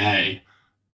AMA,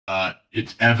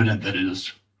 it's evident that it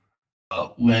has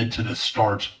led to the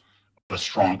start of a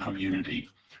strong community.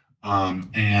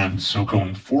 And so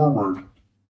going forward,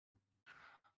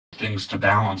 things to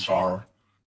balance are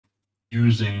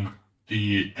using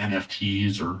the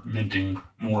NFTs or minting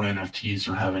more NFTs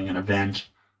or having an event,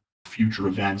 future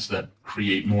events that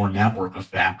create more network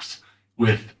effects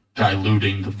with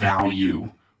diluting the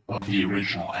value of the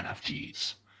original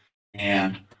NFTs.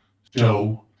 And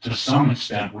so to some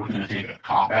extent, we're going to take a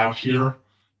cop out here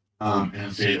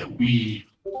and say that we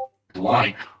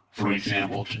like, for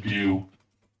example, to do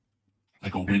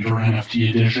like a winter NFT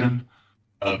edition,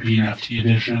 a BNFT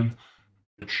edition,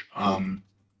 which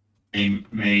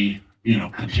may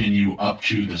continue up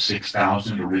to the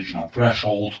 6,000 original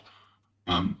threshold.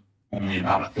 Only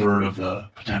about a third of the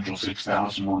potential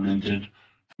 6,000 were minted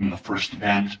from the first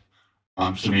event.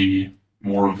 So maybe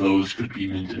more of those could be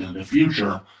minted in the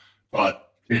future, but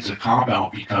it's a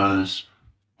cop-out because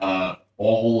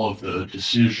all of the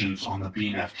decisions on the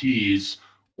BNFTs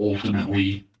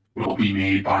ultimately will be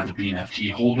made by the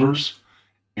BNFT holders.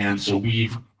 And so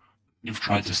we've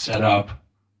tried to set up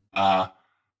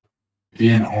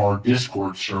in our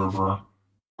Discord server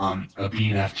a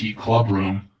BNFT club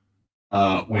room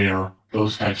where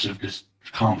those types of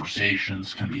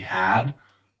conversations can be had,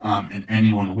 and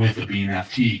anyone with a Bean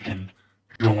FT can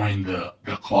join the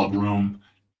club room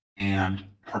and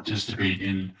participate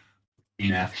in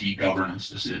Bean FT governance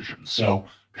decisions. So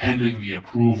pending the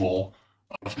approval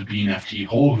of the Bean FT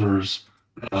holders,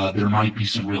 there might be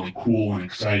some really cool and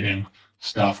exciting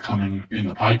stuff coming in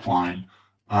the pipeline.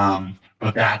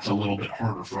 But that's a little bit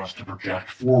harder for us to project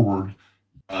forward,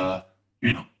 uh,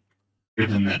 you know,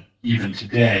 given that even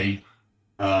today,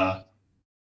 uh,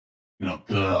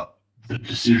 the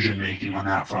decision making on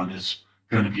that front is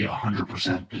going to be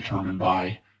 100% determined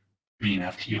by Bean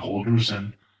FT holders,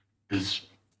 and is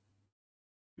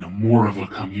more of a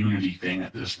community thing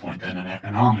at this point than an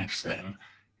economics thing.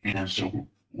 And so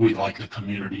we'd like the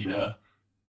community to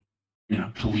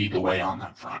to lead the way on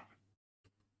that front.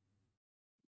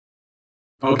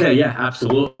 Okay, yeah,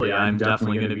 absolutely. I'm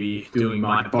definitely going to be doing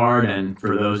my part. And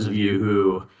for those of you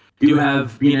who do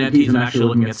have BNFTs, I'm actually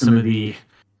looking at some of the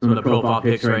profile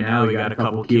pics right now. We got a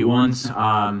couple cute ones.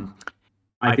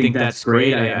 I think that's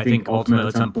great. I think ultimately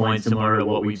at some point, similar to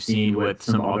what we've seen with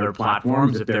some other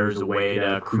platforms, if there's a way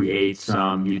to create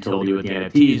some utility with the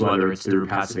NFTs, whether it's through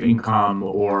passive income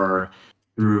or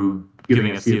through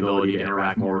giving us the ability to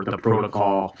interact more with the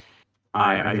protocol,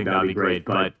 I think that would be great.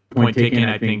 But point taken,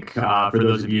 I think for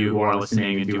those of you who are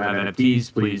listening and do have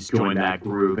NFTs, please join that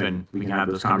group and we can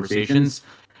have those conversations.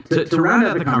 To round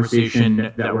out the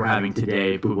conversation that we're having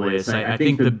today, Publius, I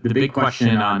think the big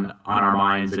question on our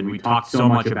minds, and we talked so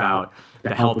much about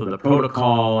the health of the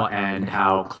protocol and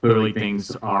how clearly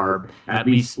things are at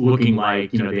least looking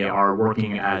like they are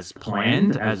working as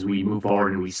planned as we move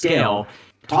forward and we scale.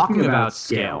 Talking about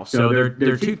scale, so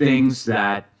there are two things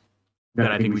that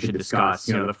I think we should discuss.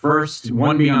 The first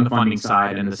one being on the funding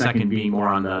side, and the second being more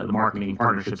on the marketing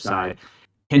partnership side.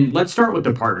 And let's start with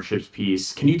the partnerships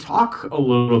piece. Can you talk a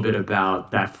little bit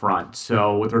about that front?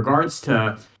 So with regards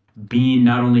to Bean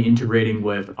not only integrating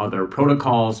with other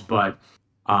protocols, but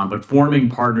forming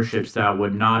partnerships that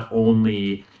would not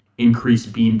only increase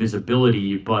Bean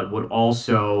visibility, but would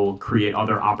also create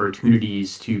other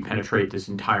opportunities to penetrate this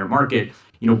entire market.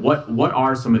 What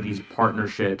are some of these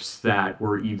partnerships that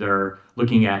we're either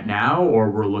looking at now or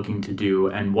we're looking to do,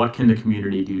 and what can the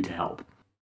community do to help?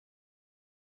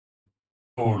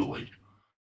 Totally.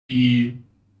 The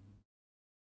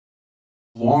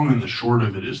long and the short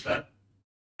of it is that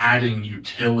adding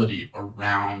utility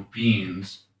around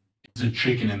beans is a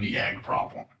chicken and the egg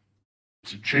problem.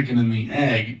 It's a chicken and the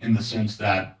egg in the sense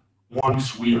that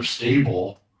once we are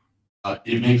stable,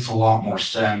 it makes a lot more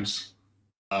sense,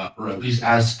 or at least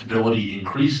as stability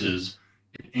increases,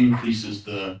 it increases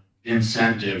the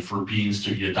incentive for beans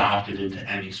to be adopted into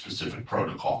any specific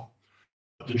protocol.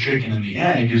 But the chicken and the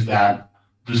egg is that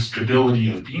the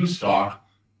stability of Beanstalk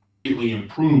greatly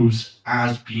improves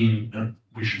as we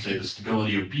should say the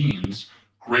stability of beans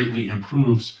greatly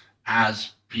improves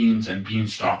as beans and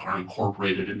Beanstalk are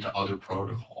incorporated into other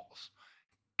protocols.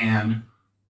 And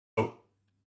so,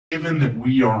 given that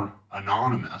we are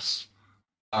anonymous,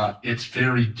 it's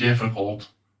very difficult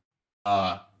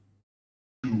to,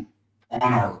 on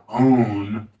our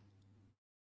own,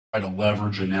 try to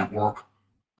leverage a network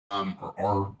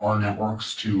or our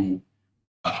networks to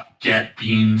get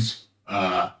beans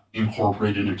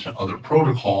incorporated into other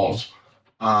protocols.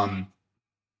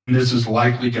 This is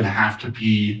likely going to have to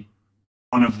be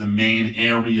one of the main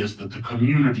areas that the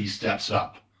community steps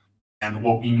up. And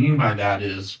what we mean by that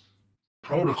is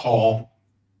protocol,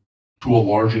 to a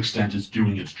large extent, is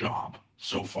doing its job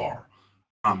so far.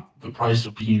 The price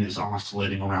of bean is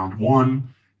oscillating around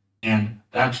 1, and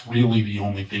that's really the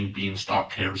only thing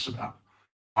Beanstalk cares about.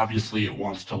 Obviously, it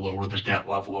wants to lower the debt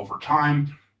level over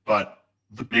time, but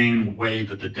the main way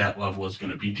that the debt level is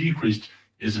going to be decreased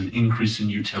is an increase in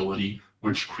utility,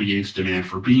 which creates demand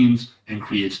for beans and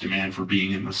creates demand for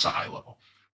being in the silo.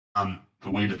 The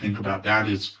way to think about that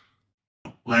is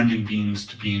lending beans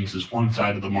to beans is one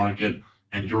side of the market,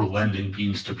 and you're lending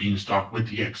beans to Beanstalk with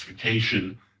the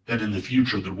expectation that in the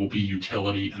future there will be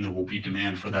utility and there will be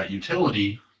demand for that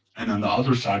utility. And then the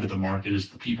other side of the market is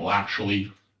the people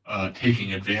actually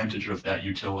taking advantage of that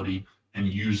utility and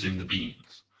using the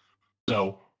beans.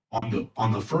 So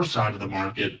on the first side of the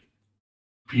market,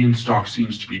 Beanstalk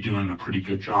seems to be doing a pretty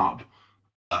good job.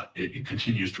 It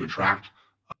continues to attract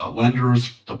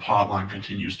lenders, the pod line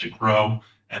continues to grow,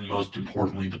 and most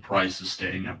importantly, the price is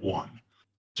staying at 1.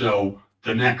 So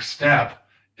the next step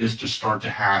is to start to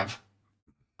have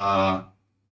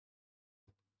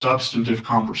substantive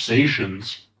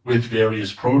conversations with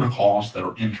various protocols that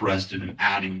are interested in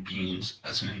adding beans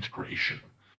as an integration.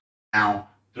 Now,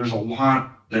 there's a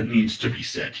lot that needs to be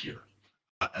said here,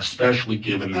 especially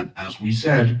given that, as we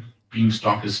said,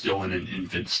 Beanstalk is still in an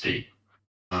infant state,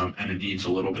 and it needs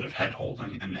a little bit of head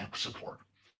holding and neck support.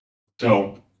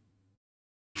 So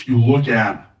if you look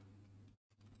at,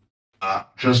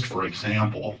 just for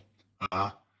example,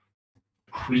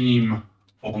 cream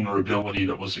vulnerability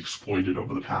that was exploited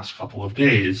over the past couple of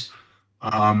days,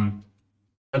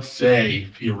 let's say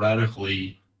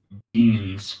theoretically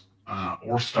beans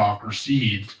or stock or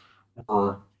seeds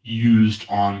were used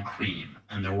on cream,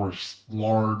 and there were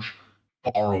large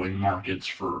borrowing markets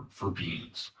for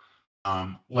beans.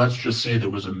 Let's just say there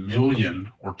was 1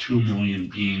 million or 2 million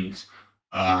beans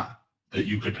that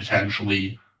you could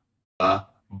potentially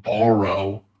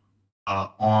borrow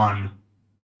on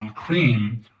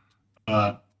cream.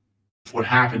 What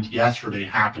happened yesterday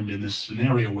happened in this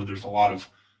scenario where there's a lot of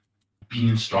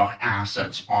Beanstalk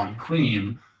assets on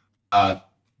cream.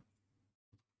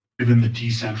 Given the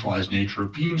decentralized nature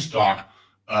of Beanstalk,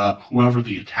 whoever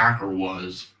the attacker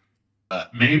was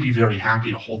may be very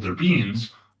happy to hold their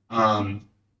beans.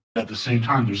 At the same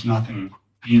time, there's nothing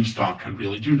Beanstalk can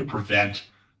really do to prevent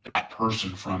that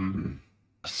person from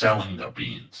selling their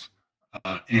beans.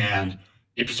 And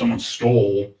if someone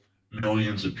stole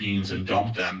millions of beans and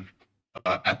dumped them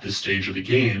at this stage of the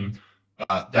game,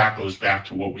 that goes back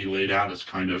to what we laid out as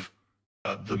kind of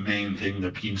the main thing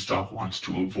that Beanstalk wants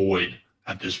to avoid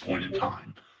at this point in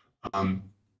time,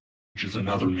 which is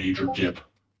another major dip,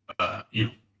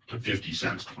 to 50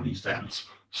 cents, 20 cents,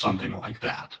 something like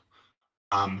that.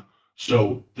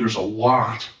 So there's a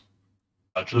lot,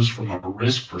 just from a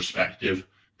risk perspective,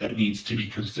 that needs to be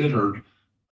considered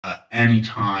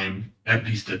anytime, at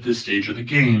least at this stage of the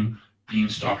game,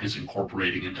 Beanstalk is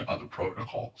incorporating into other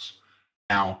protocols.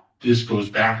 Now, this goes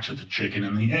back to the chicken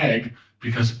and the egg,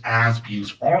 because as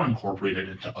beans are incorporated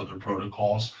into other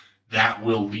protocols, that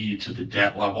will lead to the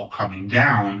debt level coming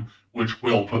down, which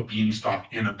will put Beanstalk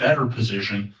in a better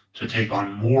position to take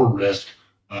on more risk,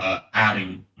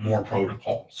 adding more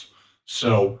protocols.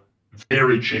 So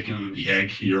very chicken and the egg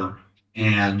here,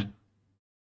 and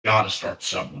got to start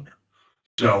somewhere.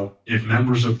 So if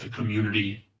members of the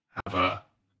community have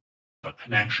a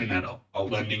connection at a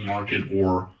lending market,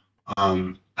 or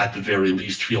at the very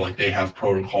least feel like they have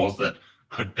protocols that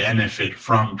could benefit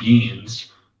from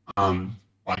beans,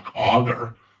 like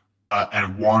Augur,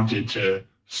 and wanted to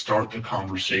start the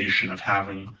conversation of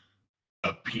having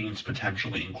beans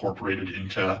potentially incorporated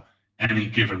into any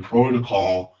given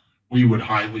protocol, we would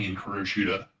highly encourage you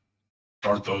to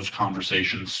start those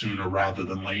conversations sooner rather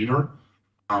than later.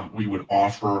 We would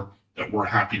offer that we're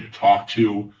happy to talk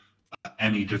to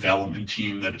any development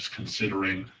team that is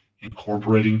considering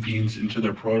incorporating beans into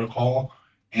their protocol.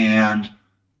 And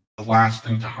the last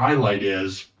thing to highlight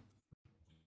is,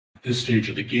 at this stage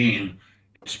of the game,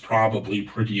 it's probably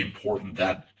pretty important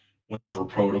that whatever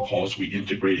protocols we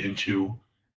integrate into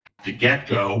the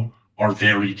get-go are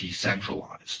very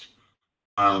decentralized.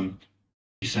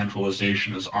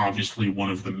 Decentralization is obviously one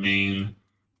of the main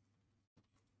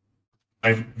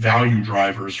value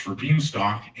drivers for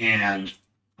Beanstalk, and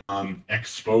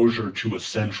exposure to a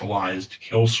centralized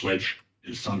kill switch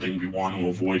is something we want to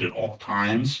avoid at all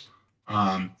times.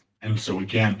 And so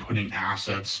again, putting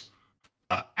assets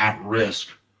at risk,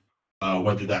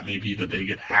 whether that may be that they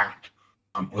get hacked,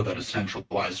 or that a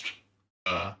centralized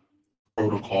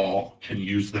protocol can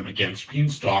use them against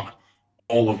Beanstalk,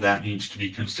 all of that needs to be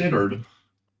considered.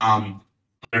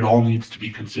 It all needs to be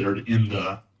considered in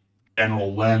the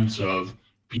general lens of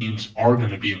beans are going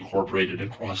to be incorporated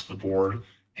across the board,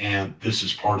 and this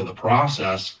is part of the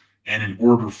process. And in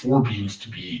order for beans to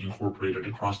be incorporated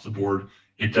across the board,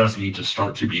 it does need to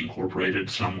start to be incorporated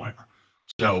somewhere.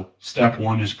 So step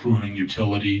one is proving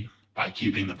utility by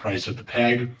keeping the price at the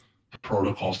peg. The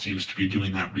protocol seems to be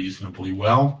doing that reasonably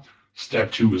well.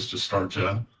 Step two is to start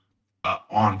to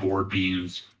onboard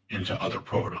beans into other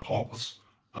protocols.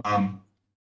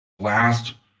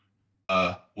 Last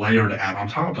layer to add on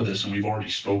top of this, and we've already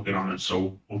spoken on it,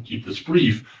 so we'll keep this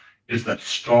brief, is that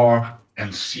stock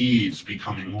and seeds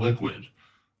becoming liquid.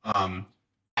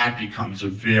 That becomes a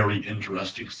very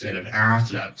interesting set of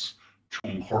assets to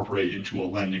incorporate into a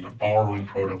lending or borrowing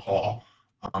protocol,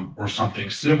 or something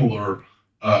similar,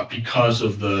 because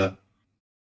of the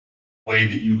way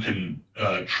that you can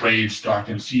trade stock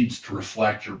and seeds to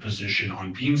reflect your position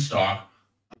on Beanstalk,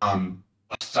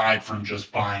 aside from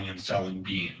just buying and selling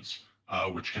beans,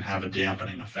 which can have a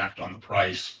dampening effect on the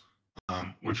price,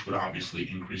 which would obviously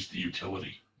increase the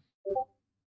utility.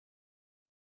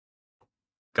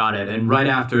 Got it. And right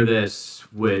after this,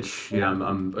 which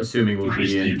I'm assuming will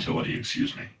Increase be the utility,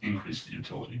 excuse me. Increase the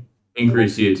utility.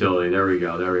 Increase the utility. There we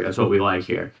go. That's what we like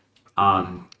here.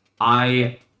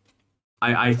 I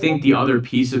I think the other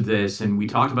piece of this, and we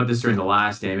talked about this during the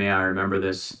last AMA, I remember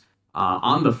this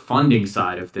on the funding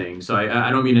side of things. So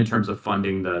I don't mean in terms of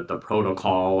funding the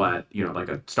protocol at, like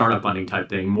a startup funding type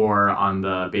thing, more on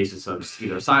the basis of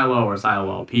either Silo or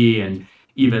Silo LP, and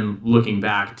even looking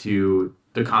back to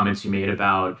the comments you made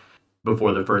about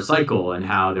before the first cycle and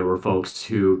how there were folks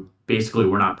who basically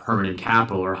were not permanent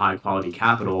capital or high quality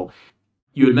capital.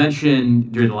 You had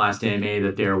mentioned during the last AMA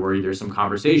that there were either some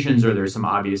conversations or there's some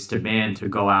obvious demand to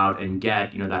go out and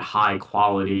get, that high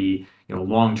quality,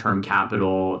 long-term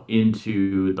capital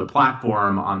into the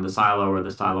platform on the Silo or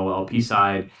the Silo LP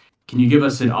side. Can you give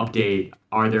us an update?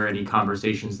 Are there any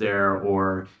conversations there,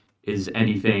 or is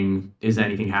anything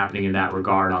happening in that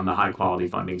regard on the high quality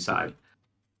funding side?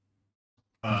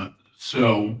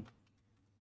 So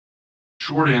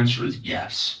short answer is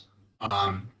yes.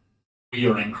 We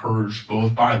are encouraged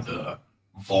both by the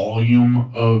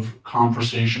volume of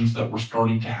conversations that we're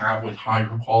starting to have with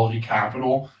higher quality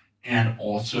capital and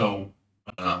also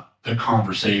the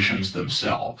conversations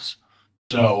themselves.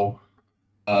 So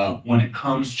when it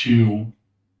comes to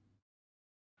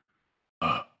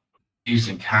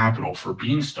using capital for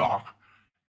Beanstalk,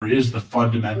 there is the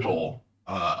fundamental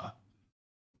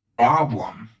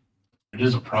problem. It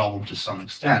is a problem to some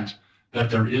extent that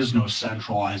there is no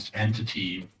centralized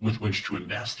entity with which to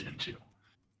invest into.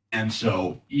 And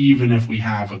so even if we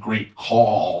have a great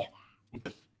call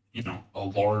with, a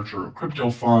larger crypto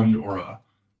fund or a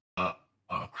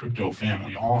crypto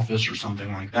family office or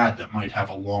something like that that might have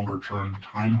a longer term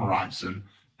time horizon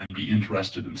and be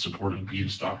interested in supporting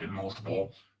Beanstalk in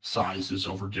multiple sizes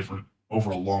over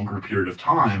a longer period of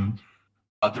time,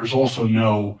 there's also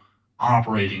no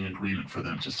operating agreement for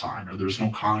them to sign, or there's no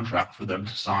contract for them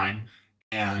to sign.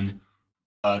 And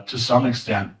to some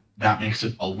extent, that makes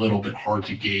it a little bit hard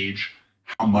to gauge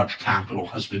how much capital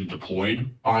has been deployed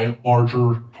by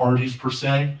larger parties per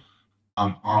se.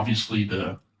 Obviously,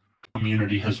 the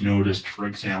community has noticed, for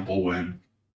example, when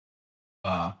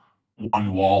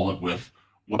one wallet with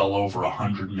well over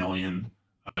 100 million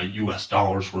US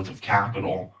dollars worth of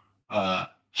capital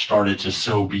started to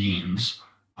sow beans.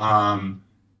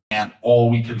 And all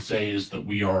we can say is that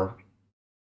we are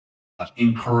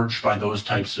encouraged by those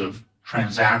types of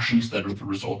transactions that are the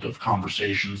result of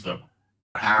conversations that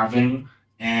we're having.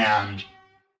 And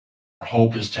our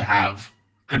hope is to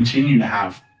continue to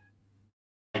have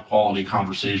high quality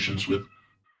conversations with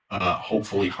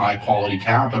hopefully high quality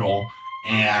capital.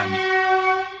 And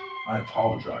I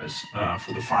apologize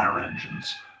for the fire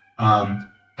engines.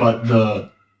 But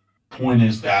the point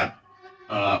is that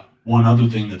one other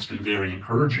thing that's been very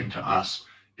encouraging to us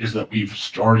is that we've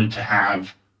started to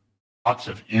have lots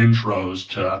of intros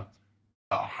to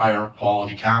higher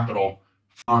quality capital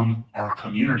from our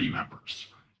community members.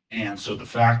 And so the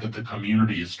fact that the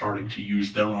community is starting to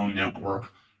use their own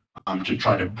network to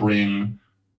try to bring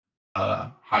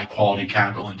high quality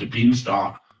capital into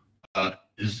Beanstalk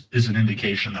is an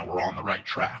indication that we're on the right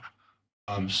track.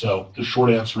 So the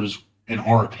short answer is, in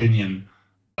our opinion,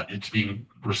 it's being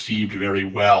received very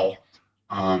well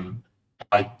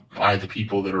by the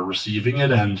people that are receiving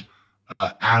it. And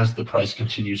as the price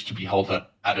continues to be held at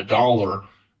 $1,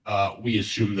 we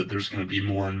assume that there's going to be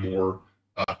more and more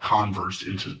converts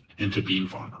into bean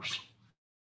farmers.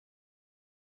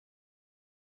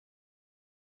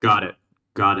 Got it.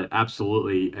 Got it.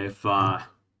 Absolutely. If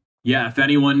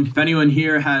anyone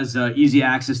here has easy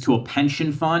access to a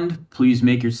pension fund, please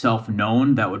make yourself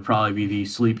known. That would probably be the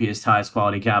sleepiest, highest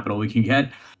quality capital we can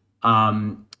get.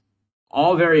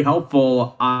 All very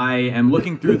helpful. I am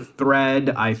looking through the thread.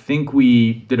 I think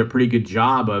we did a pretty good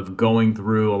job of going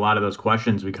through a lot of those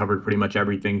questions. We covered pretty much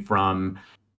everything from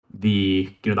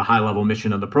the high level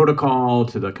mission of the protocol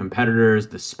to the competitors,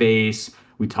 the space.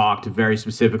 We talked very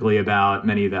specifically about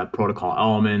many of the protocol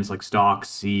elements like stocks,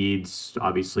 seeds,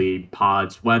 obviously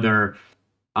pods, weather.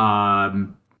 I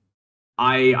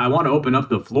want to open up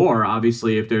the floor.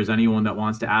 Obviously, if there's anyone that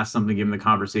wants to ask something, given the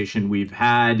conversation we've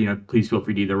had, please feel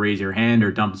free to either raise your hand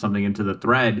or dump something into the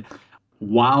thread.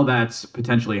 While that's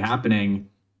potentially happening,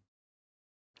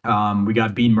 we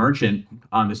got Bean Merchant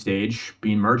on the stage.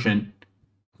 Bean Merchant,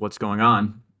 what's going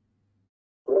on?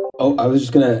 Oh, I was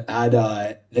just gonna add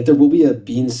that there will be a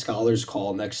Bean Scholars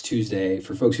Call next Tuesday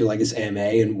for folks who like this AMA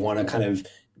and want to kind of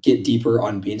get deeper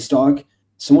on Beanstalk.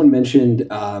 Someone mentioned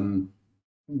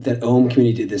that Ohm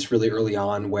community did this really early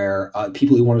on, where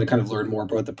people who wanted to kind of learn more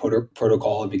about the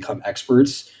protocol and become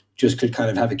experts just could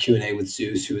kind of have a Q&A with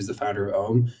Zeus, who is the founder of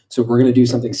Ohm. So we're going to do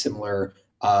something similar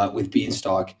with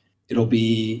Beanstalk. It'll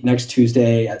be next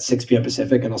Tuesday at 6 p.m.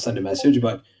 Pacific, and I'll send a message,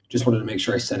 but just wanted to make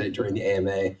sure I said it during the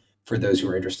AMA for those who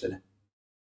are interested.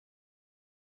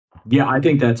 Yeah, I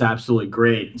think that's absolutely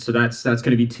great. So that's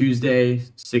going to be Tuesday,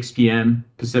 6 p.m.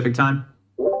 Pacific time.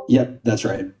 Yep, that's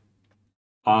right.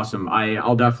 Awesome.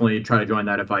 I'll definitely try to join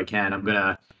that if I can.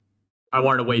 I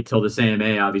wanted to wait till this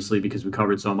AMA, obviously, because we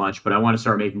covered so much, but I want to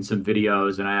start making some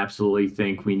videos, and I absolutely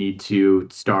think we need to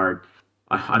start.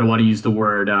 I don't want to use the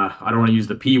word, I don't want to use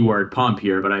the P word pump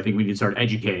here, but I think we need to start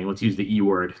educating. Let's use the E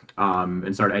word,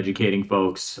 and start educating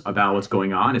folks about what's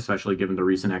going on, especially given the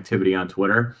recent activity on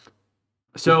Twitter.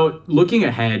 So looking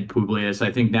ahead, Publius,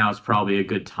 I think now is probably a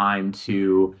good time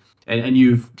to, and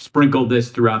you've sprinkled this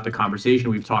throughout the conversation.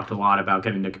 We've talked a lot about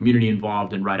getting the community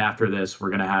involved, and right after this, we're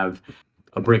going to have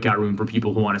a breakout room for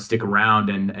people who want to stick around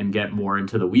and get more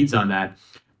into the weeds on that.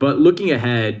 But looking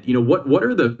ahead, what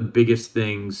are the biggest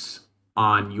things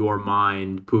on your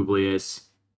mind, Publius,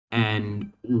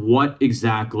 and what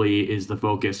exactly is the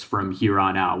focus from here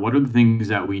on out? What are the things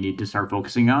that we need to start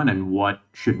focusing on, and what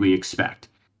should we expect?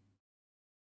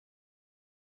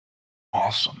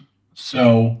 Awesome.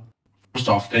 So, first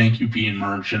off, thank you, Bean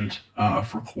Merchant,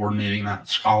 for coordinating that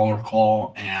scholar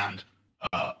call. And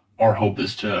our hope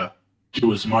is to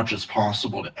do as much as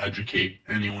possible to educate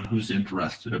anyone who's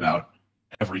interested about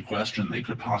every question they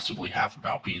could possibly have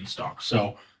about Beanstalk.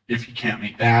 So, if you can't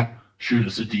make that, shoot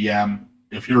us a DM.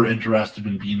 If you're interested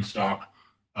in Beanstalk,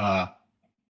 uh,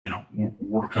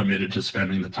 we're committed to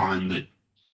spending the time that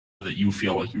you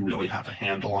feel like you really have a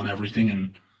handle on everything,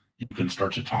 and you can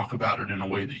start to talk about it in a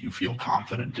way that you feel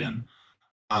confident in.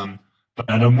 Um, but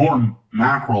at a more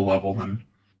macro level than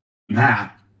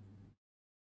that,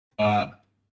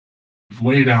 we've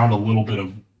laid out a little bit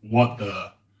of what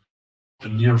the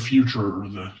near future or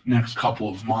the next couple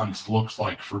of months looks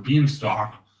like for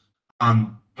Beanstalk.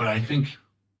 But I think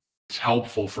it's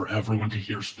helpful for everyone to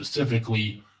hear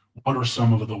specifically what are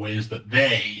some of the ways that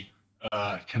they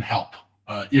can help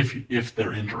if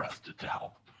they're interested to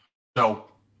help. So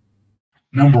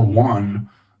number one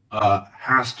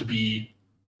has to be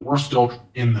we're still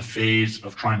in the phase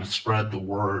of trying to spread the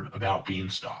word about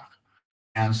Beanstalk.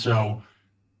 And so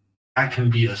that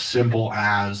can be as simple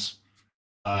as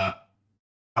uh,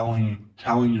 telling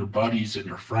your buddies and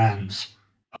your friends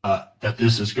that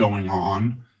this is going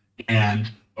on, and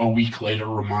a week later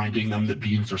reminding them that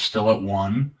beans are still at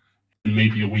 1, and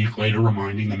maybe a week later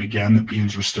reminding them again that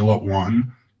beans are still at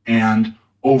 1. And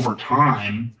over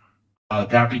time,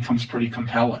 that becomes pretty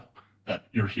compelling that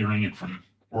you're hearing it from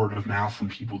word of mouth from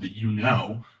people that you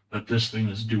know that this thing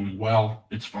is doing well,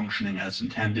 it's functioning as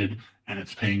intended, and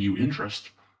it's paying you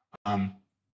interest. Um,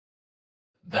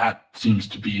 that seems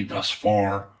to be thus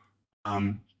far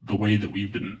the way that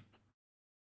we've been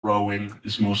growing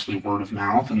is mostly word of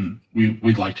mouth, and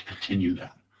we'd like to continue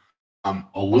that.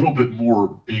 A little bit more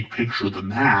big picture than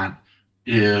that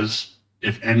is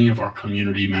if any of our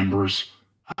community members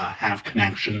have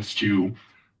connections to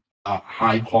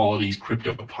high quality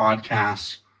crypto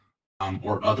podcasts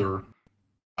or other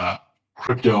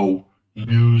crypto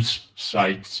news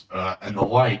sites and the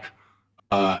like,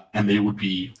 and they would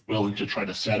be willing to try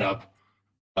to set up,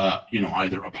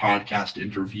 either a podcast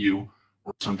interview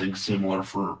or something similar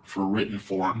for written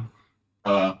form.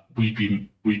 We'd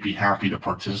be happy to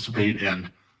participate,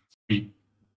 and we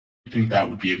think that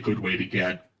would be a good way to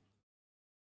get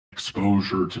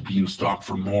exposure to Beanstalk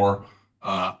for more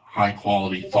high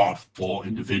quality, thoughtful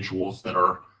individuals that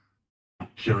are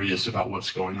curious about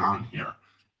what's going on here.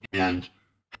 And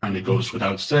kind of goes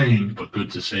without saying, but good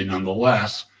to say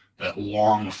nonetheless, that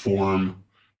long form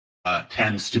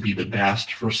tends to be the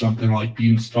best for something like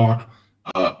Beanstalk,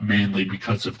 mainly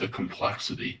because of the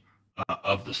complexity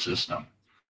of the system.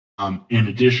 In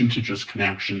addition to just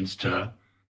connections to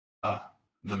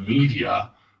the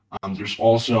media, there's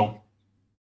also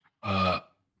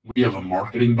we have a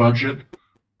marketing budget,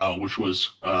 which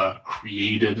was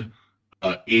created.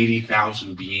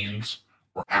 80,000 beans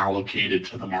were allocated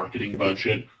to the marketing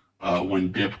budget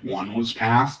when BIP 1 was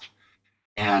passed.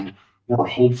 And we're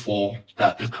hopeful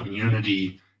that the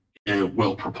community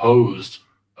will propose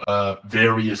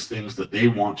various things that they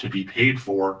want to be paid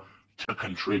for to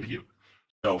contribute.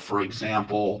 So, for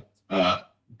example,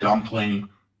 Dumpling,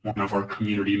 one of our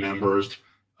community members,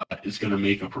 is going to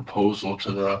make a proposal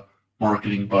to the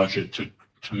marketing budget to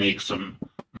make some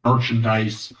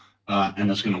merchandise,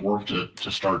 and is going to work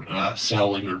to start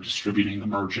selling or distributing the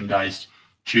merchandise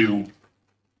to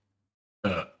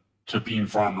bean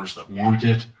farmers that want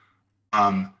it.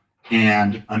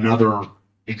 And another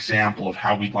example of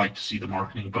how we'd like to see the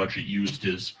marketing budget used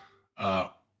is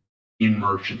Bean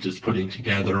Merchant is putting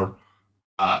together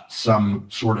some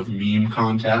sort of meme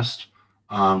contest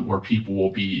where people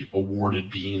will be awarded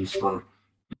beans for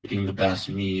making the best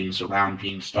memes around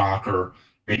Beanstalk or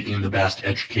making the best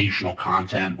educational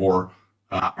content, or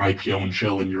IPO and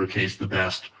chill, in your case, the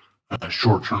best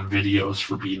short-term videos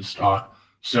for Beanstalk.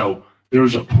 So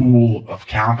there's a pool of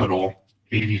capital,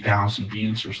 80,000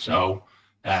 beans or so,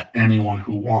 that anyone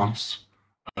who wants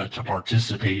to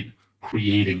participate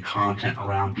creating content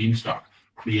around Beanstalk,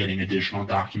 creating additional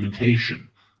documentation,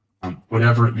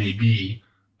 whatever it may be,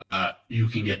 you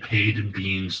can get paid in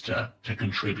beans to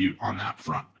contribute on that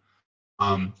front.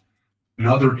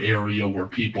 Another area where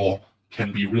people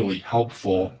can be really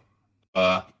helpful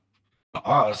to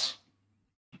us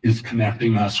is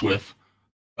connecting us with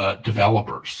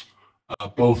developers,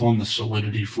 both on the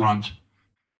Solidity front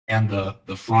and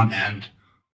the front end.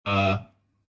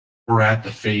 We're at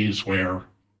the phase where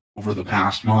over the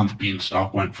past month,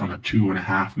 Beanstalk went from a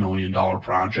 $2.5 million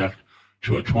project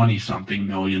to a 20-something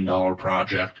million dollar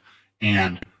project,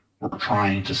 and we're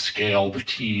trying to scale the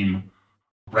team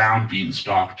around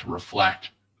Beanstalk to reflect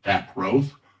that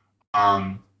growth.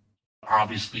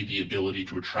 Obviously, the ability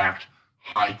to attract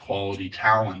high quality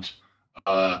talent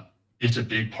is a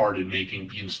big part in making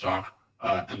Beanstalk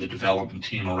and the development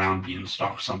team around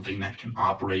Beanstalk something that can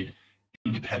operate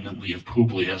independently of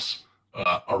Publius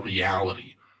a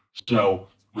reality. So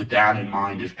with that in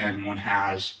mind, if anyone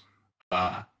has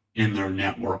in their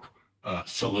network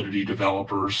Solidity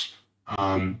developers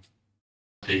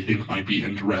they think might be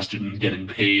interested in getting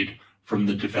paid from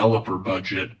the developer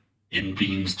budget in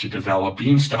Beans to develop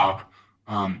Beanstalk,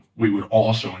 we would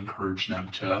also encourage them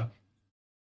to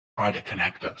try to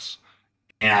connect us.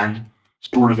 And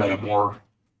sort of at a more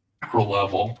macro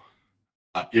level,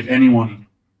 if anyone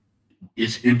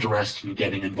is interested in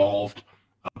getting involved,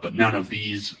 but none of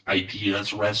these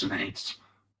ideas resonates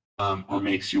or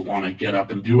makes you want to get up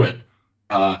and do it,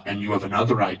 and you have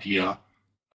another idea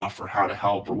for how to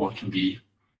help or what can be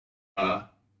a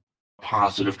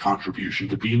positive contribution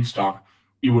to Beanstalk,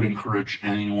 we would encourage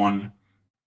anyone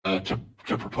to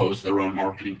propose their own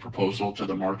marketing proposal to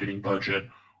the marketing budget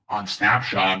on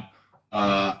Snapshot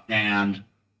and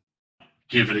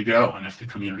give it a go. And if the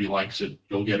community likes it,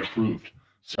 you'll get approved.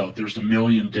 So there's a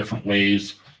million different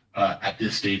ways at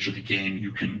this stage of the game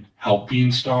you can help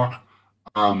Beanstalk.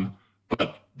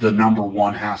 But the number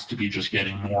one has to be just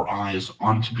getting more eyes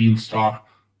onto Beanstalk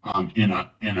in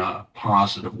a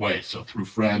positive way. So through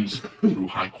friends, through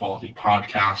high quality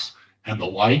podcasts and the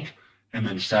like, and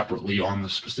then separately on the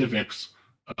specifics,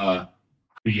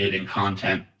 creating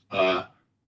content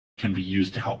can be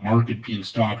used to help market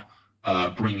Beanstalk,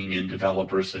 bringing in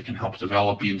developers that can help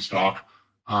develop Beanstalk.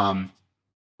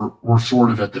 We're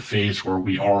sort of at the phase where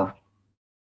we are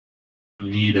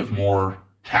in need of more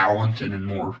talent and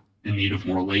in need of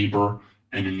more labor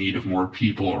and in need of more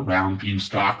people around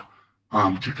Beanstalk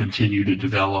to continue to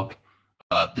develop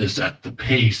this at the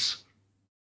pace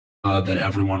that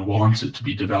everyone wants it to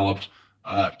be developed,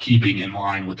 keeping in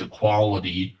line with the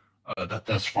quality that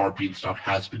thus far Beanstalk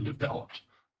has been developed.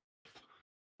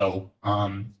 So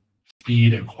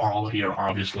speed and quality are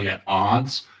obviously at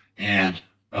odds, and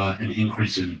an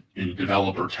increase in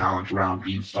developer talent around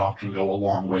Beanstalk can go a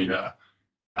long way to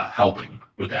helping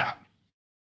with that.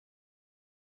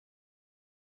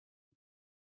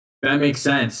 That makes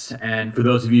sense. And for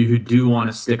those of you who do want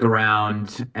to stick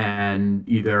around and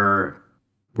either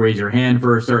raise your hand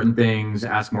for certain things,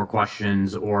 ask more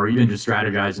questions, or even just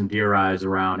strategize and theorize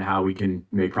around how we can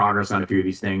make progress on a few of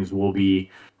these things, we'll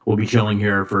be chilling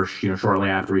here for shortly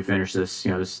after we finish this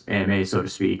this AMA, so to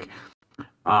speak.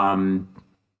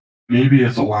 Maybe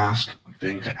as a last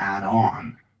thing to add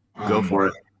on, Go for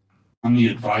it. On the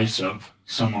advice of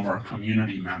some of our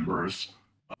community members,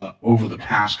 over the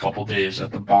past couple days,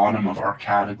 at the bottom of our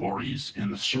categories in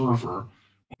the server,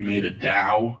 we made a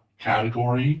DAO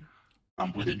category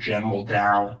with a general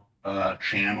DAO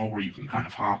channel where you can kind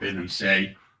of hop in and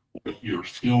say what your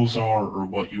skills are or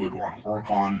what you would want to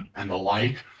work on and the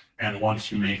like. And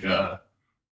once you make a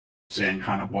saying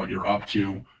kind of what you're up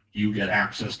to, you get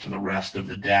access to the rest of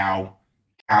the DAO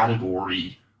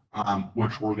category,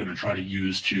 which we're going to try to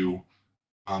use to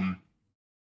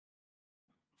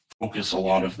focus a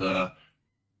lot of the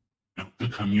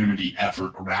community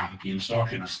effort around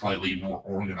Beanstalk in a slightly more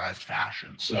organized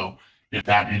fashion. So if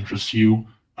that interests you,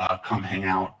 come hang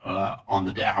out on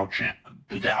the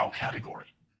DAO category.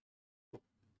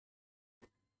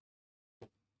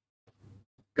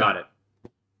 Got it.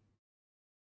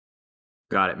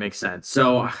 Makes sense.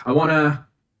 So I want to.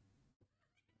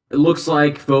 It looks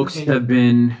like folks have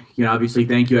been, obviously,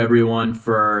 thank you everyone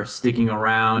for sticking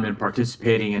around and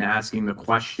participating and asking the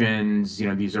questions.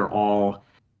 These are all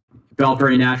felt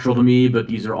very natural to me, but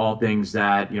these are all things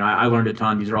that, I learned a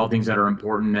ton. These are all things that are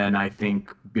important and I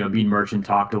think Bean Merchant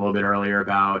talked a little bit earlier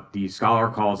about the scholar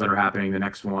calls that are happening, the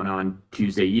next one on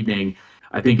Tuesday evening.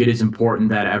 I think it is important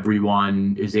that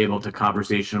everyone is able to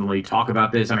conversationally talk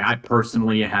about this. I mean, I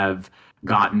personally have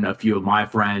gotten a few of my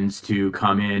friends to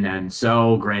come in and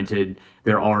so granted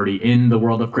they're already in the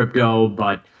world of crypto,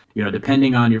 but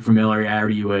depending on your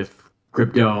familiarity with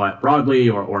crypto broadly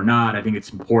or not, I think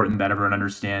it's important that everyone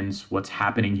understands what's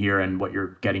happening here and what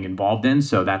you're getting involved in.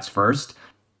 So that's first.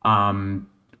 Um,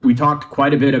 we talked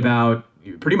quite a bit about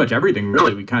pretty much everything,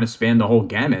 really. We kind of spanned the whole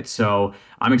gamut. So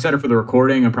I'm excited for the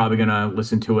recording. I'm probably going to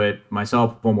listen to it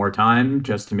myself one more time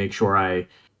just to make sure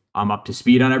I'm up to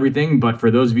speed on everything. But for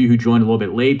those of you who joined a little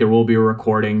bit late, there will be a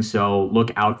recording. So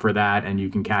look out for that and you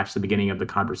can catch the beginning of the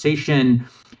conversation.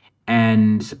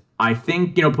 And I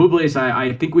think, Publius,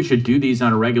 I think we should do these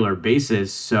on a regular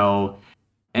basis. So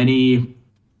any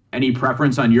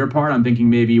preference on your part? I'm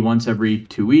thinking maybe once every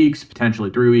 2 weeks,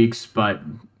 potentially 3 weeks, but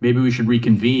maybe we should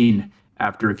reconvene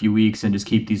after a few weeks and just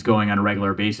keep these going on a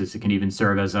regular basis. It can even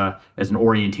serve as an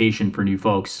orientation for new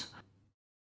folks.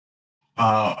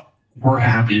 We're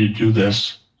happy to do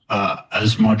this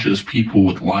as much as people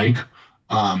would like,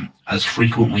 as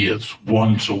frequently as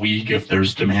once a week if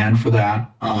there's demand for that.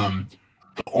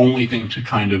 The only thing to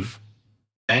kind of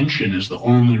mention is the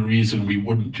only reason we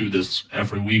wouldn't do this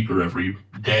every week or every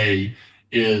day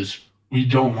is we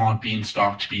don't want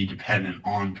Beanstalk to be dependent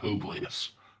on Publius.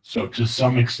 So to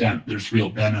some extent, there's real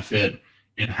benefit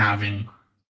in having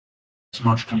as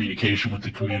much communication with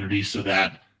the community so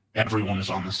that everyone is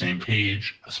on the same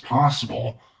page as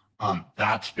possible.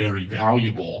 That's very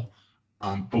valuable.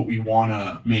 But we want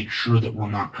to make sure that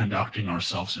we're not conducting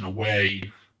ourselves in a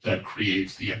way that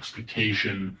creates the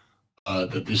expectation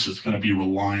that this is going to be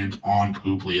reliant on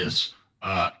Publius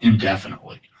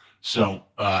indefinitely. So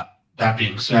that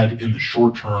being said, in the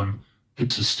short term,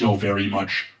 this is still very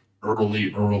much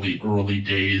early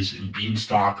days in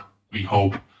Beanstalk, we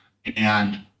hope,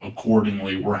 and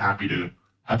accordingly, we're happy to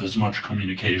have as much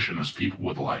communication as people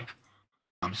would like.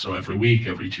 So every week,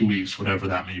 every 2 weeks, whatever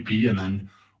that may be, and then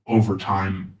over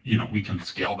time, we can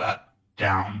scale that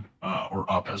down or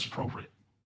up as appropriate.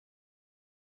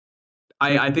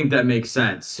 I think that makes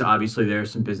sense. Obviously, there are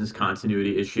some business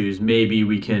continuity issues. Maybe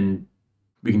we can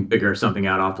figure something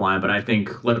out offline, but I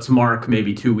think let's mark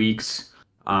maybe 2 weeks.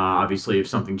 Obviously, if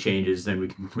something changes, then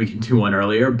we can do one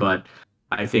earlier. But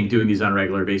I think doing these on a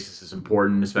regular basis is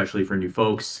important, especially for new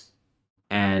folks.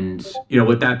 And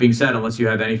with that being said, unless you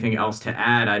have anything else to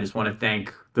add, I just want to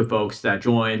thank the folks that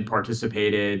joined,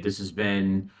 participated. This has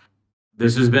been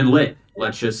lit.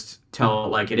 Let's just tell it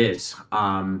like it is.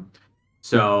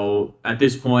 So at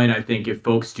this point, I think if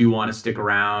folks do want to stick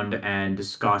around and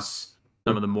discuss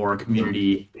some of the more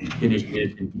community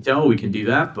initiatives in detail, we can do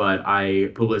that. But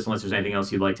Publius, unless there's anything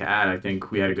else you'd like to add, I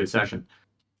think we had a good session.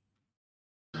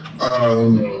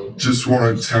 Just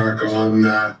want to tack on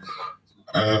that.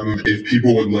 If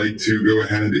people would like to go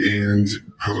ahead and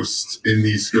post in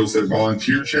the skill set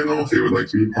volunteer channel, if they would like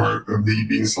to be part of the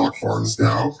Beanstalk Farms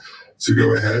now, to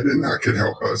go ahead, and that could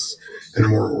help us in a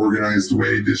more organized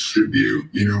way distribute,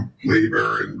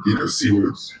 labor and, see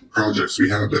what projects we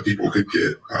have that people could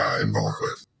get involved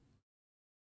with.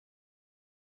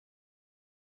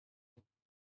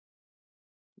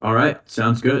 All right,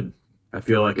 sounds good. I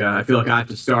feel like I have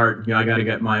to start. I got to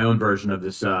get my own version of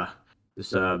this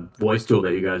voice tool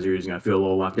that you guys are using. I feel a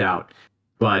little left out,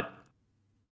 but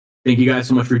thank you guys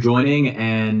so much for joining,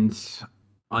 and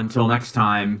until next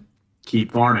time,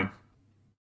 keep farming.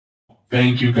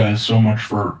 Thank you guys so much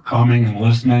for coming and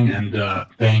listening, and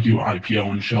thank you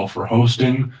IPO and Shell for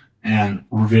hosting. And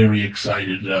we're very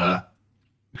excited to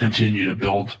continue to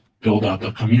build out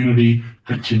the community,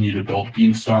 continue to build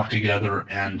Beanstalk together,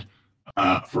 and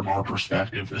from our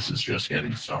perspective, this is just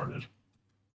getting started.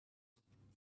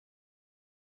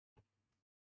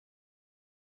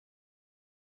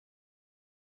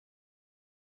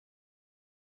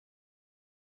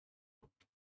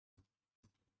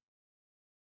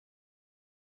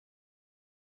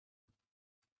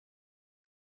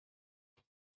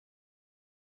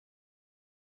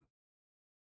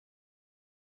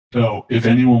 So if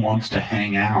anyone wants to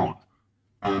hang out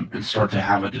and start to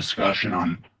have a discussion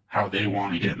on how they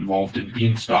want to get involved in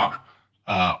Beanstalk,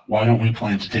 why don't we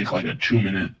plan to take like a 2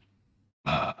 minute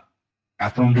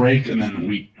bathroom break, and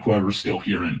then whoever's still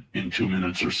here in 2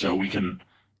 minutes or so,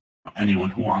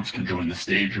 anyone who wants can join the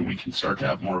stage, and we can start to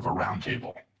have more of a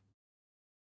roundtable.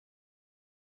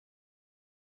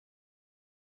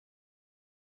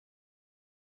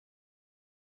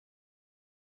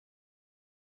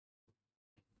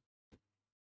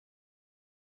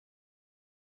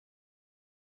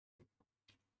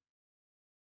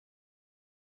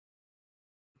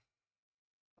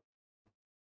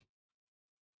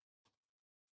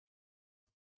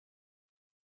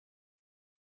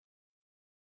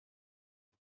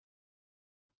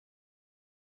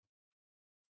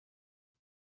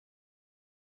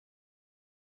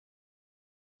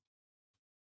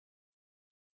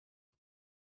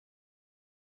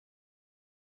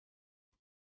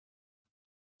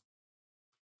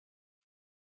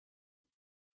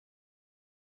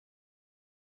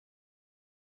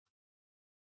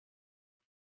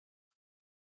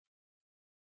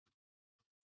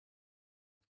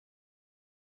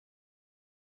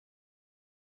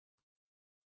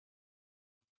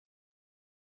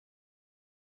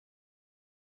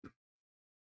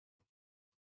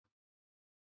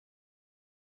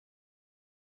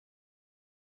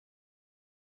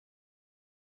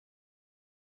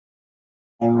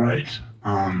 All right.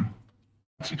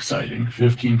 That's exciting.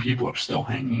 15 people are still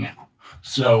hanging out.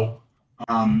 So,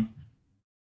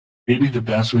 maybe the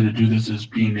best way to do this is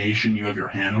B Nation, you have your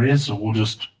hand raised, so we'll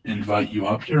just invite you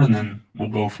up here and then we'll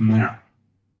go from there.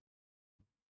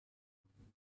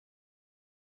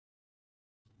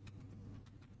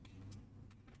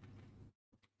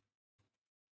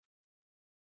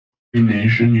 B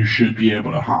Nation, you should be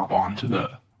able to hop onto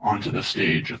the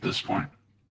stage at this point.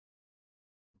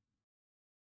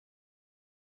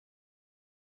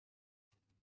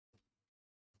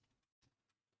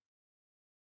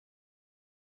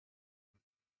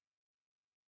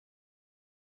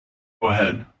 Go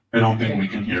ahead. I don't think we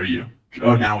can hear you.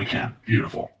 Oh, now we can.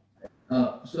 Beautiful.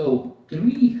 So can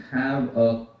we have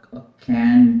a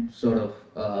canned sort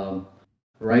of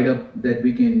write-up that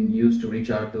we can use to reach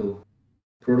out to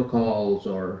protocols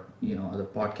or other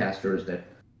podcasters that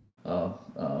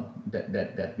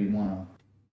that we want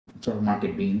to sort of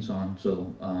market beans on?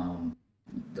 So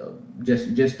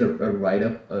just a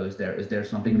write-up. Is there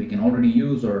something we can already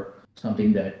use or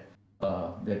something that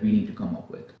that we need to come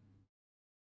up with?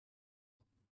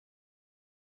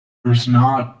 There's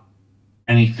not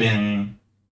anything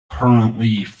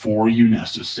currently for you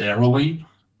necessarily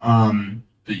that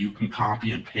you can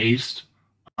copy and paste.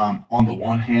 On the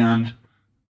one hand,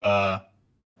 at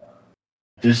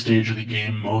this stage of the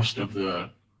game, most of the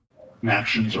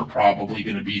connections are probably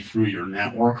going to be through your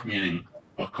network, meaning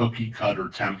a cookie cutter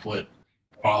template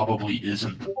probably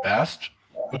isn't the best.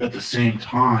 But at the same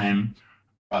time,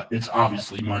 it's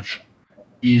obviously much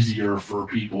easier for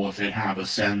people if they have a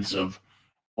sense of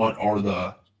what are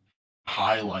the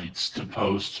highlights to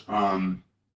post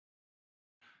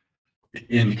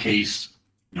in the case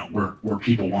where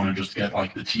people want to just get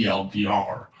like the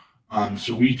TLDR.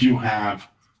 So we do have,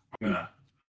 I'm gonna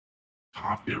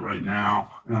copy it right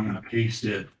now and I'm gonna paste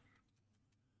it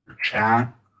in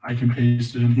chat. I can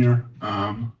paste it in here.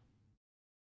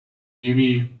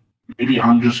 Maybe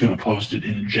I'm just gonna post it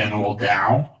in general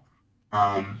DAO.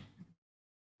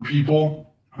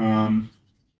 People,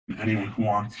 anyone who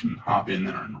wants can hop in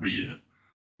there and read it.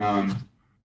 I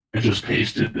just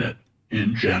pasted that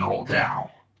in general DAO.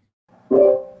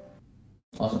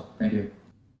 Awesome, thank you.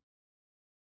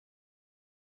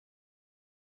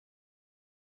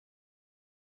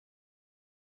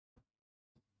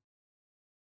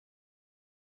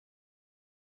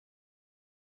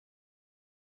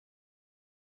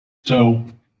 So,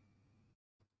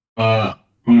 I'm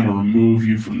going to remove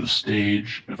you from the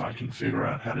stage if I can figure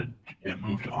out how to get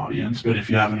moved to audience. But if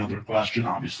you have another question,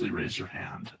 obviously raise your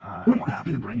hand, and we're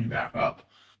happy to bring you back up.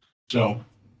 So,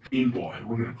 Bean Boy,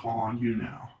 we're going to call on you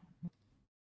now.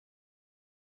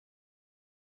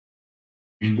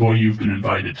 Bean Boy, you've been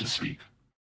invited to speak.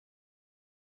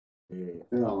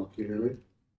 Hello, can you hear me?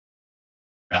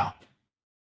 Yeah,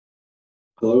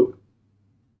 Hello?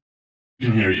 we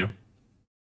can hear you.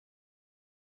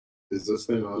 Is this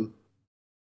thing on?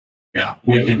 Yeah,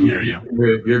 we can hear you.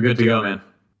 You're good to go, man.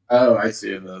 Oh, I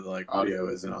see. The audio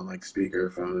isn't on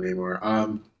speakerphone anymore.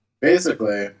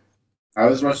 Basically, I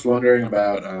was just wondering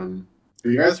about have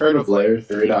you guys heard of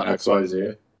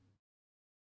layer3.xyz?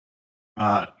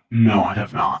 No, I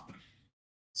have not.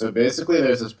 So basically,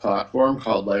 there's this platform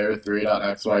called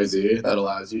layer3.xyz that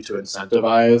allows you to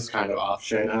incentivize kind of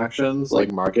off-chain actions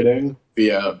like marketing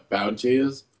via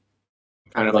bounties,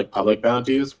 kind of like public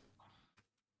bounties.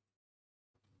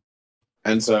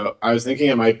 And so I was thinking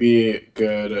it might be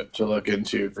good to look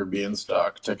into for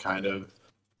Beanstalk to kind of,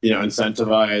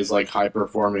 incentivize like high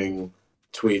performing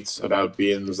tweets about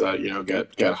beans that,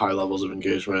 get high levels of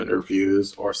engagement or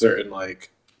views, or certain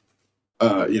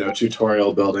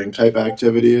tutorial building type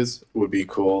activities would be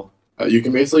cool. You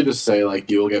can basically just say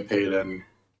like you will get paid in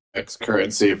X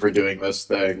currency for doing this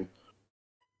thing.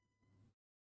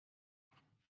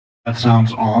 That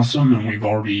sounds awesome, and we've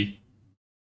already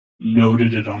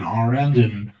noted it on our end.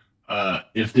 And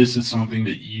if this is something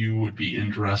that you would be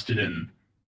interested in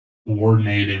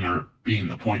coordinating or being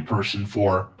the point person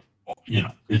for,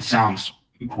 it sounds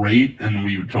great, and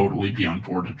we would totally be on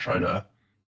board to try to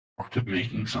work to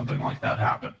making something like that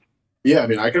happen. Yeah, I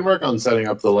mean, I can work on setting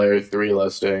up the layer 3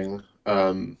 listing.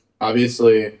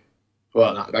 Obviously,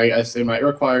 well, I guess it might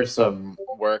require some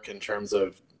work in terms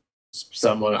of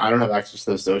someone. I don't have access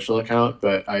to the social account,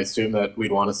 but I assume that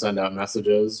we'd want to send out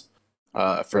messages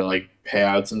for like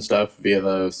payouts and stuff via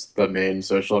the main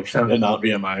social account and not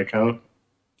via my account.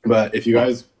 But if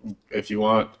you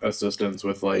want assistance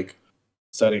with like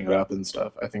setting it up and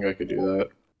stuff, I think I could do that.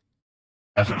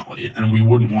 Definitely, and we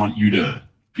wouldn't want you to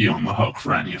be on the hook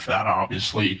for any of that.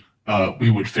 Obviously, we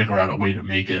would figure out a way to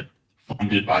make it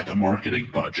funded by the marketing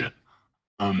budget.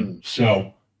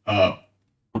 So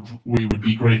we would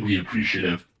be greatly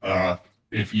appreciative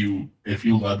if you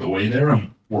led the way there,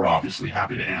 and we're obviously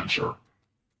happy to answer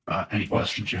any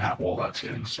questions you have while that's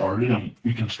getting started, and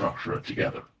we can structure it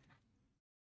together.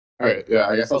 All right, yeah,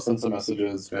 I guess I'll send some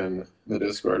messages in the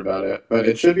Discord about it, but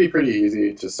it should be pretty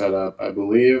easy to set up. I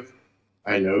believe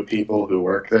I know people who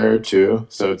work there too,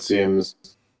 so it seems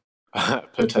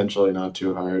potentially not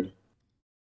too hard.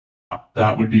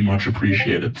 That would be much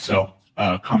appreciated. So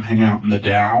come hang out in the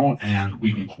DAO, and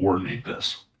we can coordinate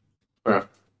this. All right,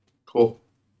 cool.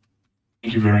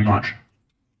 Thank you very much.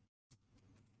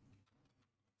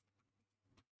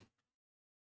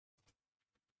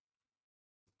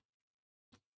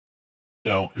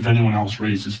 So if anyone else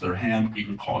raises their hand, we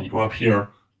can call you up here.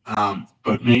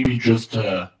 But maybe just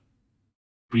to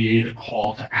create a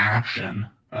call to action,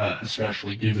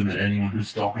 especially given that anyone who's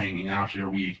still hanging out here,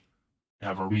 we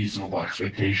have a reasonable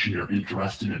expectation you're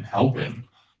interested in helping.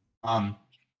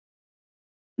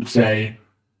 Say,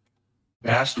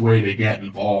 best way to get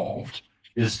involved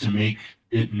is to make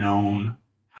it known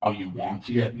how you want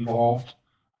to get involved.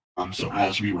 So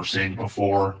as we were saying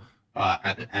before,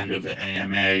 at the end of the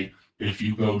AMA, if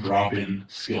you go drop in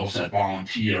skill set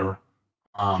volunteer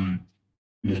in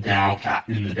the DAO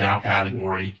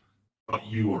category, what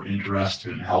you are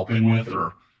interested in helping with,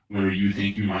 or where you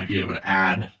think you might be able to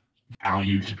add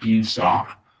value to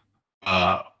Beanstalk,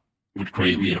 would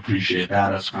greatly appreciate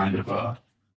that as kind of a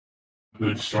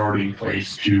good starting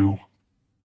place to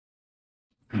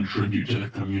contribute to the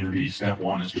community. Step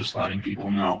one is just letting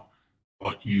people know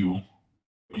what you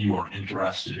are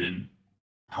interested in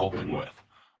helping with.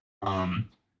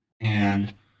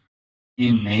 And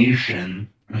Bean Merchant,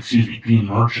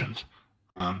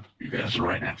 you guys are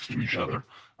right next to each other,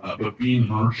 but Bean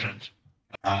Merchant,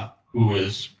 who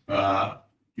is,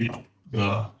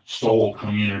 the sole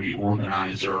community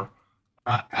organizer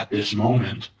at this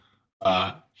moment,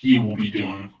 he will be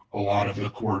doing a lot of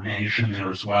the coordination there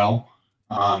as well.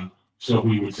 So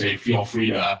we would say feel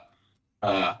free to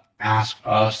ask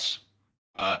us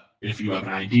if you have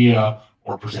an idea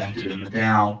or present it in the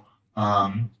DAO.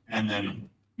 And then,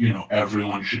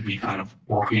 everyone should be kind of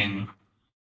working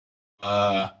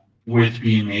with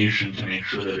Bean Nation to make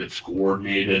sure that it's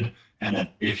coordinated, and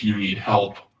that if you need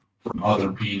help from other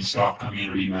Beanstalk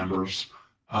community members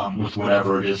with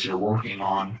whatever it is you're working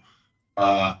on,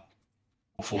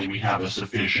 hopefully we have a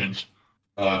sufficient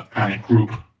kind of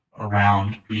group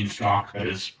around Beanstalk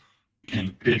that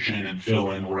can pitch in and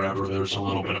fill in wherever there's a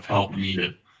little bit of help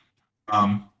needed.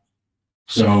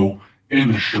 So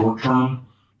in the short term,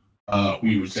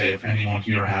 we would say if anyone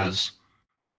here has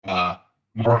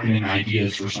marketing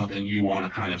ideas for something you want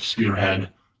to kind of spearhead,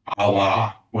 a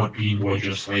la what Beanboy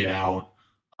just laid out,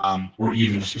 or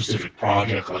even a specific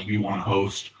project, like you want to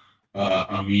host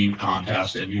a meme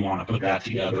contest and you want to put that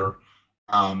together.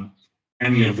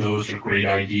 Any of those are great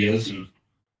ideas, and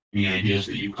any ideas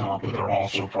that you come up with are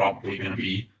also probably going to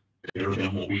be better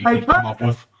than what we come up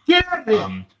with.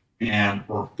 And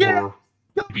we're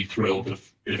be thrilled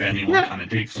if anyone kind of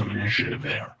takes some initiative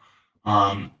there.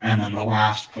 And then the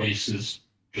last place is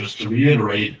just to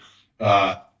reiterate,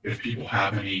 if people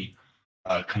have any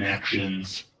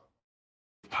connections,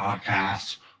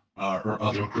 podcasts, or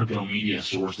other crypto media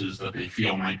sources that they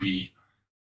feel might be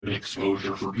good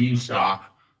exposure for Beanstalk,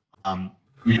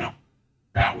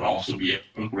 that would also be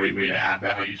a great way to add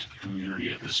value to the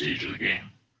community at this stage of the game.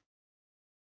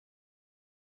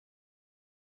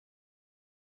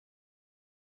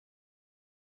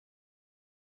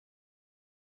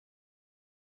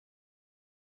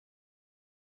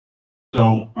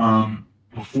 So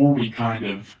before we kind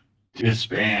of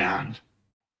disband,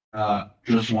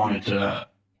 just wanted to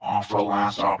offer a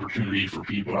last opportunity for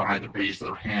people to either raise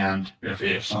their hand if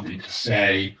they have something to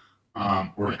say,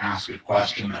 or to ask a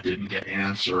question that didn't get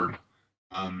answered,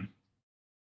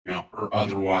 or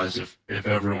otherwise, if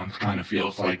everyone kind of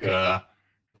feels like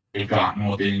they've gotten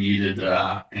what they needed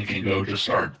and can go just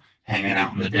start hanging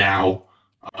out in the DAO,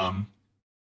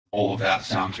 all of that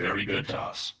sounds very good to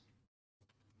us.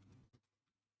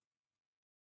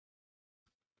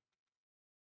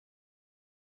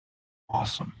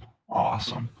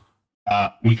 Awesome.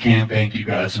 We can't thank you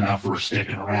guys enough for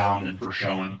sticking around and for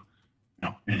showing,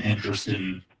 an interest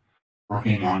in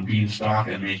working on Beanstalk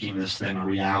and making this thing a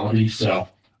reality. So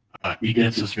it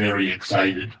gets us very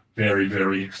excited, very,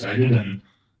 very excited. And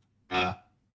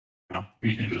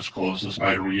we can just close this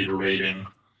by reiterating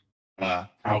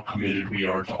how committed we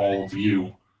are to all of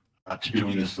you to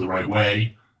doing this the right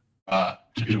way,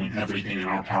 to doing everything in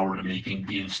our power to making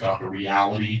Beanstalk a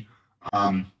reality.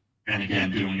 And again,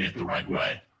 doing it the right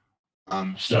way.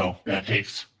 So that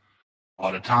takes a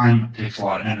lot of time, it takes a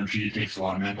lot of energy, it takes a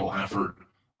lot of mental effort.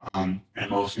 And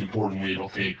most importantly, it'll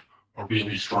take a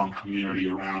really strong community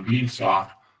around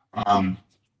Beanstalk.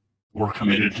 We're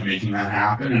committed to making that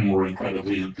happen, and we're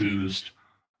incredibly enthused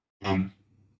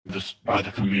just by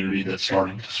the community that's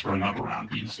starting to spring up around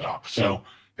Beanstalk. So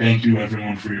thank you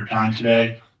everyone for your time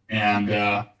today,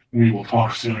 and we will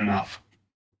talk soon enough.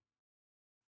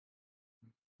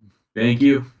 Thank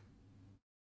you.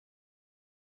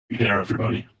 Take care,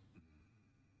 everybody.